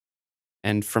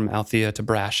 and from Althea to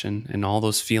Brashen, and all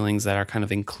those feelings that are kind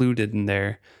of included in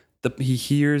there. He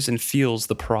hears and feels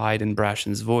the pride in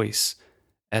Brashen's voice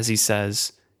as he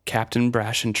says, "Captain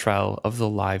Brashen Trell of the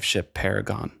live ship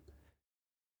Paragon."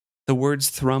 The words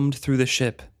thrummed through the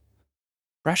ship.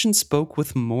 Brashen spoke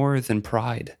with more than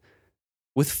pride.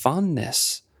 With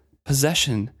fondness,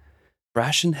 possession,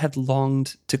 Brashen had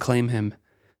longed to claim him,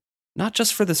 not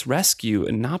just for this rescue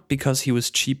and not because he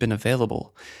was cheap and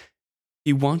available.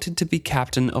 He wanted to be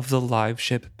captain of the live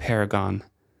ship Paragon.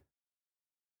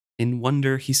 In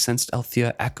wonder, he sensed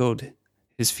Althea echoed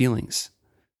his feelings.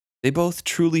 They both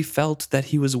truly felt that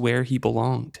he was where he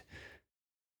belonged.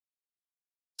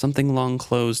 Something long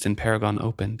closed and Paragon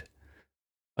opened.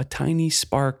 A tiny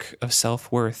spark of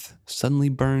self-worth suddenly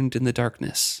burned in the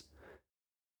darkness.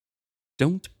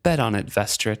 "Don't bet on it,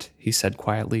 Vestrit," he said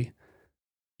quietly.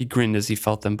 He grinned as he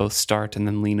felt them both start and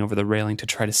then lean over the railing to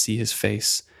try to see his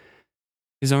face.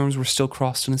 His arms were still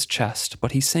crossed on his chest,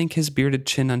 but he sank his bearded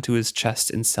chin onto his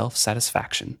chest in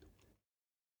self-satisfaction.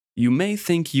 "You may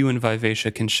think you and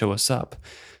Vivacia can show us up,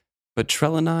 but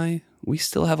Trell and I, we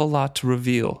still have a lot to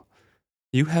reveal.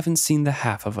 You haven't seen the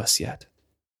half of us yet."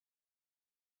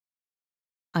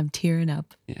 I'm tearing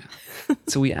up. Yeah.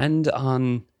 So we end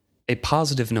on a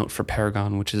positive note for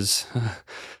Paragon, which is,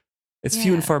 it's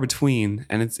few and far between,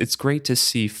 and it's great to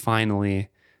see finally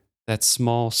that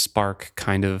small spark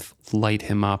kind of light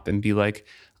him up and be like,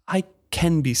 I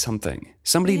can be something.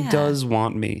 Somebody does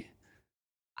want me.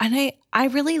 And I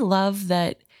really love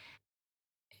that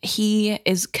he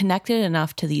is connected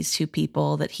enough to these two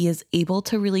people that he is able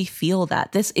to really feel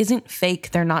that this isn't fake.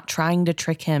 They're not trying to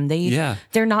trick him.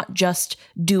 They're not just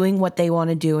doing what they want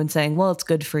to do and saying, well, it's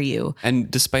good for you. And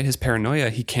despite his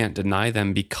paranoia, he can't deny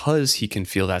them because he can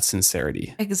feel that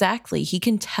sincerity. Exactly. He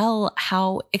can tell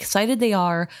how excited they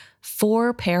are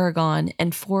for Paragon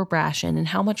and for Brashen and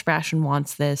how much Brashen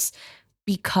wants this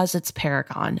because it's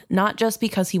Paragon, not just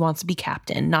because he wants to be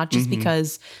captain, not just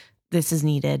because this is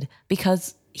needed,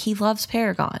 because he loves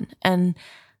Paragon. And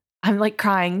I'm like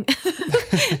crying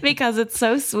because it's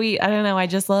so sweet. I don't know. I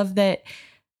just love that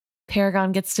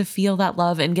Paragon gets to feel that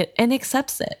love and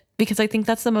accepts it, because I think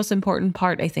that's the most important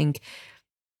part. I think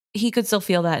he could still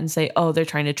feel that and say, oh, they're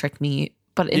trying to trick me.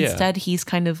 But instead he's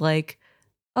kind of like,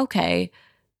 okay,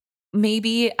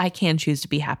 maybe I can choose to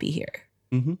be happy here.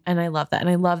 And I love that. And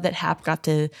I love that Hap got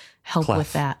to help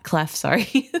with that. Clef,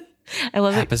 sorry. I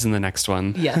love Hap is in the next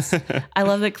one. Yes. I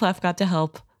love that Clef got to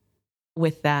help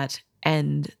with that.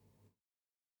 And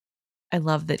I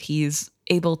love that he's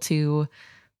able to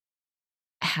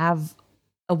have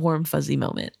a warm, fuzzy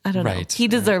moment. I don't know. He Right.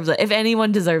 deserves it. If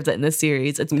anyone deserves it in this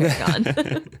series, it's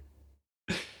Paragon.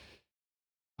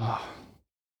 Oh,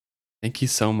 thank you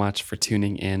so much for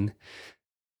tuning in,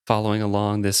 following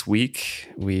along this week.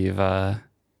 We've had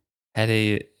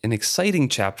an exciting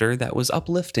chapter that was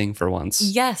uplifting for once.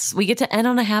 Yes, we get to end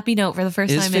on a happy note for the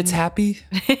first time. Is Fitz happy?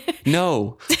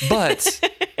 No, but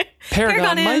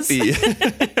Paragon might be.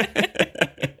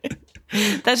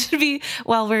 That should be,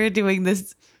 while we're doing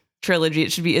this trilogy,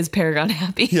 it should be, is Paragon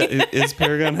happy? Yeah, is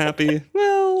Paragon happy?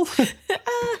 Well, this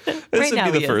right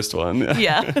would be the first one.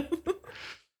 Yeah.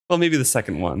 Well, maybe the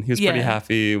second one. He was pretty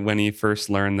happy when he first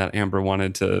learned that Amber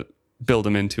wanted to build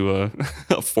him into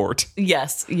a fort.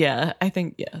 Yes. Yeah. I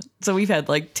think, yeah. So we've had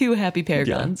like 2 happy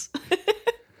Paragons.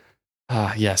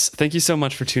 Yes. Thank you so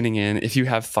much for tuning in. If you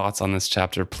have thoughts on this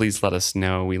chapter, please let us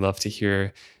know. We love to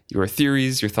hear your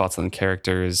theories, your thoughts on the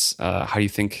characters, how you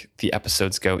think the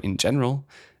episodes go in general,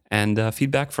 and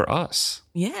feedback for us.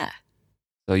 Yeah.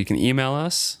 So you can email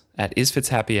us at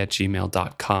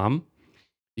isfitzhappy@gmail.com.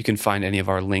 You can find any of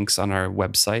our links on our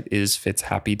website,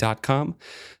 isfitzhappy.com.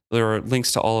 There are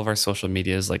links to all of our social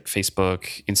medias like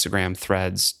Facebook, Instagram,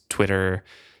 Threads, Twitter,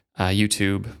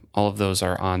 YouTube. All of those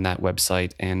are on that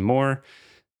website and more.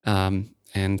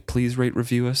 And please rate,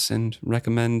 review us, and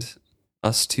recommend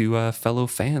us to fellow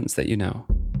fans that you know.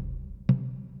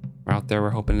 We're out there. We're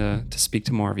hoping to speak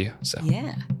to more of you. So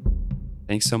Yeah.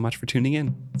 thanks so much for tuning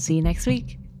in. See you next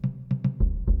week.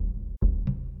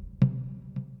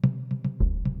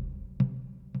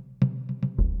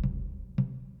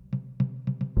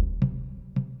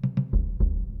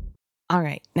 All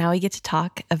right, now we get to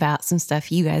talk about some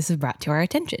stuff you guys have brought to our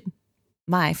attention.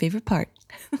 My favorite part.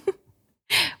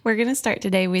 We're going to start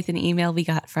today with an email we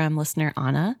got from listener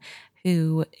Anna,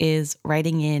 who is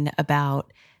writing in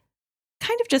about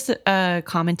kind of just a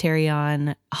commentary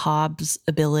on Hobb's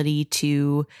ability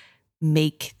to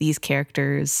make these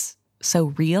characters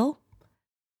so real.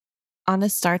 Anna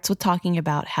starts with talking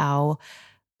about how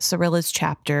Cyrilla's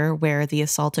chapter, where the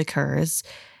assault occurs,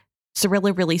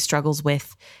 Cyrilla really struggles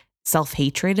with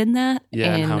self-hatred in that.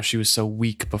 Yeah, and how she was so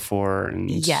weak before.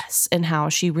 And yes, and how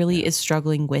she really is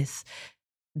struggling with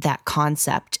that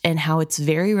concept, and how it's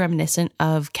very reminiscent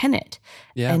of Kenneth.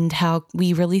 Yeah. And how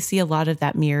we really see a lot of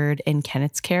that mirrored in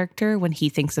Kenneth's character when he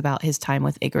thinks about his time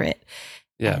with Ygritte.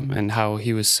 Yeah, and how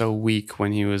he was so weak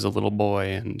when he was a little boy,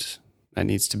 and that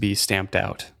needs to be stamped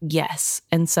out. Yes.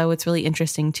 And so it's really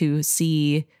interesting to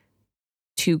see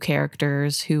 2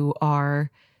 characters who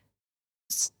are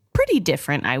pretty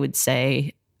different, I would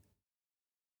say,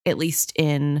 at least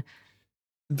in...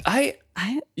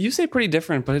 You say pretty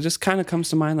different, but it just kind of comes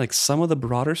to mind like some of the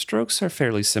broader strokes are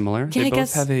fairly similar. Yeah, they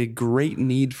both have a great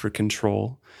need for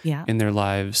control in their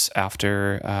lives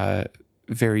after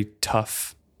very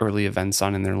tough early events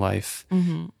on in their life.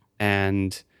 Mm-hmm.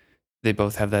 And they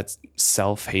both have that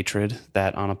self-hatred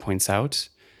that Anna points out.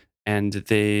 And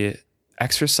they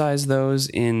exercise those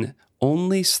in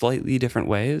only slightly different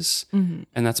ways. Mm-hmm.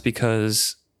 And that's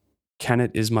because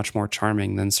Kenneth is much more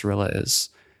charming than Cyrilla is.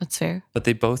 That's fair. But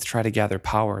they both try to gather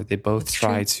power. They both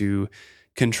try to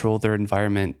control their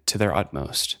environment to their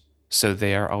utmost. So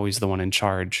they are always the one in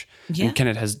charge. Yeah. And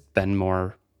Kenneth has been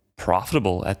more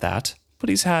profitable at that, but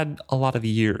he's had a lot of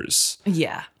years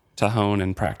to hone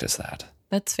and practice that.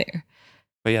 That's fair.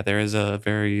 But yeah, there is a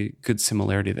very good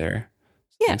similarity there.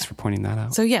 Yeah. Thanks for pointing that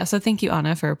out. So thank you,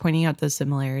 Anna, for pointing out the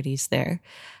similarities there.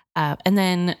 And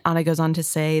then Anna goes on to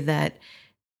say that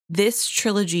this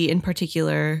trilogy in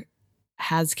particular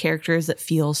has characters that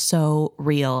feel so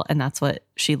real, and that's what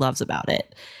she loves about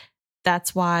it.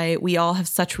 That's why we all have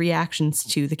such reactions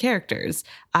to the characters.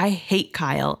 I hate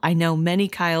Kyle. I know many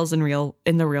Kyles in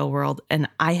the real world, and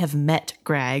I have met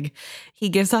Greg. He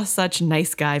gives us such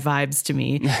nice guy vibes to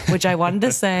me, which I wanted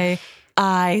to say,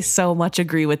 I so much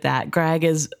agree with that. Greg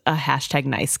is a hashtag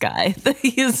nice guy.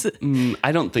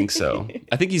 I don't think so.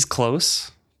 I think he's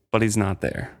close, but he's not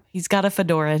there. He's got a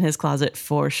fedora in his closet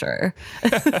for sure.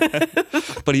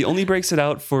 But he only breaks it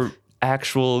out for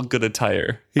actual good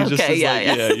attire. He just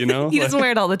is you know? He doesn't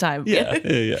wear it all the time.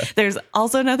 Yeah. There's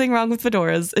also nothing wrong with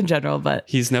fedoras in general, but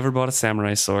he's never bought a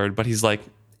samurai sword, but he's like,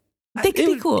 they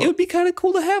could be cool. It would be kind of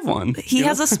cool to have one. He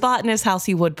has a spot in his house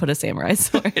he would put a samurai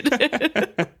sword.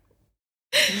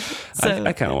 So,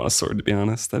 I kind of want a sword, to be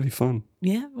honest. That'd be fun.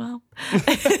 Yeah, well.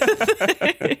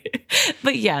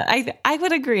 But yeah, I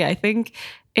would agree. I think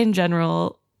in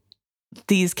general,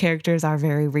 these characters are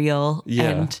very real. Yeah.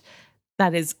 And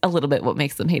that is a little bit what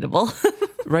makes them hateable.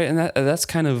 Right, and that's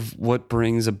kind of what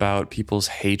brings about people's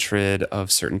hatred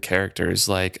of certain characters.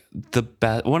 Like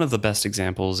one of the best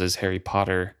examples is Harry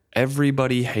Potter.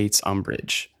 Everybody hates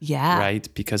Umbridge. Yeah. Right?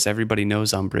 Because everybody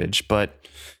knows Umbridge, but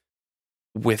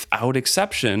without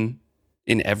exception,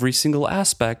 in every single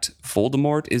aspect,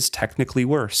 Voldemort is technically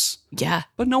worse. Yeah.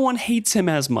 But no one hates him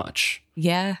as much.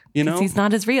 Yeah. You know? He's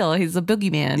not as real. He's a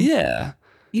boogeyman. Yeah.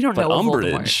 You don't know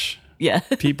Umbridge. Voldemort. Yeah.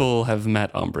 People have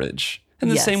met Umbridge. And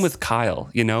the same with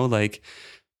Kyle, like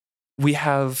we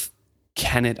have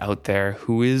Kenneth out there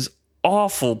who is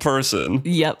awful person.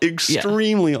 Yep.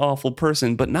 Extremely awful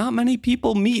person, but not many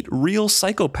people meet real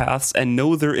psychopaths and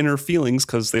know their inner feelings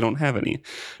because they don't have any,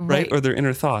 right? Or their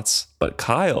inner thoughts. But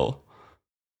Kyle,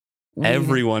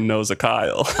 everyone knows a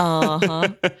Kyle. Uh-huh.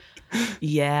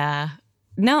 Yeah.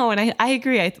 No, and I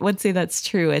agree. I would say that's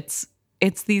true. It's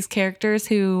these characters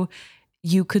who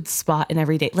you could spot in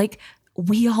every day. Like,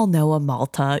 we all know a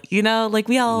Malta, like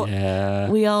we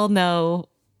all know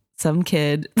some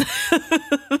kid.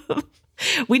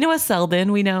 We know a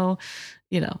Selden, we know,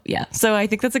 yeah. So I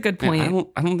think that's a good point.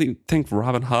 I don't even think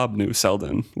Robin Hobb knew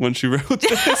Selden when she wrote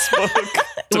this book.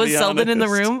 Was Selden in the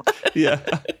room? Yeah.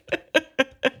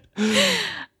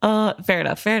 Fair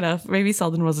enough. Maybe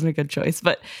Selden wasn't a good choice,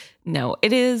 but no,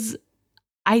 it is.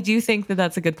 I do think that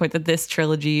that's a good point, that this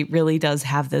trilogy really does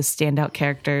have those standout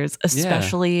characters,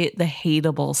 especially the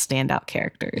hateable standout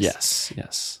characters.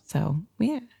 Yes. So,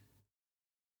 yeah.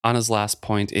 Anna's last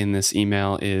point in this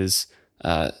email is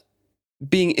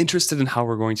being interested in how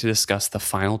we're going to discuss the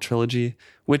final trilogy,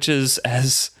 which is,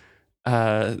 as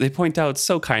they point out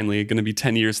so kindly, going to be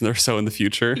 10 years or so in the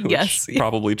future, which is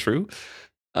probably true.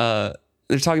 They're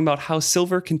talking about how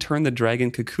Silver can turn the dragon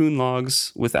cocoon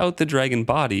logs without the dragon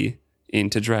body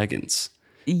into dragons.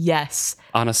 Yes.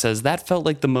 Anna says, that felt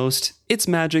like the most "it's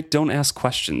magic, don't ask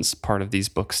questions" part of these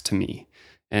books to me.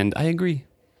 And I agree.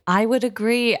 I would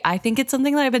agree. I think it's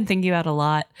something that I've been thinking about a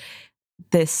lot,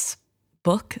 this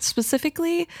book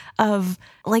specifically, of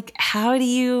like, how do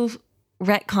you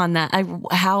retcon that?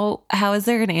 How is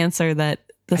there an answer that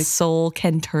the soul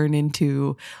can turn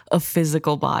into a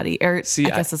physical body? Or I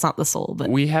guess it's not the soul, but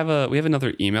we have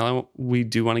another email we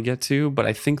do want to get to, but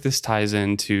I think this ties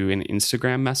into an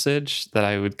Instagram message that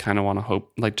I would kind of want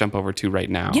to jump over to right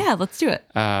now. Yeah, let's do it.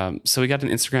 So we got an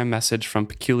Instagram message from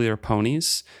Peculiar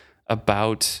Ponies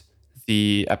about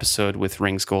the episode with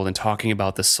Ringsgold and talking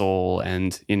about the soul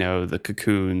and, the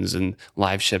cocoons and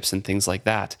live ships and things like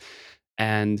that.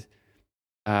 And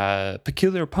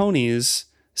Peculiar Ponies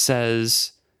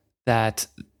says that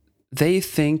they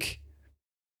think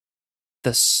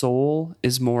the soul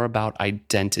is more about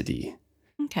identity.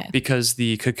 Okay. Because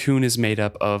the cocoon is made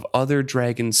up of other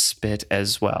dragon spit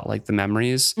as well, like the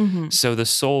memories. Mm-hmm. So the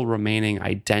soul remaining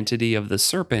identity of the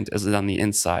serpent is on the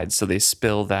inside. So they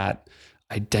spill that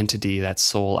identity, that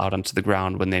soul, out onto the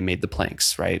ground when they made the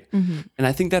planks, right? Mm-hmm. And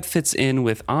I think that fits in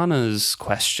with Anna's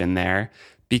question there,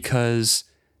 because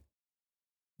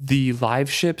the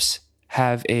live ships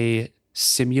have a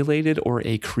simulated or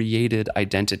a created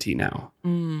identity now.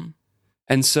 Mm.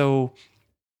 And so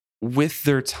with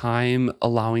their time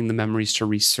allowing the memories to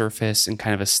resurface and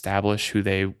kind of establish who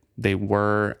they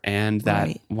were and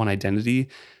that one identity,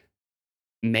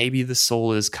 maybe the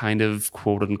soul is kind of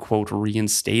quote unquote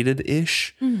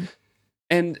reinstated-ish. Mm.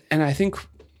 And I think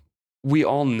we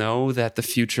all know that the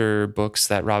future books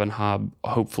that Robin Hobb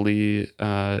hopefully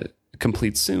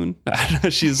complete soon.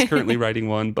 She's currently writing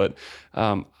one, but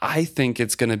I think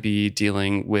it's going to be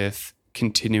dealing with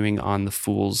continuing on the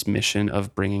Fool's mission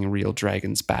of bringing real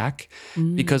dragons back,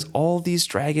 because all these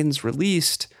dragons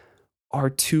released are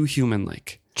too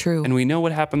human-like. True. And we know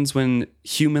what happens when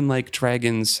human-like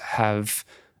dragons have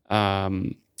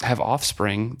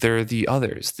offspring. They're the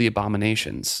others, the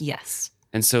abominations. Yes.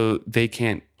 And so they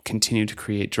can't continue to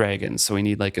create dragons. So we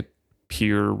need a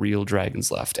pure real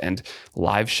dragons left, and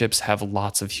live ships have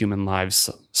lots of human lives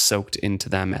soaked into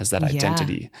them as that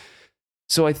identity.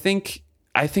 So I think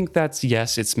that's,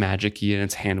 yes, it's magic-y and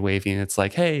it's hand wavy and it's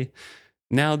like, hey,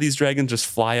 now these dragons just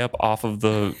fly up off of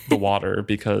the water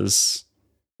because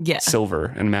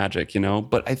silver and magic,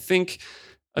 but I think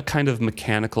a kind of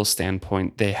mechanical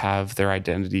standpoint, they have their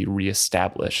identity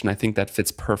reestablished, and I think that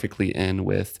fits perfectly in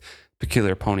with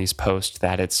Peculiar Pony's post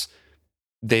that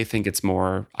they think it's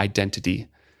more identity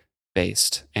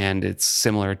based, and it's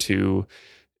similar to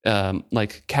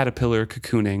like caterpillar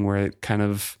cocooning, where it kind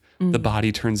of the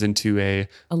body turns into a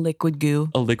liquid goo,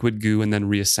 and then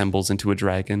reassembles into a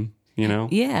dragon,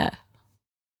 Yeah.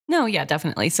 No, yeah,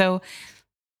 definitely. So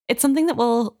it's something that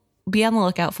we'll be on the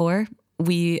lookout for.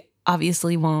 We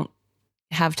obviously won't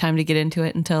have time to get into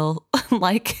it until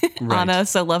like Right. Anna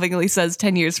so lovingly says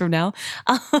 10 years from now.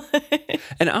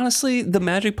 And honestly, the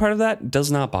magic part of that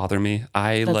does not bother me.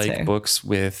 I That's like fair. books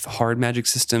with hard magic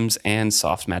systems and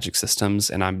soft magic systems,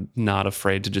 and I'm not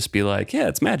afraid to just be like, yeah,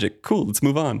 it's magic. Cool, let's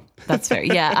move on. That's fair.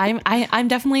 Yeah, I'm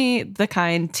definitely the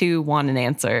kind to want an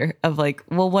answer of like,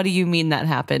 well, what do you mean that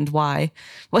happened? Why?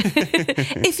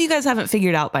 If you guys haven't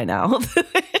figured out by now.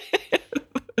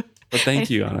 But thank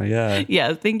you, Anna. Yeah.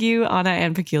 Yeah, thank you, Anna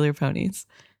and Peculiar Ponies.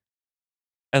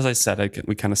 As I said,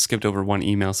 we kind of skipped over one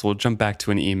email, so we'll jump back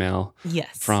to an email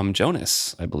Yes. from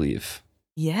Jonas, I believe.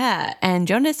 Yeah, and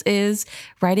Jonas is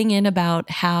writing in about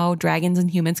how dragons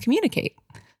and humans communicate.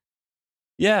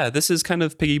 Yeah, this is kind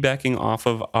of piggybacking off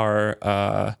of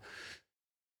our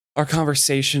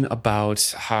conversation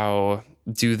about how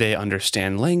do they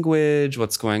understand language,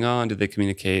 what's going on, do they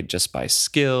communicate just by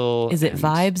skill? Is it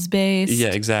vibes based? Yeah,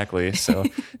 exactly. So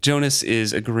Jonas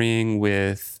is agreeing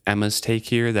with Emma's take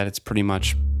here that it's pretty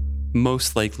much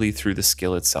most likely through the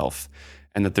skill itself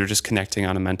and that they're just connecting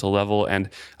on a mental level. And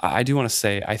I do want to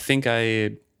say, I think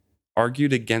I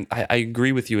argued against, I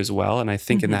agree with you as well. And I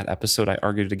think in that episode, I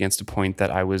argued against a point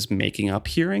that I was making up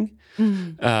hearing.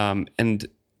 And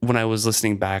when I was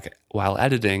listening back while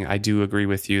editing, I do agree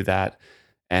with you that,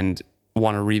 and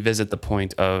want to revisit the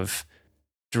point of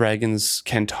dragons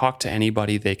can talk to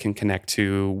anybody they can connect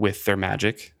to with their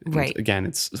magic. And Right.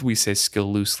 again, we say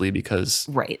skill loosely because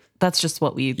Right. That's just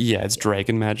what we... yeah, it's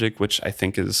dragon magic, which I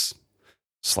think is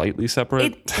slightly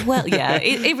separate.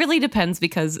 It really depends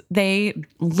because they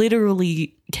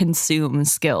literally consume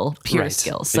skill, pure Right,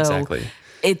 skill. So exactly.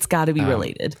 it's got to be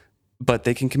related. But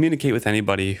they can communicate with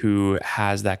anybody who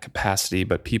has that capacity.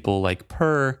 But people like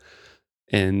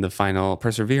in the final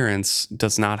Perseverance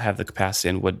does not have the capacity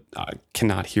and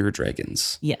cannot hear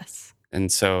dragons. Yes.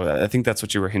 And so I think that's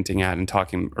what you were hinting at and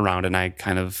talking around. And I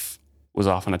kind of was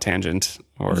off on a tangent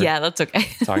or Yeah, that's okay.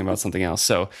 talking about something else.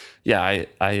 So yeah,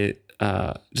 I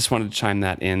just wanted to chime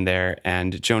that in there.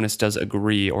 And Jonas does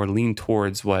agree or lean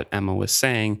towards what Emma was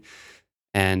saying.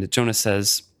 And Jonas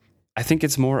says, I think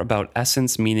it's more about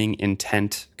essence, meaning,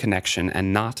 intent, connection,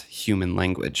 and not human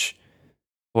language.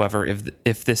 However,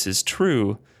 if this is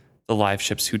true, the live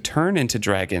ships who turn into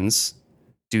dragons,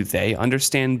 do they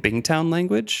understand Bingtown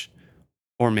language?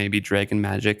 Or maybe dragon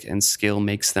magic and skill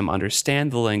makes them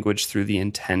understand the language through the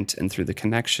intent and through the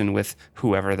connection with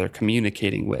whoever they're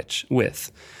communicating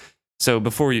with. So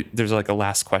there's like a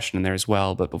last question in there as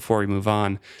well, but before we move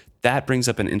on, that brings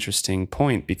up an interesting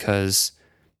point because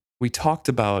we talked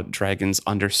about dragons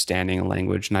understanding a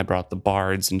language, and I brought the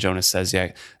bards, and Jonas says, yeah,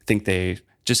 I think they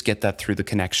just get that through the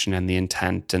connection and the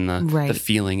intent and the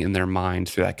feeling in their mind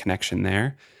through that connection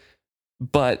there.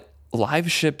 But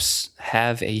live ships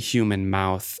have a human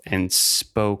mouth and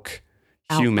spoke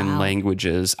human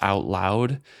languages out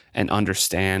loud and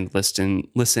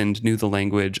listened, knew the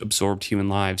language, absorbed human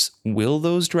lives. Will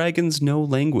those dragons know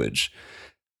language?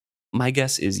 My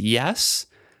guess is yes.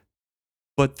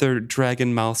 But their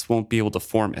dragon mouths won't be able to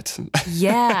form it.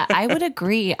 Yeah, I would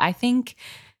agree. I think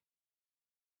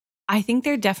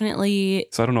they're definitely...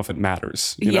 So I don't know if it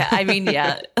matters. Yeah, I mean,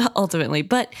 yeah, ultimately.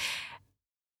 But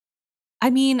I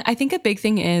mean, I think a big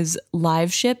thing is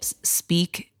live ships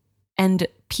speak and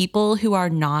people who are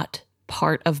not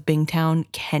part of Bingtown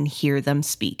can hear them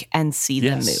speak and see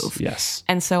them move. Yes.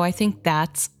 And so I think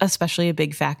that's especially a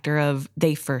big factor of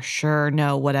they for sure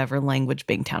know whatever language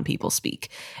Bingtown people speak,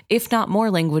 if not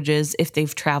more languages, if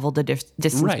they've traveled a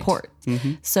distance port.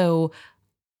 Mm-hmm. So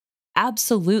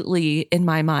absolutely, in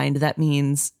my mind, that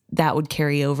means that would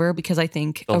carry over because I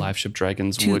think the live ship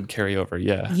dragons would carry over.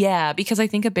 Yeah. Yeah, because I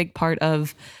think a big part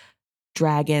of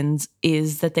dragons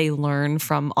is that they learn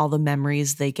from all the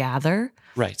memories they gather.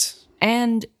 Right.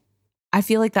 And I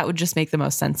feel like that would just make the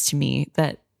most sense to me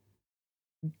that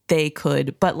they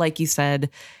could. But like you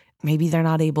said, maybe they're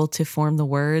not able to form the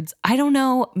words. I don't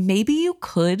know. Maybe you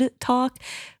could talk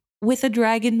with a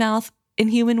dragon mouth in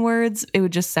human words. It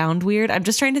would just sound weird. I'm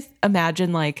just trying to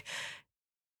imagine, like,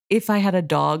 if I had a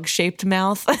dog-shaped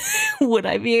mouth, would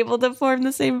I be able to form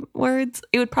the same words?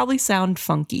 It would probably sound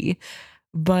funky,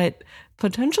 but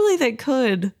potentially they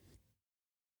could.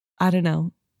 I don't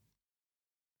know.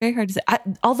 Very hard to say.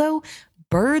 Although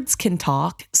birds can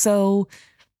talk, so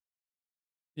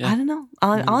I don't know.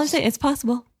 All I'm saying, it's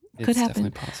possible. Could happen.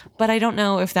 Definitely possible. But I don't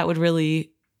know if that would really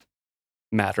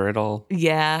matter at all.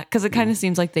 Yeah, because it kind of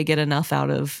seems like they get enough out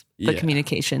of the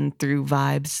communication through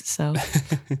vibes. So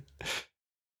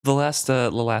the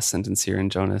last sentence here in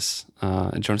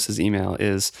Jonas's email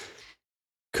is: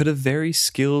 could a very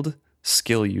skilled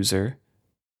skill user,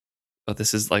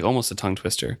 this is like almost a tongue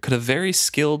twister, could a very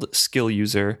skilled skill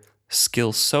user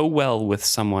skill so well with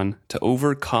someone to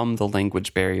overcome the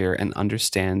language barrier and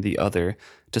understand the other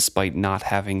despite not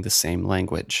having the same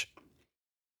language?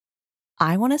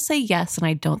 I want to say yes, and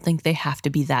I don't think they have to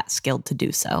be that skilled to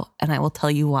do so. And I will tell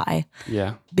you why.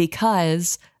 Yeah.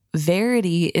 Because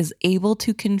Verity is able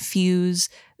to confuse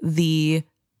the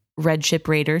Red Ship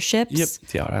Raider ships. Yep,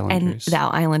 the Islanders. And the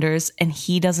Islanders, and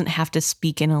he doesn't have to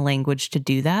speak in a language to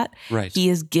do that. Right. He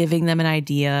is giving them an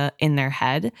idea in their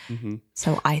head.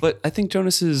 Mm-hmm. But I think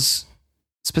Jonas's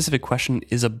specific question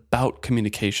is about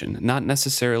communication, not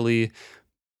necessarily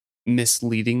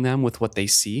misleading them with what they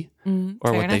see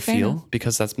or what they feel,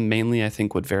 because that's mainly, I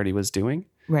think, what Verity was doing.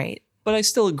 Right. But I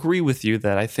still agree with you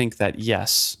that I think that,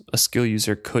 yes, a skill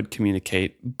user could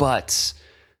communicate, but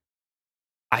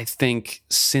I think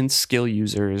since skill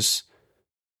users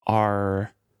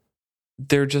they're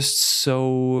just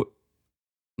so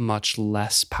much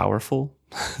less powerful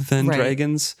than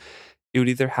dragons, it would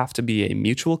either have to be a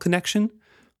mutual connection,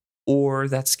 or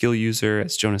that skill user,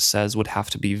 as Jonas says, would have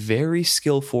to be very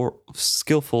skillful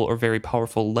or very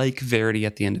powerful, like Verity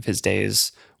at the end of his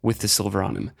days with the silver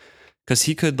on him. Because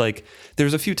he could,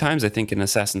 there's a few times, I think, in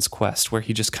Assassin's Quest where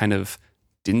he just kind of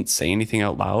didn't say anything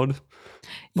out loud,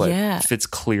 but Fitz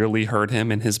clearly heard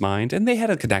him in his mind, and they had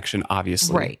a connection,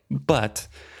 obviously. Right.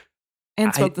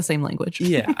 And spoke the same language.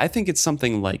 Yeah, I think it's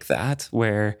something like that,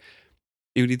 where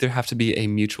it would either have to be a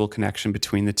mutual connection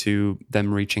between the two,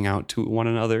 them reaching out to one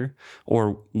another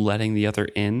or letting the other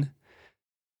in,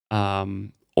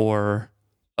 or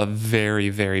a very,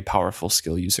 very powerful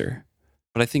skill user.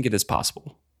 But I think it is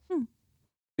possible.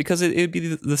 Because it would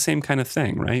be the same kind of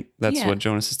thing, right? That's what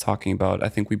Jonas is talking about. I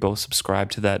think we both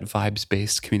subscribe to that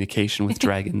vibes-based communication with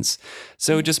dragons.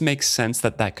 So it just makes sense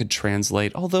that could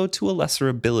translate, although to a lesser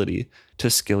ability, to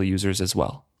skill users as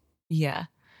well. Yeah.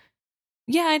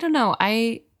 Yeah, I don't know.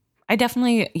 I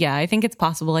definitely, I think it's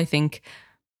possible. I think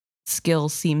skill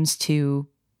seems to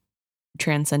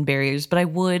transcend barriers, but I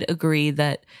would agree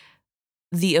that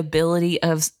the ability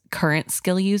of current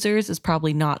skill users is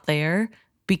probably not there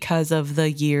because of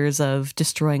the years of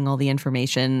destroying all the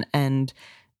information and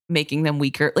making them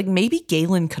weaker. Like maybe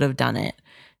Galen could have done it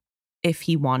if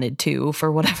he wanted to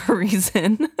for whatever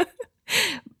reason.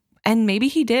 And maybe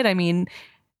he did. I mean,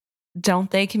 don't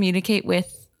they communicate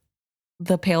with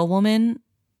the Pale Woman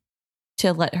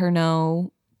to let her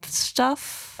know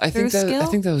stuff through skill? I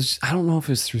think that was, I don't know if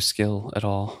it was through skill at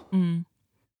all. And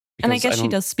I guess she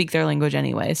does speak their language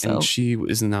anyway. So and she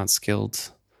is not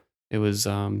skilled. It was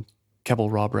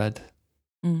Kebble Robred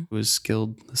who was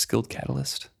a skilled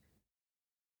catalyst.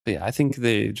 But yeah, I think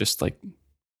they just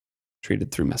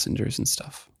traded through messengers and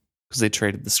stuff because they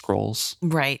traded the scrolls.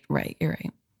 Right. You're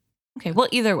right. Okay. Well,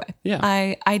 either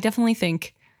way, I definitely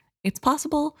think it's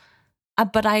possible,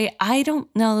 but I don't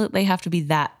know that they have to be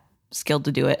that skilled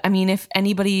to do it. I mean, if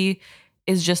anybody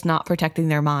is just not protecting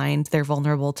their mind, they're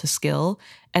vulnerable to skill.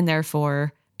 And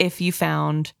therefore, if you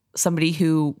found somebody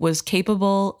who was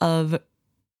capable of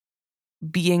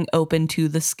being open to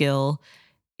the skill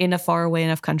in a far away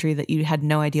enough country that you had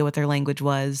no idea what their language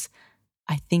was,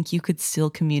 I think you could still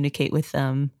communicate with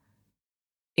them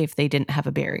if they didn't have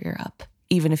a barrier up,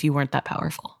 even if you weren't that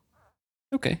powerful.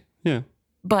 Okay. Yeah.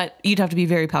 But you'd have to be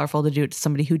very powerful to do it to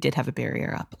somebody who did have a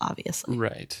barrier up, obviously.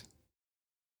 Right.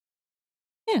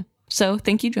 Yeah. So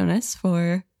thank you, Jonas,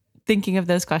 for thinking of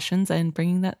those questions and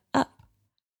bringing that up.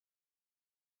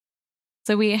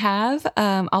 So we have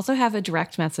also have a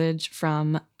direct message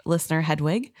from listener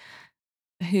Hedwig,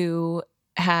 who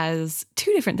has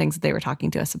two different things that they were talking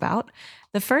to us about.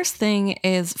 The first thing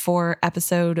is for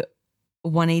episode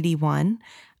 181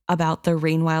 about the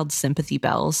Rainwild sympathy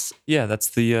bells. Yeah, that's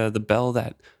the bell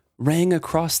that rang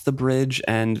across the bridge,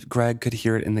 and Greg could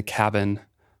hear it in the cabin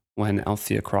when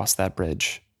Althea crossed that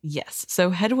bridge. Yes. So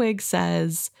Hedwig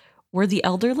says, were the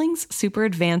Elderlings super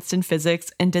advanced in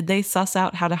physics, and did they suss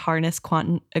out how to harness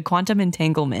quantum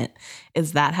entanglement?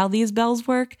 Is that how these bells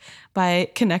work? By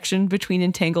connection between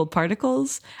entangled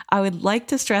particles? I would like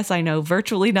to stress I know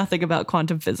virtually nothing about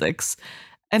quantum physics.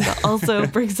 And also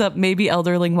brings up maybe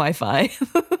Elderling Wi-Fi.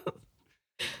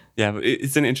 Yeah,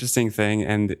 it's an interesting thing,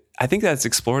 and I think that's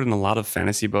explored in a lot of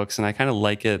fantasy books, and I kind of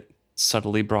like it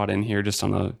subtly brought in here just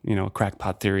on a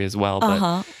crackpot theory as well.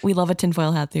 But we love a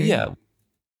tinfoil hat theory. Yeah.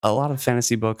 A lot of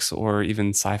fantasy books or even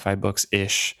sci-fi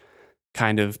books-ish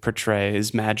kind of portray,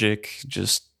 is magic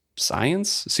just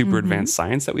science, super advanced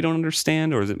science that we don't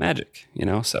understand, or is it magic?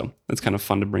 So it's kind of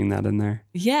fun to bring that in there.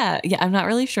 Yeah. I'm not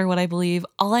really sure what I believe.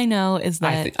 All I know is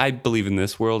that I believe in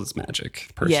this world it's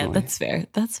magic, personally. Yeah,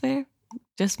 that's fair.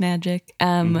 Just magic.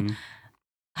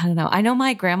 I don't know. I know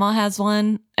my grandma has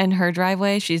one in her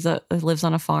driveway. Lives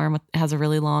on a farm, has a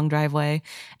really long driveway.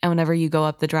 And whenever you go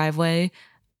up the driveway,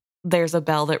 there's a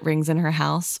bell that rings in her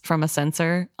house from a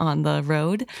sensor on the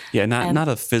road. Yeah, not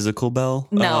a physical bell.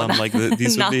 No, like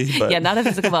these would be. But yeah, not a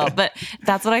physical bell. But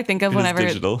that's what I think of whenever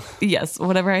digital. Yes,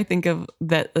 whenever I think of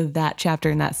that chapter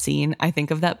in that scene, I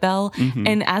think of that bell. Mm-hmm.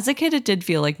 And as a kid, it did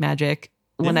feel like magic.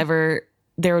 Whenever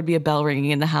there would be a bell ringing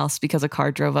in the house because a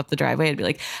car drove up the driveway, I'd be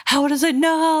like, "How does it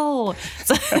know?"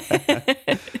 So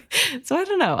I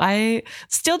don't know. I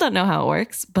still don't know how it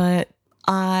works, but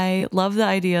I love the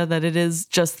idea that it is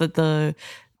just that the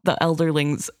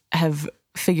Elderlings have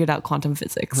figured out quantum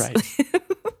physics. Right.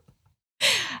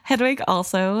 Hedwig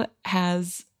also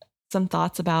has some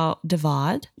thoughts about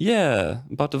Devad. Yeah,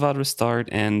 about Devad Restart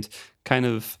and kind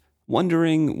of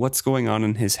wondering what's going on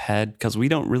in his head because we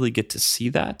don't really get to see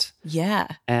that. Yeah.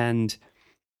 And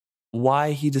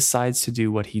why he decides to do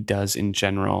what he does in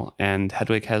general. And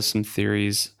Hedwig has some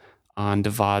theories on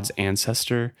Devad's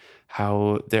ancestor,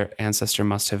 how their ancestor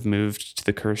must have moved to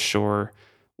the cursed shore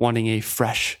wanting a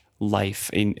fresh life,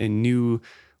 a new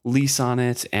lease on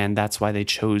it, and that's why they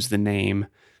chose the name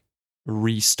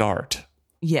Restart.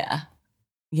 Yeah.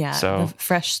 Yeah. So, the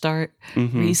fresh start,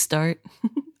 restart.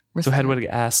 So Hedwig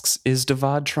asks, is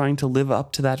Devad trying to live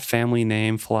up to that family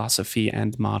name, philosophy,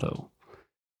 and motto?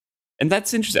 And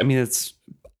that's interesting. I mean, it's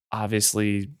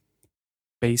obviously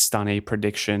based on a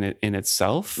prediction in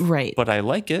itself. Right. But I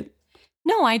like it.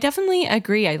 No, I definitely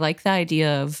agree. I like the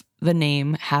idea of the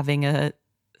name having a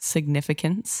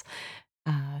significance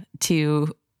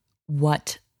to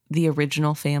what the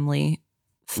original family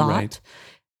thought. Right.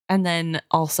 And then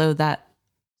also that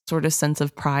sort of sense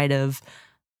of pride of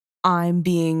I'm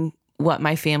being what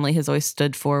my family has always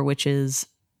stood for, which is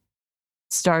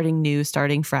starting new,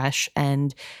 starting fresh,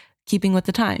 and keeping with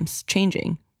the times,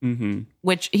 changing. Mm-hmm.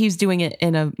 Which he's doing it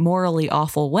in a morally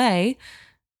awful way,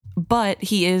 but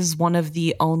he is one of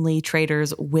the only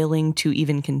traders willing to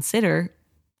even consider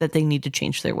that they need to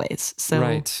change their ways. So,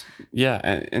 right.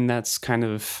 Yeah. And that's kind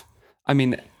of, I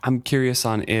mean, I'm curious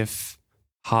on if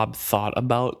Hobb thought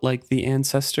about like the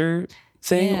ancestor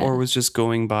thing or was just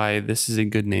going by, this is a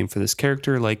good name for this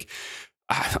character. Like,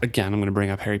 again, I'm going to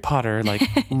bring up Harry Potter. Like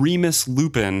Remus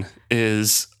Lupin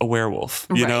is a werewolf,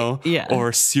 you know? Yeah.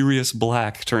 Or Sirius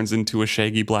Black turns into a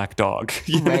shaggy black dog.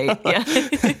 Right. Know?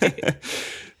 Yeah.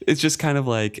 It's just kind of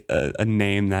like a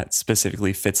name that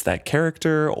specifically fits that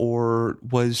character, or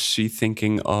was she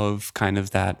thinking of kind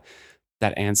of that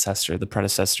ancestor, the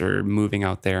predecessor, moving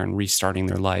out there and restarting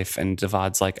their life, and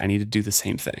Devad's like, I need to do the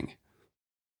same thing.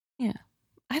 Yeah.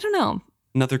 I don't know.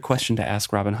 Another question to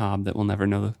ask Robin Hobb that we'll never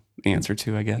know the answer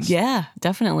to, I guess. Yeah,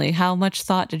 definitely. How much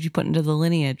thought did you put into the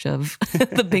lineage of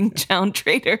the Bingtown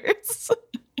traders?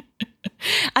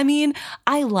 I mean,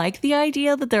 I like the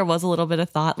idea that there was a little bit of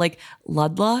thought, like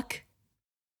Ludluck.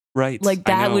 Right. Like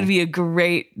that would be a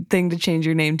great thing to change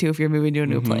your name to if you're moving to a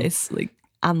new place. Like,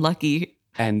 I'm lucky.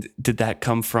 And did that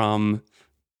come from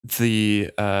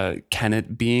the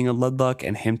Kenneth being a Ludluck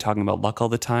and him talking about luck all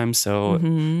the time? So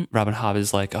Robin Hobb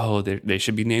is like, oh, they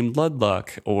should be named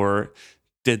Ludluck. Or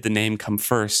did the name come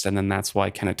first? And then that's why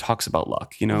Kenneth talks about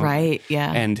luck, you know? Right,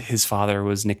 yeah. And his father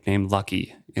was nicknamed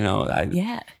Lucky, you know? I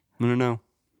don't know.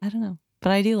 I don't know.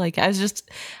 But I do like it.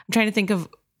 I'm trying to think of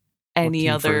any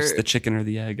other. First, the chicken or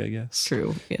the egg, I guess.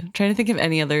 True. Yeah. I'm trying to think of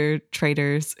any other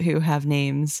traders who have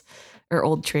names, or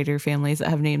old trader families that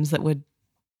have names that would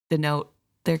denote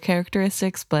their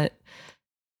characteristics, but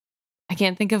I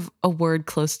can't think of a word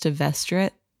close to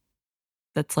Vestrit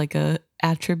that's like a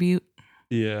attribute.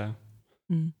 Yeah.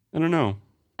 I don't know.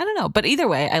 But either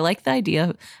way, I like the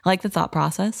idea. I like the thought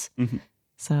process.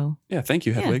 So yeah, thank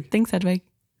you, Hedwig. Yeah, thanks, Hedwig.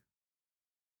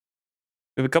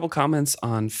 We have a couple comments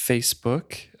on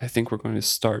Facebook. I think we're going to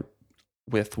start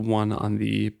with one on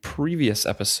the previous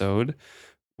episode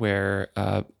where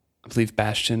I believe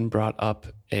Bastion brought up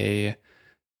a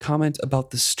comment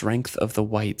about the strength of the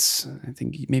whites. I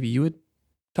think maybe you had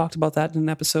talked about that in an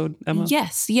episode, Emma?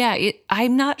 Yes. Yeah.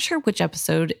 I'm not sure which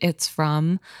episode it's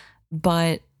from,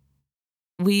 but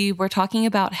we were talking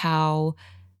about how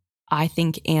I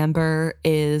think Amber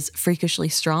is freakishly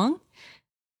strong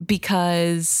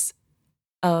because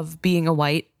of being a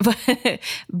white.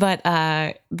 But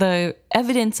the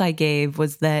evidence I gave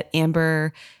was that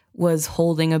Amber was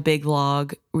holding a big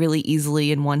log really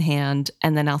easily in one hand,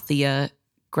 and then Althea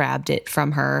grabbed it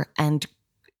from her and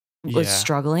was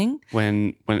struggling.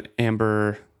 When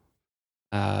Amber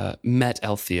met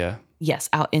Althea. Yes,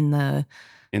 out in the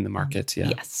market, yeah.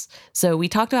 Yes. So we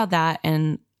talked about that,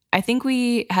 and I think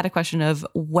we had a question of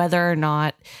whether or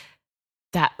not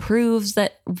that proves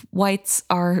that whites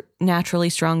are naturally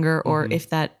stronger, or if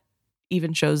that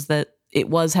even shows that it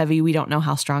was heavy. We don't know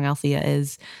how strong Althea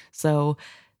is. So,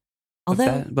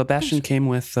 although, but Brashen came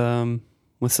with some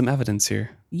evidence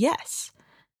here. Yes.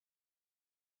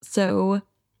 So,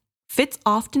 Fitz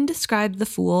often described the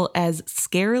Fool as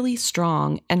scarily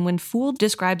strong, and when Fool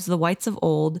describes the whites of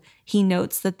old, he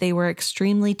notes that they were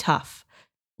extremely tough.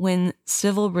 When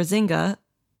Civil Brazinga,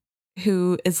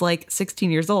 who is like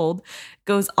 16 years old,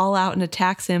 goes all out and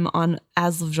attacks him on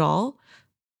Aslevjal,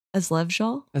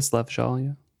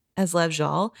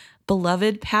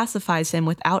 Beloved pacifies him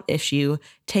without issue,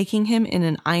 taking him in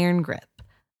an iron grip.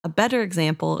 A better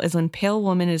example is when Pale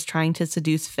Woman is trying to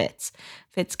seduce Fitz.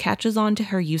 Fitz catches on to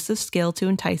her use of skill to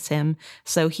entice him,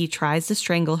 so he tries to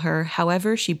strangle her.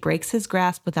 However, she breaks his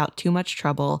grasp without too much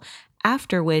trouble,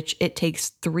 after which it takes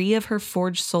 3 of her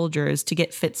forged soldiers to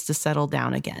get Fitz to settle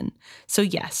down again. So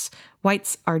yes,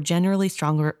 whites are generally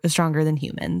stronger than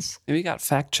humans. Maybe we got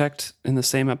fact-checked in the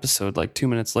same episode like 2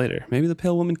 minutes later. Maybe the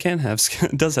Pale Woman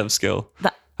does have skill.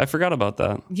 I forgot about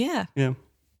that. Yeah. Yeah.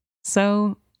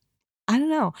 So, I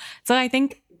don't know. So I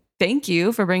think, thank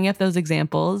you for bringing up those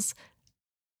examples.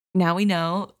 Now we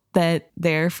know that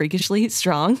they're freakishly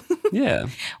strong. Yeah.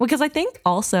 Because I think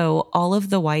also all of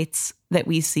the whites that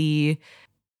we see,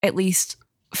 at least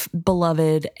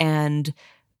Beloved and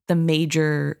the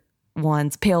major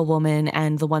ones, Pale Woman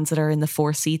and the ones that are in the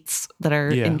 4 seats that are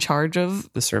in charge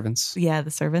of the servants. Yeah,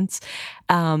 the servants.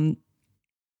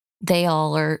 They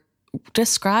all are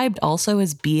described also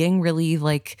as being really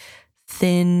like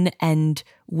thin and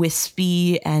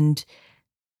wispy and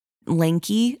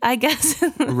lanky, I guess.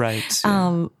 Right.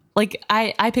 Yeah. Like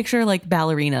I picture like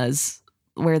ballerinas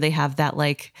where they have that,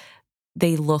 like,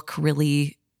 they look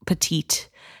really petite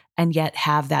and yet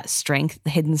have that strength, the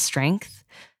hidden strength.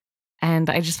 And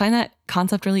I just find that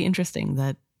concept really interesting,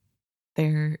 that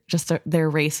their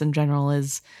race in general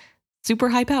is super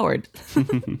high powered.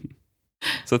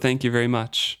 So thank you very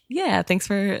much. Yeah. Thanks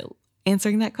for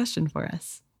answering that question for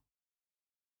us.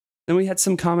 Then we had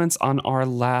some comments on our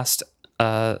last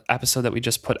episode that we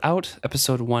just put out,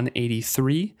 episode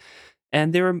 183,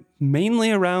 and they were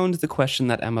mainly around the question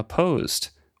that Emma posed.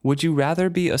 Would you rather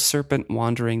be a serpent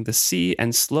wandering the sea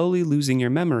and slowly losing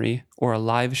your memory, or a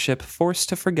live ship forced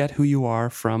to forget who you are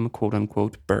from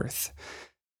quote-unquote birth?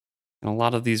 And a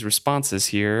lot of these responses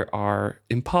here are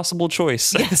impossible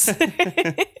choice. Yes.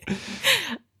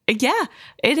 Yeah,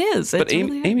 it is. But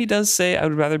Amy does say, I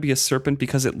would rather be a serpent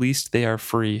because at least they are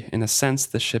free. In a sense,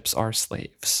 the ships are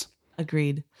slaves.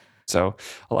 Agreed. So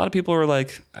a lot of people are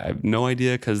like, I have no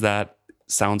idea, because that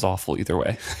sounds awful either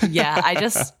way. Yeah,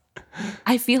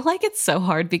 I feel like it's so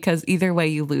hard because either way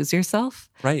you lose yourself.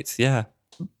 Right, yeah.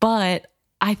 But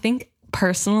I think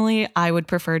personally I would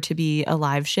prefer to be a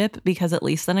live ship, because at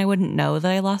least then I wouldn't know that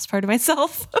I lost part of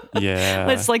myself. Yeah.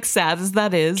 It's like sad as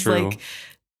that is. True. Like,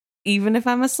 even if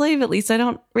I'm a slave, at least I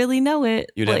don't really know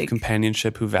it. You'd have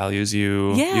companionship who values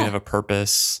you. Yeah. You'd have a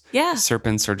purpose. Yeah.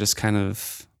 Serpents are just kind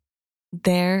of...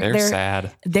 They're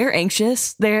sad. They're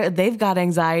anxious. They've got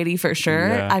anxiety for sure.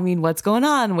 Yeah. I mean, what's going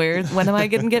on? When am I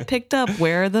going to get picked up?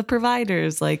 Where are the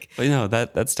providers? Like,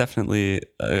 but that's definitely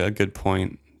a good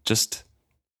point. Just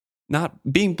not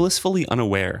being blissfully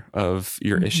unaware of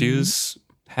your issues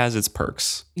has its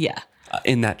perks. Yeah.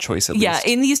 In that choice, at least. Yeah,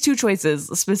 in these 2 choices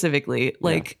specifically.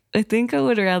 Like, I think I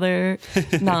would rather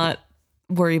not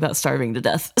worry about starving to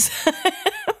death.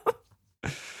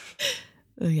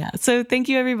 Yeah. So thank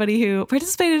you everybody who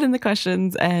participated in the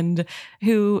questions and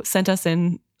who sent us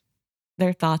in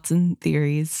their thoughts and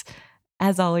theories.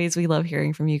 As always, we love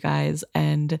hearing from you guys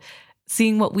and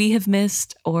seeing what we have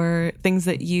missed or things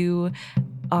that you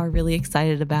are really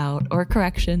excited about or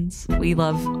corrections. We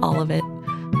love all of it.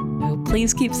 So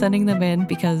please keep sending them in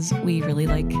because we really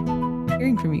like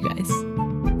hearing from you guys.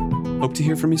 Hope to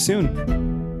hear from you soon.